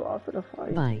 I'm finna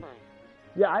find you.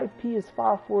 Your IP is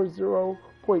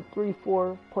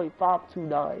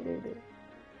 540.34.529, ain't it?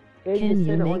 And Can you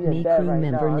sitting on make your me bed crew right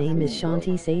member? now, I Name see is you, bro.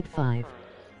 Shanties85.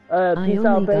 I Peace only out,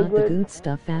 got the Penguin. good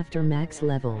stuff after max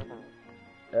level.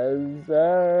 Yes,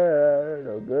 sir.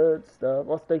 No good stuff.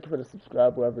 Also, thank you for the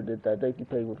subscribe, whoever did that. Thank you,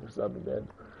 Penguin, for subbing, man.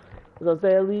 What's up,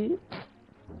 Stanley?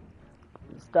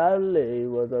 Stanley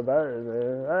was a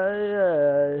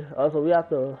burger. Also, we have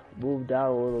to move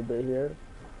down a little bit here.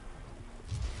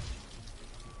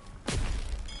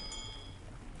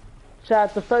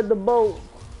 Chat, defend the boat.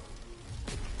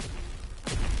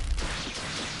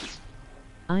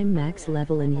 I'm max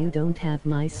level and you don't have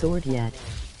my sword yet.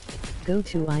 Go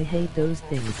to, I hate those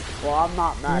things. Well, I'm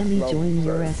not max level. Let me join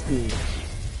your SD.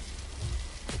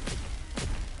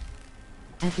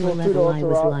 At your level I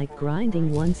was like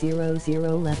grinding 100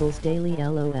 levels daily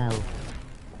LOL.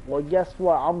 Well, guess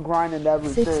what? I'm grinding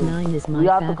everything. 6-9 is my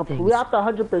fat things. We have to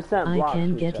 100% I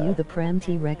can get you the Pram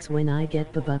T-Rex when I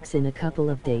get the bucks in a couple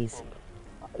of days.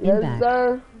 Yes,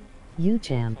 sir. You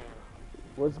champ.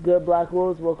 What's good, Black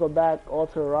Wolves? Welcome back,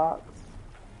 Alter Rocks.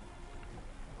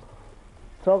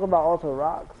 Talking about Alter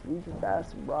Rocks, we just had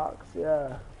some rocks,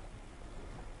 yeah.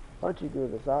 Why don't you do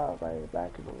this out, right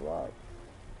back in the rocks?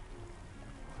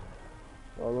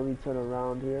 Well, let me turn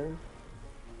around here.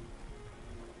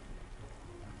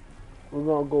 We're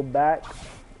gonna go back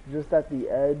just at the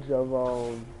edge of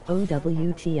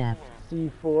OWTF.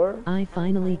 C4. I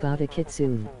finally got a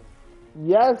kitsune.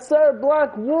 Yes, sir,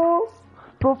 Black Wolves.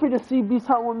 Feel free to see Beast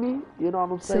Hunt with me. You know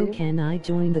what I'm saying? So can I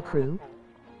join the crew?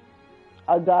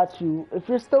 I got you. If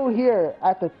you're still here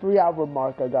at the 3-hour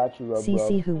mark, I got you, bro.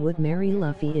 CC, who would marry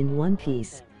Luffy in One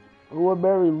Piece? Who would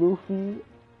marry Luffy?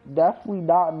 Definitely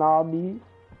not Nami.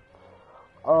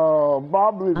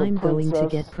 Probably the I'm princess. going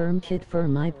to get perm kit for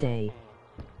my day.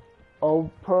 Oh,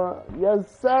 yes,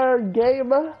 sir,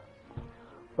 gamer.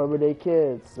 Birthday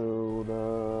kid soon.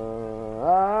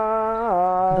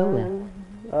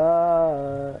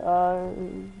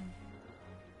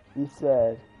 He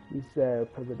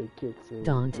said, permanent kid soon.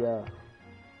 Don't. Yeah.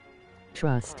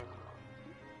 Trust.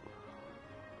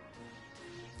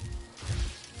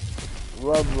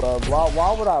 Rub.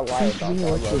 Why would I lie about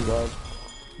that, rub?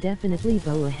 Definitely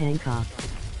Boa Hancock.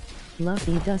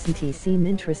 Luffy doesn't he seem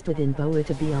interested in Boa,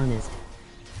 to be honest.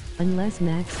 Unless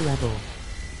max level.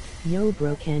 Yo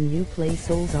bro, can you play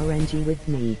Souls RNG with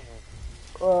me?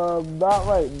 Not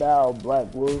right now,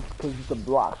 Black Wolf, because it's a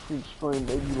Blox stream,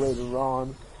 maybe later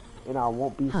on, and I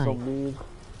won't be so mean.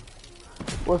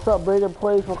 What's up, Brayden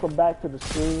Plays? Welcome back to the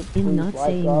stream. I'm not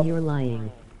saying you're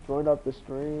lying. Join up the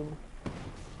stream.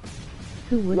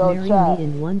 Who would marry me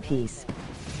in One Piece?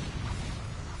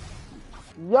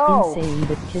 Yo! I'm saying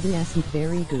that Kitty isn't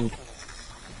very good.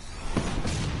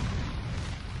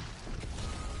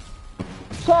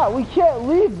 Chat, we can't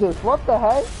leave this. What the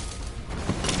heck?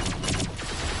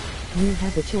 You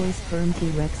have a choice, perm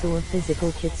T-Rex or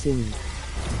physical kitsune.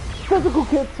 Physical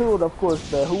kitsune, of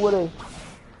course, man. Who wouldn't?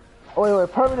 Oh,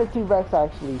 wait, permanent T-Rex,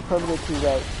 actually. Permanent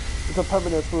T-Rex. It's a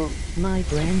permanent fruit. My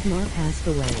grandma passed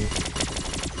away.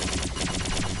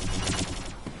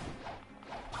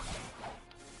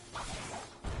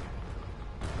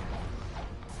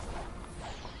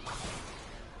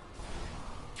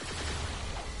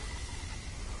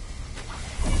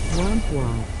 Womp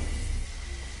womp.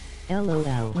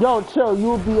 LOL. Yo, chill,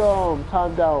 you'll be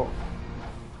timed out.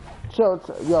 Chill,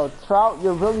 yo, Trout,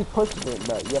 you're really pushing it,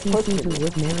 man. You're pushing it. Who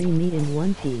would marry me in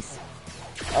One Piece?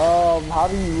 How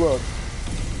do you look?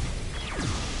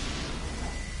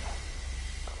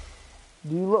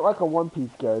 Do you look like a One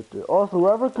Piece character? Also,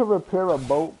 whoever can repair a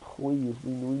boat, please.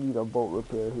 We need a boat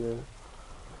repair here.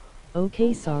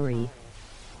 Okay, sorry.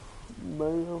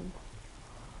 Ma'am.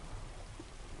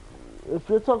 If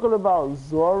you're talking about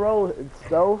Zoro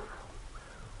itself,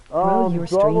 bro, your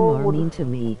stream are mean to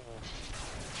me.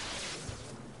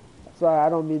 Sorry, I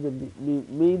don't mean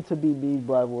to be mean,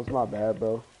 Black Wolf. It's my bad,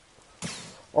 bro.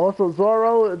 Also,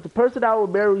 Zoro, the person that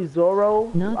would marry Zoro,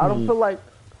 I don't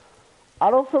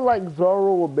feel like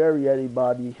Zoro will marry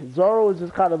anybody. Zoro is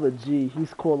just kind of a G.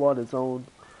 He's cool on his own.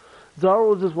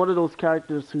 Zoro is just one of those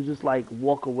characters who just like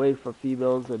walk away from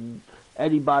females and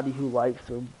anybody who likes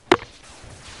him.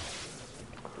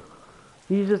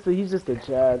 He's just a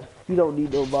Chad. He don't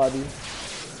need nobody.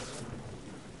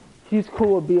 He's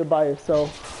cool with being by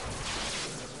himself.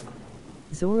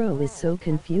 Zoro is so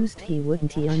confused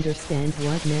wouldn't he understand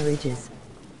what marriage is.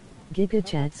 Giga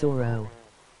chat Zoro.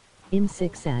 I'm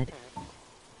sick sad.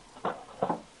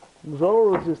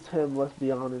 Zoro is just him, let's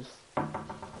be honest.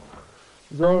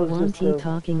 Zoro I wasn't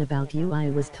talking about you,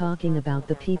 I was talking about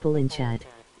the people in chat.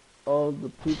 Oh, the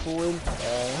people in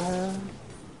chat.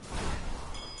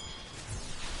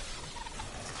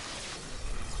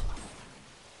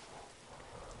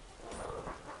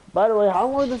 By the way, how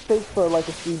long does it take for like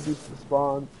a sea beast to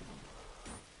spawn?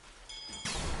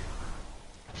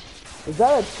 Is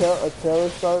that a terror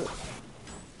start?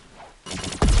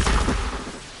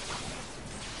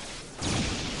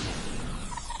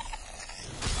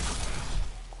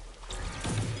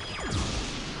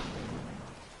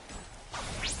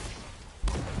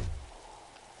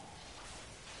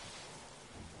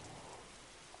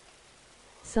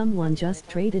 Someone just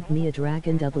traded me a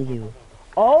Dragon W.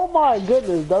 Oh my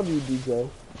goodness, WDJ.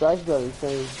 That's not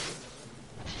insane.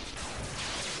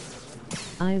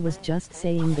 I was just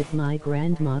saying that my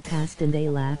grandma passed and they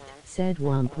laughed, said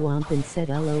womp womp and said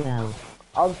LOL.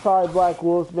 I'm sorry, Black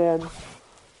Wolves, man.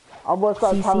 I'm gonna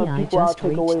start telling people I'll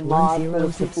take away mods for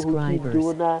the people who keep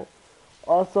doing that.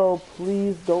 Also,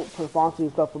 please don't sponsor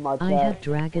yourself in my chat. I have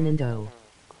Dragon and O.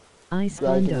 I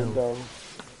spawned O.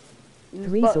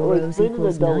 3 Zoros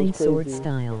equals 9 sword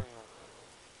style.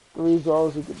 3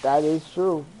 Zoros, that is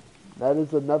true. That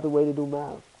is another way to do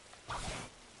math.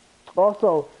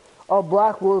 Also,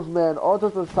 Black Wolves, man, all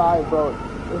just aside, bro,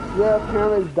 if your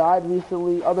parents died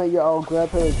recently, I mean, your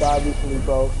grandparents died recently,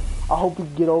 bro, I hope you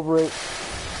get over it.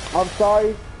 I'm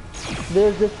sorry,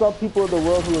 there's just some people in the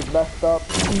world who is messed up.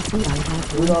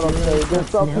 You know what I'm saying? There's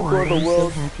some people in the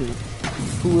world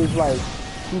who is like,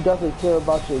 who doesn't care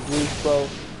about your grief, bro.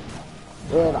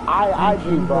 And I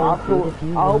do, bro. I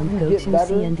hope you get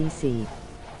better.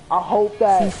 I hope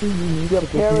that your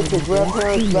parents and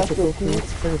grandparents rest in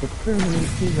peace.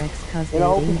 And I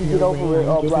hope you can get over it,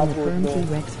 Black Wolves,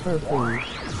 man.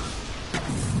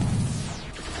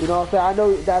 You know what I'm saying? I know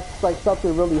that's like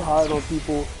something really hard on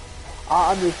people.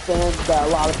 I understand that a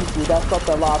lot of people, that's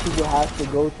something a lot of people have to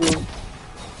go through.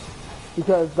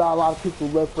 Because not a lot of people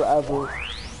live forever.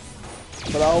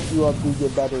 But I hope you do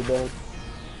get better, man.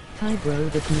 Hi bro,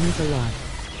 that means a lot.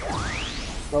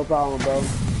 No problem, bro.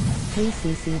 Hey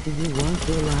CC, do you want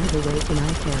to live awaken I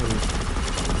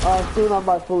carry? Soon I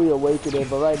might fully awaken it,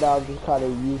 but right now I'm just kind of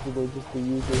using it just to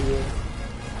use it here.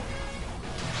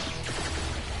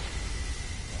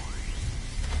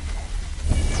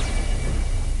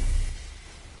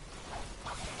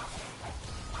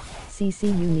 CC,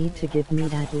 you need to give me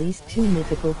at least 2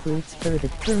 mythical fruits for the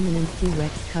permanent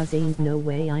T-Rex, cause ain't no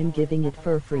way I'm giving it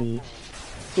for free.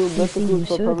 CC, you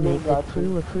should make the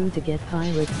crew a crew to get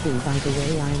Pirate 2. By the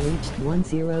way, I reached 10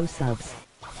 subs.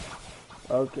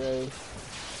 Okay.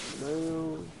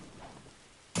 No.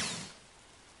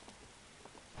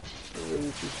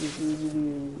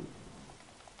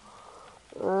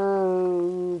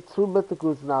 2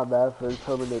 mythicals not bad for a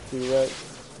permanent T-Rex.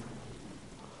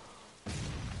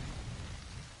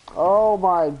 Oh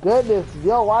my goodness,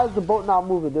 yo, why is the boat not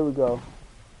moving? There we go.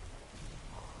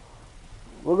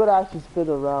 We're gonna actually spin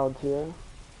around here.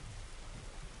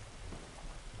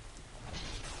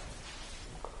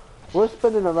 We're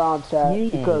spinning around, chat, Yay.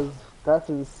 Because that's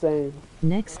insane.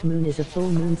 Next moon is a full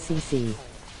moon, CC.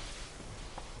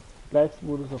 Next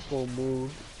moon is a full moon.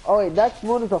 Oh wait, next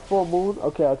moon is a full moon?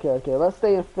 Okay. Let's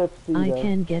stay in 5th sea I then.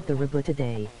 can get the reboot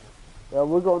today. Yeah,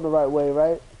 we're going the right way,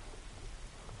 right?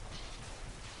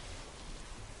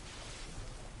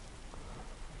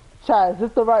 Chat, is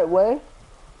this the right way?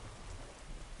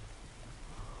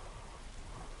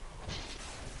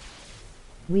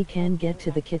 We can get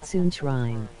to the Kitsune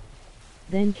Shrine.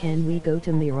 Then can we go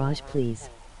to Mirage, please?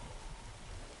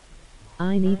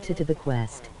 I need to the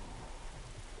quest.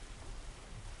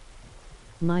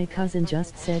 My cousin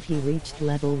just said he reached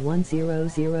level 1000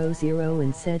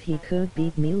 and said he could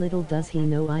beat me. Little does he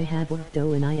know I have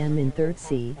Octo and I am in 3rd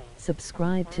C.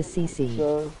 Subscribe to CC.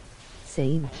 Sure.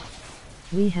 Same.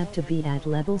 We have to be at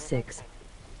level 6.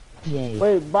 Yay.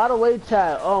 Wait, by the way,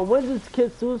 chat, where's this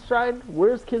Kitsune Shrine?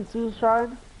 Where's Kitsune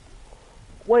Shrine?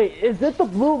 Wait, is it the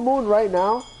blue moon right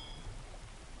now?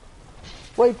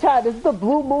 Wait, chat, is it the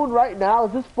blue moon right now?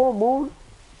 Is this full moon?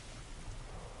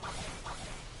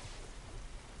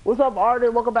 What's up,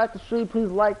 Arden? Welcome back to the stream.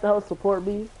 Please like to help support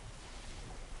me.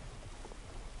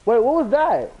 Wait, what was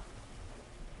that?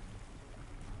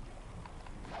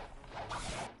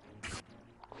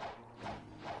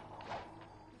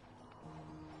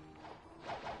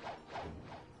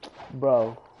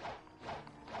 Bro.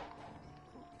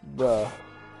 Bruh.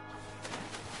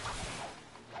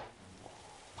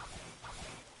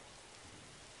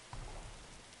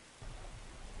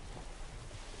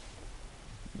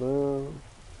 Bro.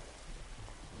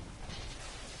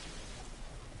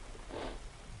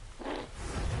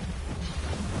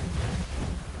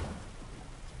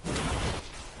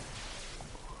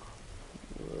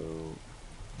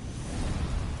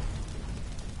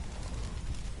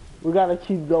 We gotta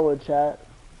keep going, chat.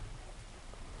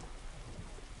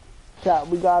 Chat,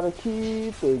 we gotta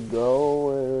keep it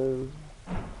going.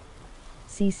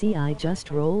 CC, I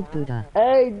just rolled Buddha.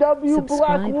 Hey, W Black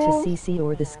Subscribe Wolf. to CC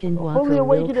or the Skinwalker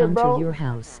will come to your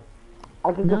house.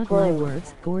 I can Not confirm. my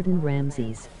words, Gordon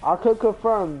Ramsay's. I could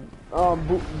confirm.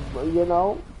 You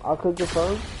know, I could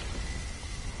confirm.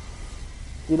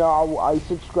 You know, I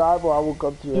subscribe or I will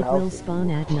come to your house. It will spawn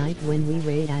at night when we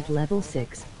raid at level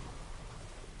 6.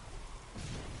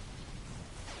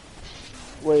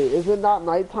 Wait, is it not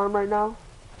nighttime right now?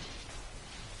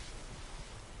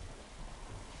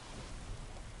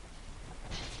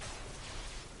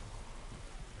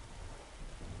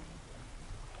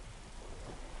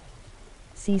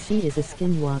 CC is a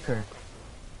skinwalker.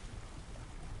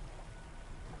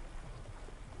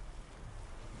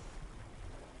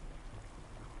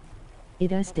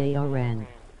 It is DRN.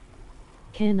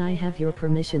 Can I have your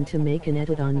permission to make an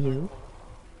edit on you?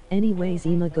 Anyways,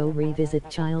 Emma, go revisit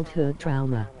childhood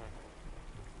trauma.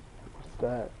 What's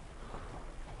that?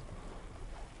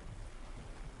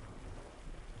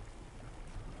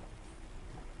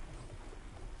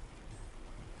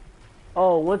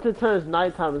 Oh, once it turns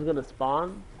nighttime, it's gonna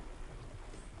spawn?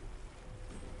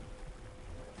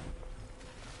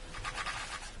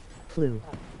 Flew.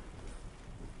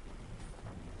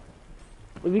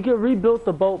 If you can rebuild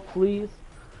the boat, please.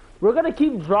 We're gonna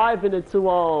keep driving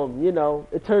until, you know,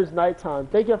 it turns nighttime.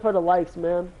 Thank you for the likes,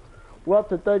 man. We're up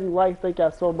to 30 likes. Thank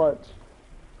you so much.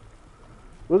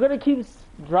 We're gonna keep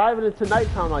driving into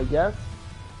nighttime, I guess.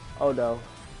 Oh no.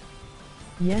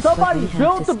 Yes, somebody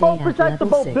build the boat, protect the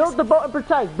boat. 6. Build the boat and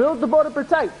protect. Build the boat and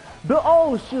protect. Build.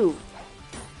 Oh shoot.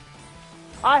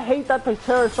 I hate that the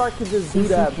terror shark can just do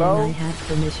that, bro. Can I have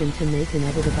permission to make an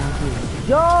edit about you?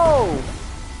 Yo!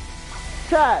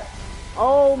 Chat.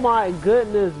 Oh my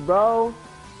goodness, bro.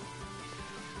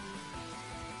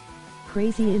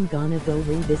 Crazy and gonna go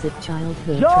revisit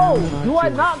childhood. Yo, do I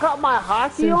not got my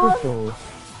hockey on? Full.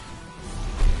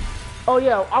 Oh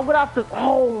yeah, I'm gonna have to.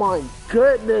 Oh my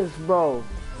goodness, bro.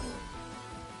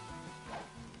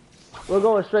 We're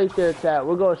going straight there, chat.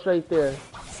 We're going straight there.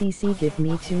 CC, give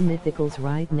me 2 mythicals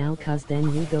right now, cause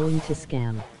then you going to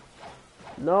scam.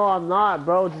 No, I'm not,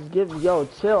 bro. Just yo,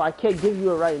 chill. I can't give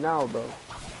you it right now, bro.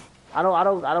 I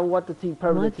don't want the team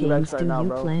permanent T-Rex right now, bro. What games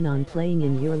do you plan on playing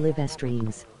in your live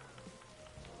streams?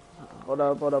 Hold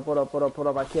up.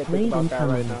 I can't think about that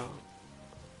right now.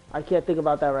 I can't think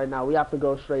about that right now. We have to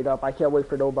go straight up. I can't wait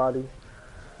for nobody.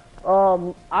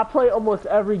 I play almost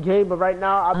every game, but right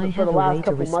now, for the last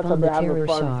couple months, I've been having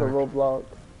fun for Roblox.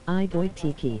 I boy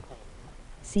Tiki.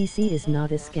 CC is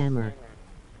not a scammer.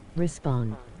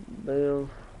 Respond. Damn.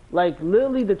 Like,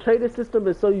 literally, the trader system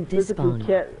is so you physically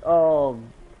can't,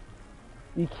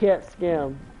 you can't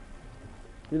scam.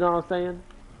 You know what I'm saying?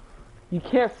 You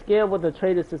can't scam with the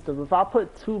trader system. If I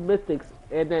put 2 mythics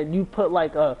and then you put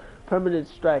like a permanent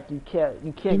strike, you can't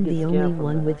get scammed. I'm the only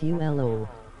one with you, LO.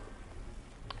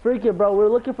 Freaking, bro, we're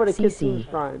looking for the Kitsune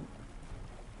Shrine.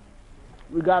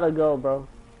 We gotta go, bro.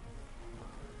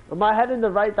 Am I heading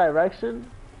the right direction?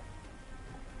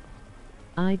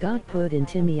 I got put in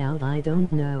Timmy out, I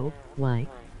don't know why.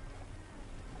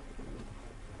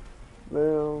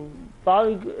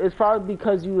 It's probably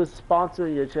because you was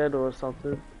sponsoring your channel or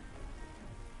something.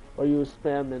 Or you was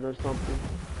spamming or something.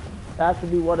 It has to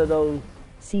be one of those.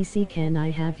 CC, can I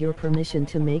have your permission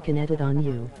to make an edit on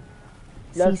you?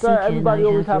 Yes, sir. Everybody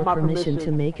always have my permission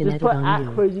to make an edit on you?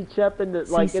 Just put @crazychep in the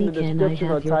in the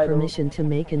description or title. CC, can I have your permission to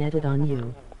make an edit on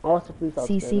you? Also, please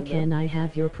CC, can I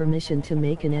have your permission to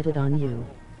make an edit on you?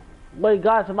 Wait,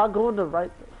 guys, am I going the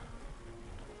right?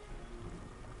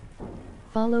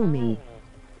 Follow me.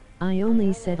 I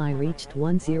only said I reached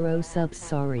 10 subs,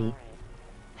 sorry.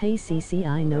 Hey CC,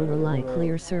 I know Rely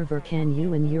Clear server, can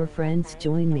you and your friends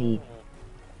join me?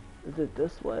 Is it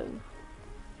this way?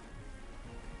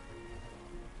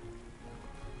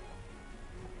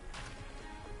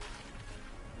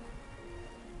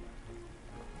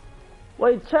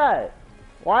 Wait, chat.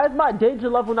 Why is my danger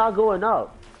level not going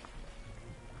up?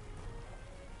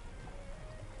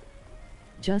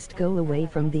 Just go away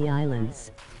from the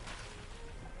islands.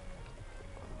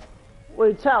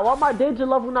 Wait, chat. Why my danger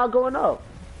level not going up?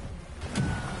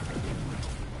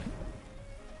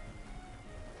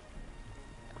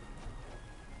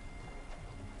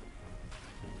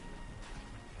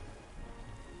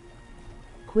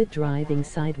 Quit driving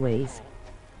sideways.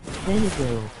 Then it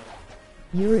will.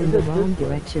 You're in the wrong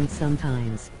direction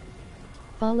sometimes.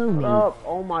 Follow me.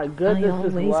 Oh my goodness, I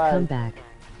always come back.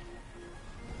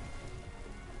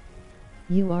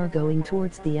 You are going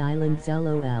towards the islands,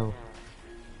 LOL.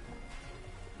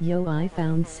 Yo, I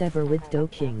found Sever with Do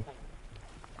King.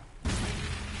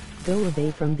 Go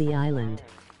away from the island.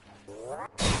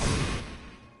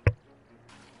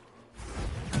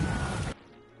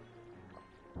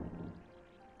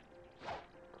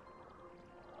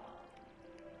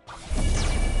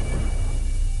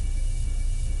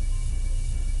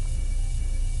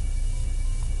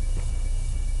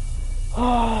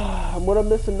 I'm gonna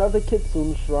miss another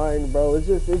Kitsune Shrine, bro. It's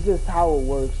just how it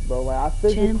works, bro. Like, I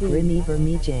physically... Champ Remy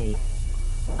Vermi J.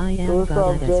 I am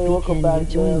Godad SP, can you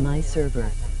join my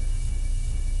server?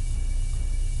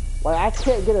 Like, I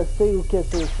can't get a single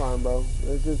Kitsune shrine, bro.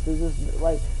 It's just,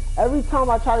 like, every time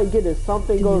I try to get it,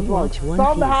 something goes wrong.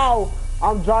 Somehow,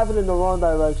 I'm driving in the wrong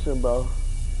direction, bro.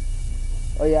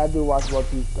 Oh, yeah, I do watch One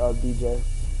Piece, DJ.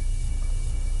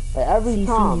 Like, every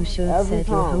time, you should every set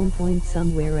time. your home point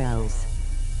somewhere else.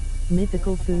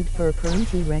 Mythical food for perm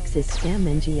T-Rex is scam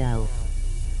NGL.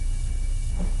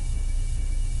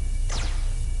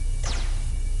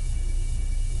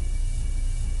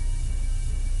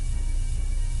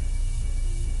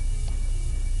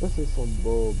 This is some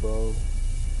bull, bro.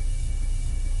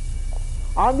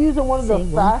 I'm using one of the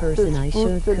fastest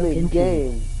fruits in the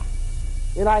game.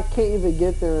 And I can't even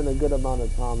get there in a good amount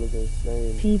of time. It's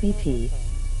insane. PvP.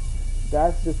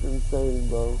 That's just insane,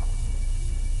 bro.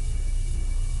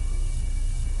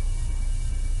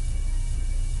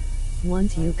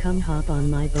 Once you come hop on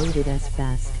my boat it as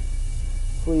fast.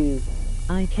 Please.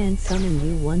 I can summon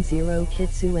you 10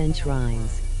 Kitsune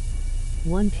shrines.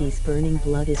 One Piece Burning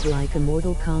Blood is like a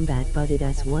Mortal Kombat but it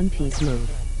has One Piece mode.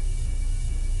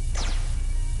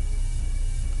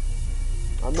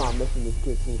 I'm not missing this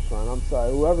Kitsune shrine. I'm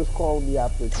sorry. Whoever's calling me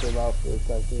after, chill out for a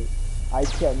second. I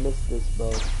can't miss this,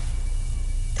 bro.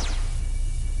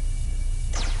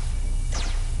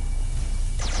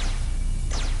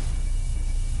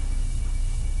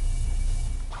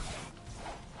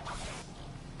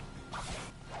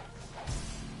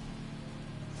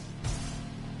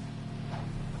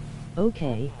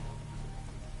 Okay.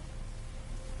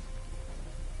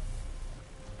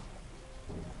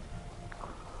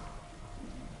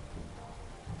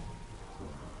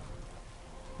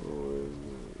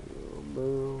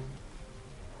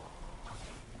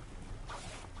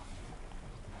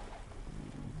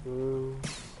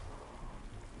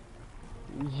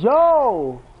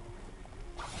 Yo!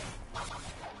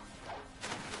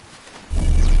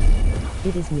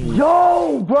 It is me.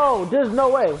 Yo, bro! There's no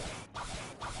way.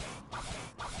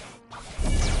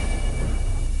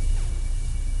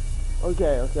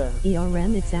 Okay.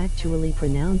 ERM, it's actually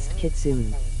pronounced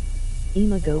Kitsune.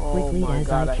 Ima, go quickly as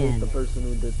God, I can. hate the person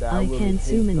who did that. I really can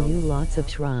summon them. you lots of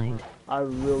shrine. I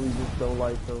really just don't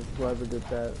like them, whoever did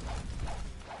that.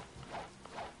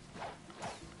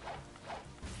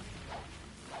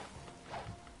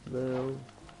 No.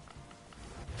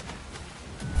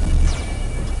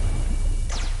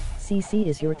 CC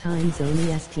is your time zone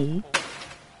EST?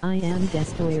 I am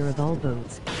destroyer of all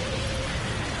boats.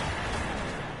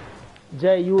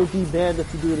 Jay, you will be banned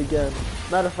if you do it again.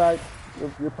 Matter of fact,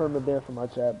 you're permanent banned from my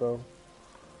chat, bro.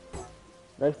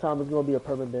 Next time it's gonna be a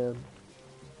permanent ban.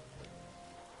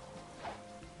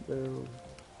 Damn.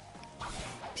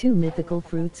 2 mythical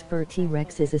fruits for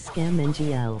T-Rex is a scam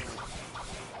NGL.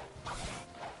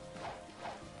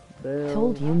 Damn.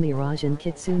 Told you Mirage and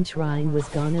Kitsune Shrine was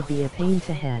gonna be a pain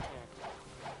to head.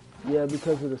 Yeah,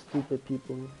 because of the stupid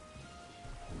people.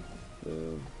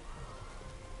 Damn.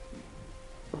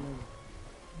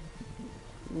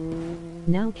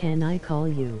 Now can I call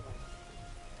you?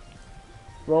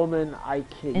 Roman, I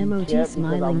can't. Emoji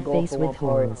smiling face with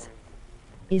horns.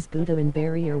 Is Buddha and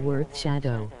barrier worth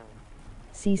shadow?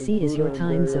 CC is your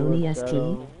time zone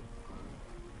EST?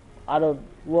 I don't,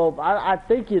 well, I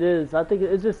think it is. I think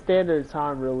it's just standard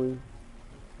time, really.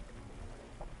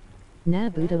 Nah,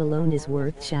 Buddha alone is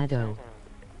worth shadow.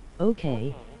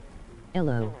 Okay.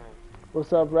 Hello.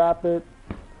 What's up, Rapid?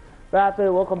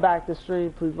 Rapid, welcome back to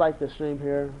stream. Please like the stream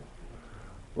here.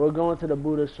 We're going to the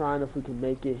Buddha Shrine if we can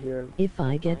make it here. If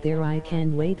I get there, I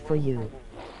can wait for you.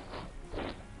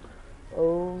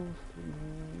 Oh.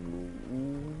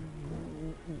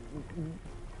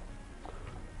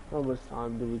 How much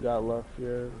time do we got left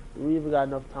here? Do we even got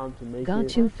enough time to make it?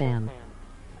 Got you, fam.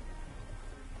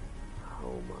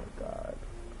 Oh my god.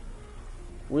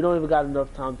 We don't even got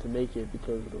enough time to make it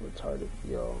because of the retarded.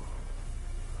 Yo.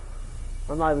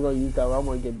 I'm not even gonna use that. I'm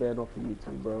gonna get banned off of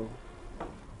YouTube, bro.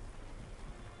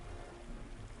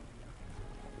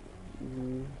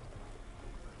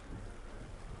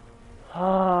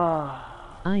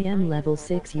 I am level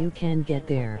 6, you can get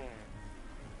there.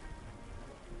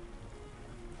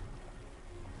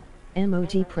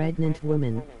 Emoji pregnant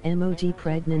woman, emoji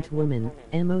pregnant woman,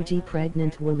 emoji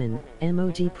pregnant woman,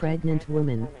 emoji pregnant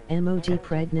woman, emoji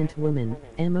pregnant woman,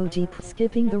 emoji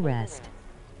skipping the rest.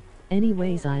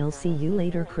 Anyways, I'll see you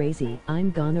later, crazy.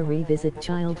 I'm gonna revisit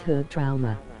childhood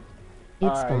trauma.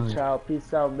 It's fun. Alright, child.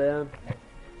 Peace out, man.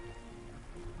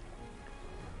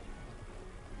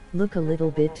 Look a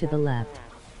little bit to the left.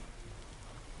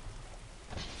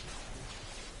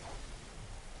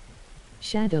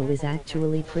 Shadow is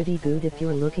actually pretty good if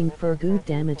you're looking for good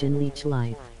damage and leech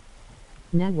life.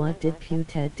 Now what did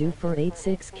Putet do for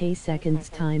 86k seconds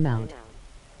timeout?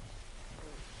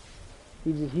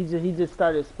 He just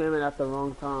started spamming at the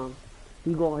wrong time.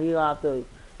 He gonna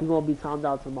be timed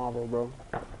out tomorrow, bro.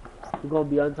 He gonna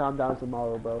be untimed out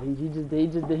tomorrow, bro.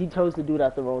 He chose to do it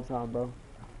at the wrong time, bro.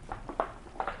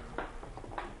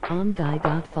 Guy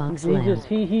got Fox He Lamb.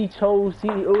 he chose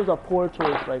it was a poor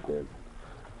choice right there.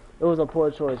 It was a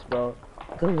poor choice, bro.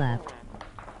 Go left.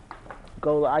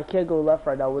 I can't go left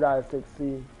right now. We're not at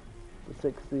 6C.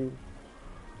 The 6C.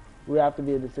 We have to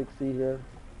be in the 6C here.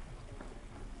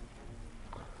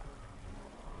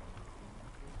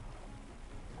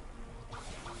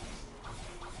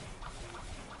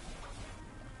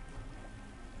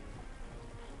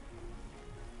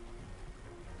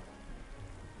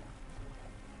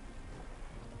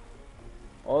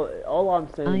 All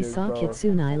I'm saying is, I saw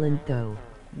Kitsune Island though.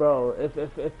 Bro, if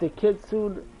the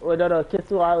Kitsune, or no,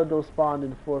 Kitsune Island don't spawn in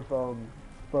the fourth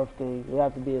thing. It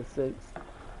have to be a 6.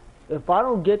 If I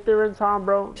don't get there in time,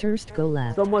 bro, First go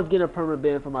left. Someone's getting a permanent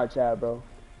ban from my chat, bro.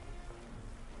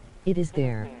 It is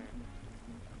there.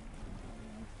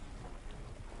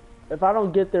 If I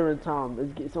don't get there in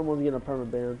time, someone's getting a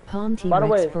permanent ban. Palm By the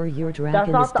way, for your dragon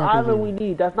that's not the w. island we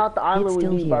need. That's not the island we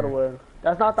need, by the way.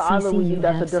 That's not the island we need.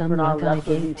 That's a different island. That's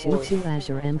the V4. Two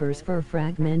Azure Embers for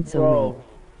fragments bro. only.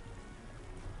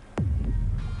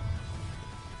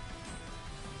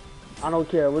 I don't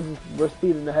care. We're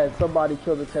speeding ahead. Somebody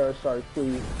kill the terror shark,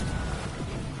 please.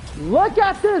 Look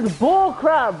at this bull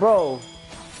crap, bro.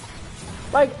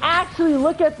 Like, actually,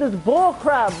 look at this bull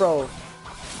crap, bro.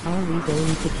 Are we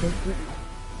going to kill?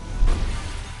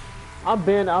 I'm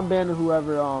banning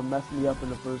whoever messed me up in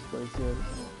the first place here.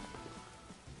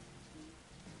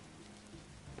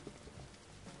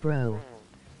 Bro.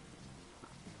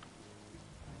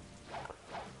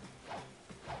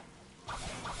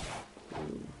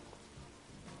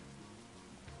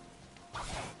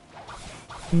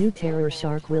 New terror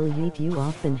shark will yeet you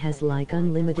off and has like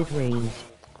unlimited range.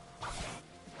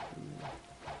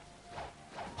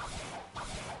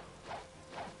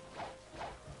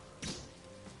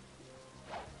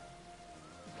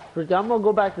 I'm gonna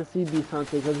go back to CB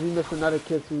hunting because we missed another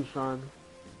Kitsune shrine.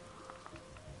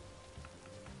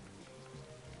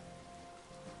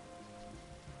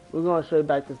 We're going straight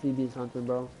back to CB hunting,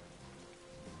 bro.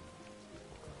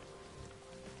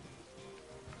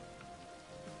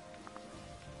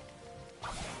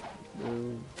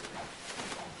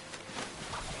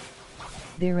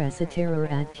 There is a terror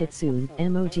at Kitsune,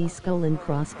 MOG skull and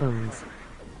crossbones.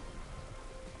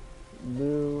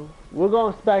 No. We're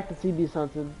going back to CB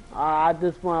hunting. At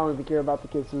this point, I don't even care about the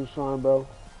Kitsune shrine, bro.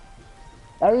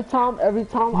 Every time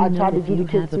I try to do the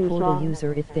Kitsune shrine. You have a portal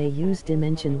user, if they use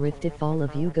Dimension Rift, if all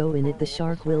of you go in it, the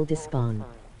shark will despawn.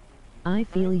 I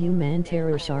feel you, man.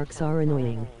 Terror sharks are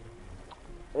annoying.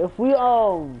 If we, you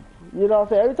know what I'm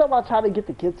saying? Every time I try to get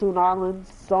the Kitsune Island,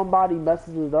 somebody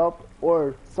messes it up,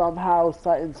 or somehow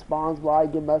something spawns while I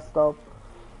get messed up.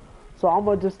 So I'm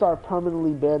gonna just start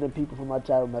permanently banning people from my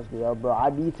chat who mess me up, bro. I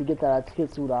need to get that at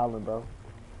Kitsune Island, bro.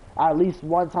 At least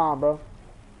one time, bro.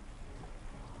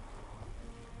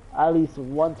 At least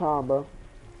one time, bro.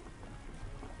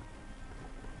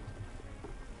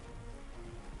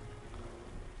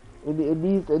 It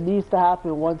needs to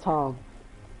happen one time.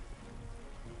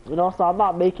 You know, so I'm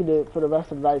not making it for the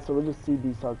rest of the night, so we'll just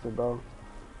CB something, bro.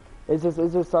 It's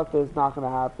just something that's not gonna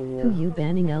happen here. Who you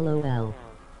banning, LOL?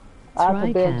 I have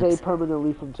to ban Jay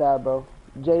permanently from chat, bro.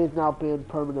 Jay is now banned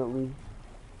permanently.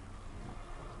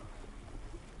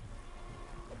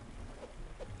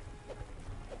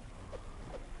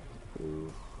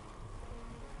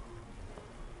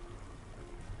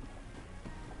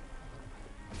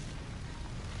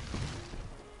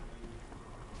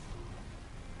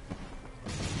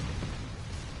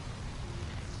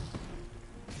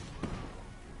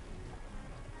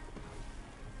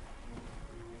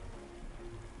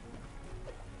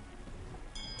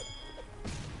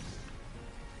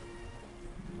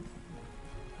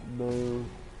 No.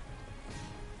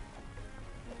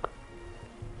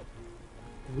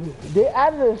 They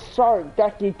added a shark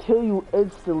that can kill you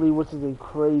instantly, which is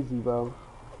crazy, bro.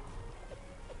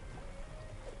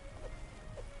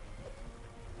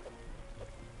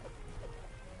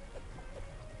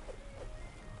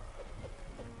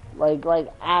 Like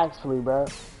actually, bro.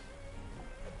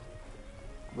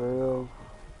 Bro.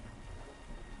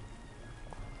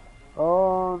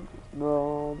 Oh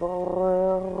no,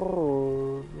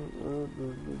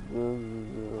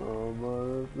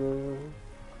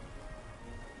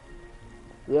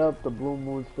 Yep, the blue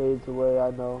moon fades away,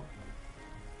 I know.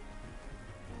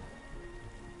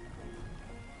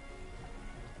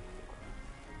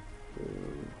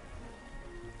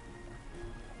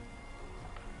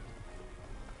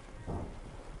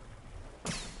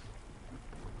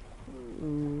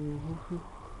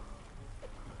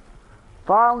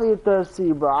 Finally a third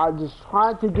C, bro. I'm just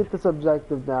trying to get this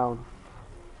objective down.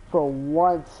 For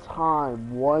one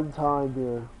time,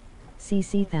 dear.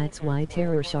 CC, that's why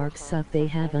terror sharks suck. They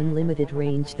have unlimited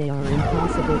range. They are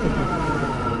impossible to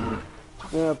hit.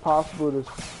 They're possible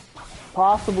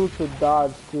to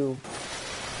dodge too.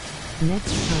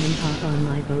 Next time hop on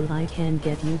my boat, I can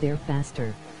get you there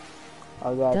faster.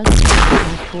 I got you.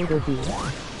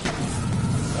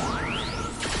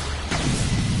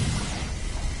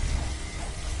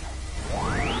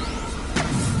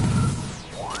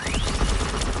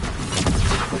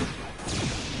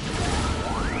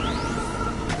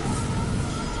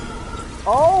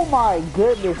 Oh my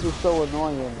goodness, it's so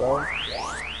annoying, bro.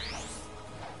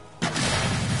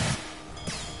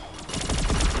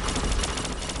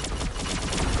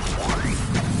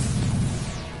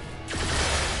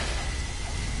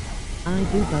 I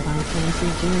do, but I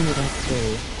can't join it at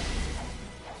school.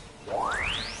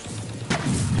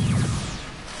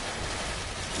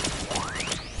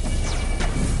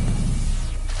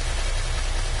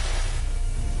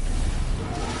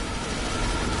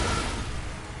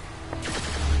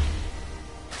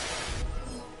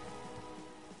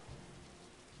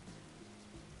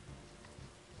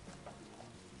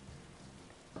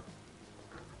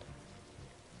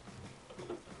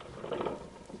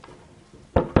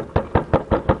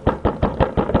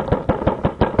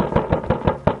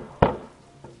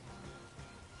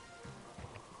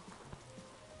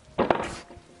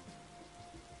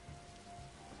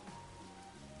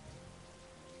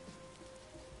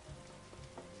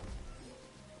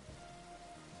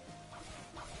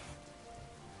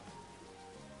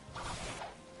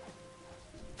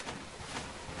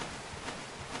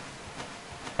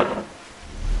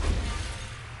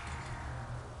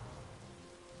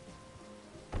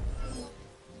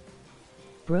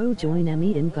 Bro, join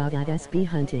me in God at SB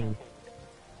hunting.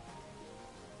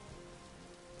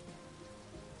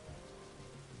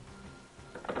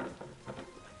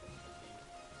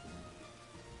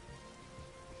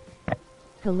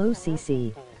 Hello,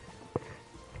 CC.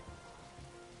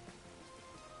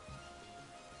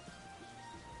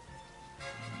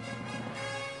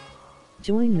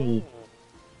 Join me.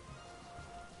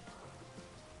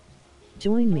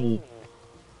 Join me.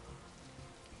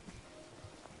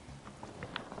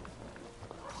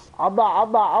 I'm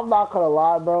not gonna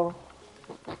lie, bro.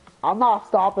 I'm not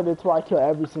stopping until I kill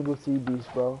every single sea beast,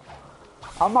 bro.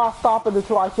 I'm not stopping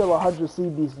until I kill 100 sea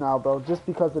beasts now, bro. Just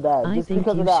because of that. I think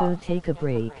you should take a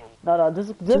break. No,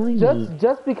 just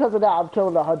because of that, I'm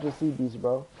killing 100 sea beasts,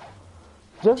 bro.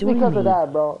 Just because of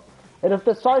that, bro. And if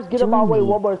the sharks get in my way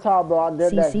one more time, bro, they're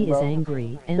next, bro. CC is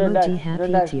angry. MOG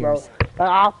happy tears.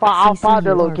 I'll find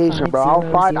their location, bro.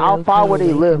 I'll find where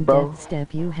they live, bro.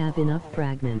 Step, you have enough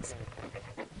fragments.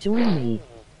 Join me.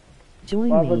 Join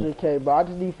me. 500k, bro. I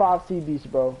just need 5 sea beasts,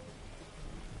 bro.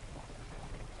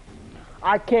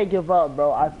 I can't give up,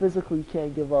 bro. I physically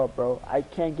can't give up, bro. I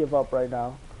can't give up right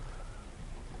now.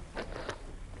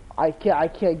 I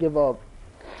can't give up.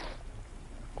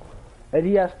 And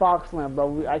he has Foxland,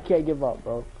 bro. I can't give up,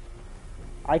 bro.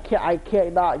 I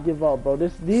can't not give up, bro.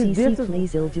 This is please,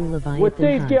 do Leviathan when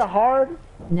things get hard,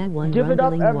 give it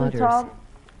up every time.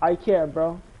 I can't,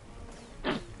 bro.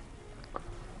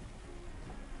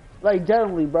 Like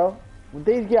generally, bro. When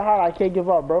things get hard, I can't give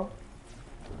up, bro.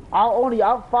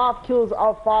 I'm 5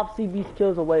 sea beast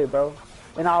kills away, bro.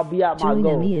 And I'll be at my goal.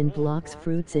 Join me in Blox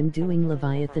Fruits and doing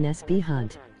Leviathan SB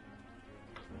hunt.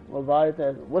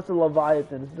 Leviathan? What's a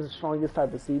Leviathan? Is this the strongest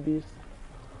type of sea beast?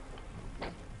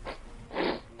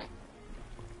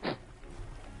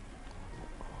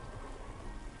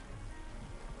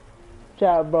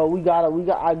 Chat, bro,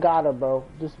 I gotta, bro.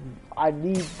 I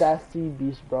need that sea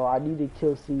beast, bro. I need to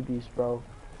kill sea beast, bro.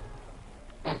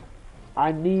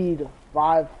 I need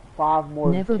five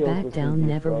more never kills back with down, sea beast,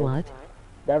 never bro. what?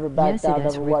 Never back down,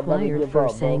 never what, never give for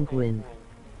up, bro. Sanguine.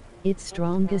 It's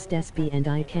strongest SB and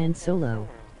I can solo.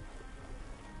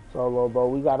 Solo, bro.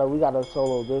 We gotta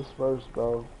solo this first,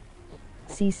 bro.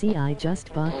 CC, I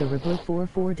just bought the Reboot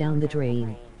 4 down the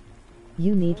drain.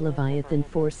 You need Leviathan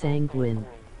for Sanguine.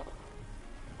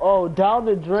 Oh, down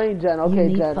the drain, Jen.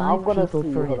 Okay, Jen, I'm gonna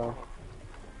see. Hold on.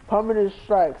 Permanent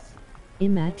strikes. I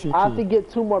have to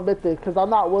get 2 more mythics because I'm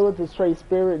not willing to trade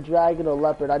spirit, dragon, or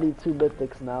leopard. I need 2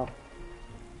 mythics now.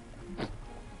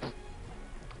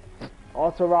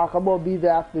 Also, Rock, I'm gonna be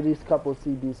there after these couple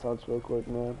CB hunts real quick,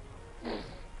 man.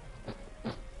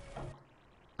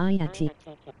 Ayati.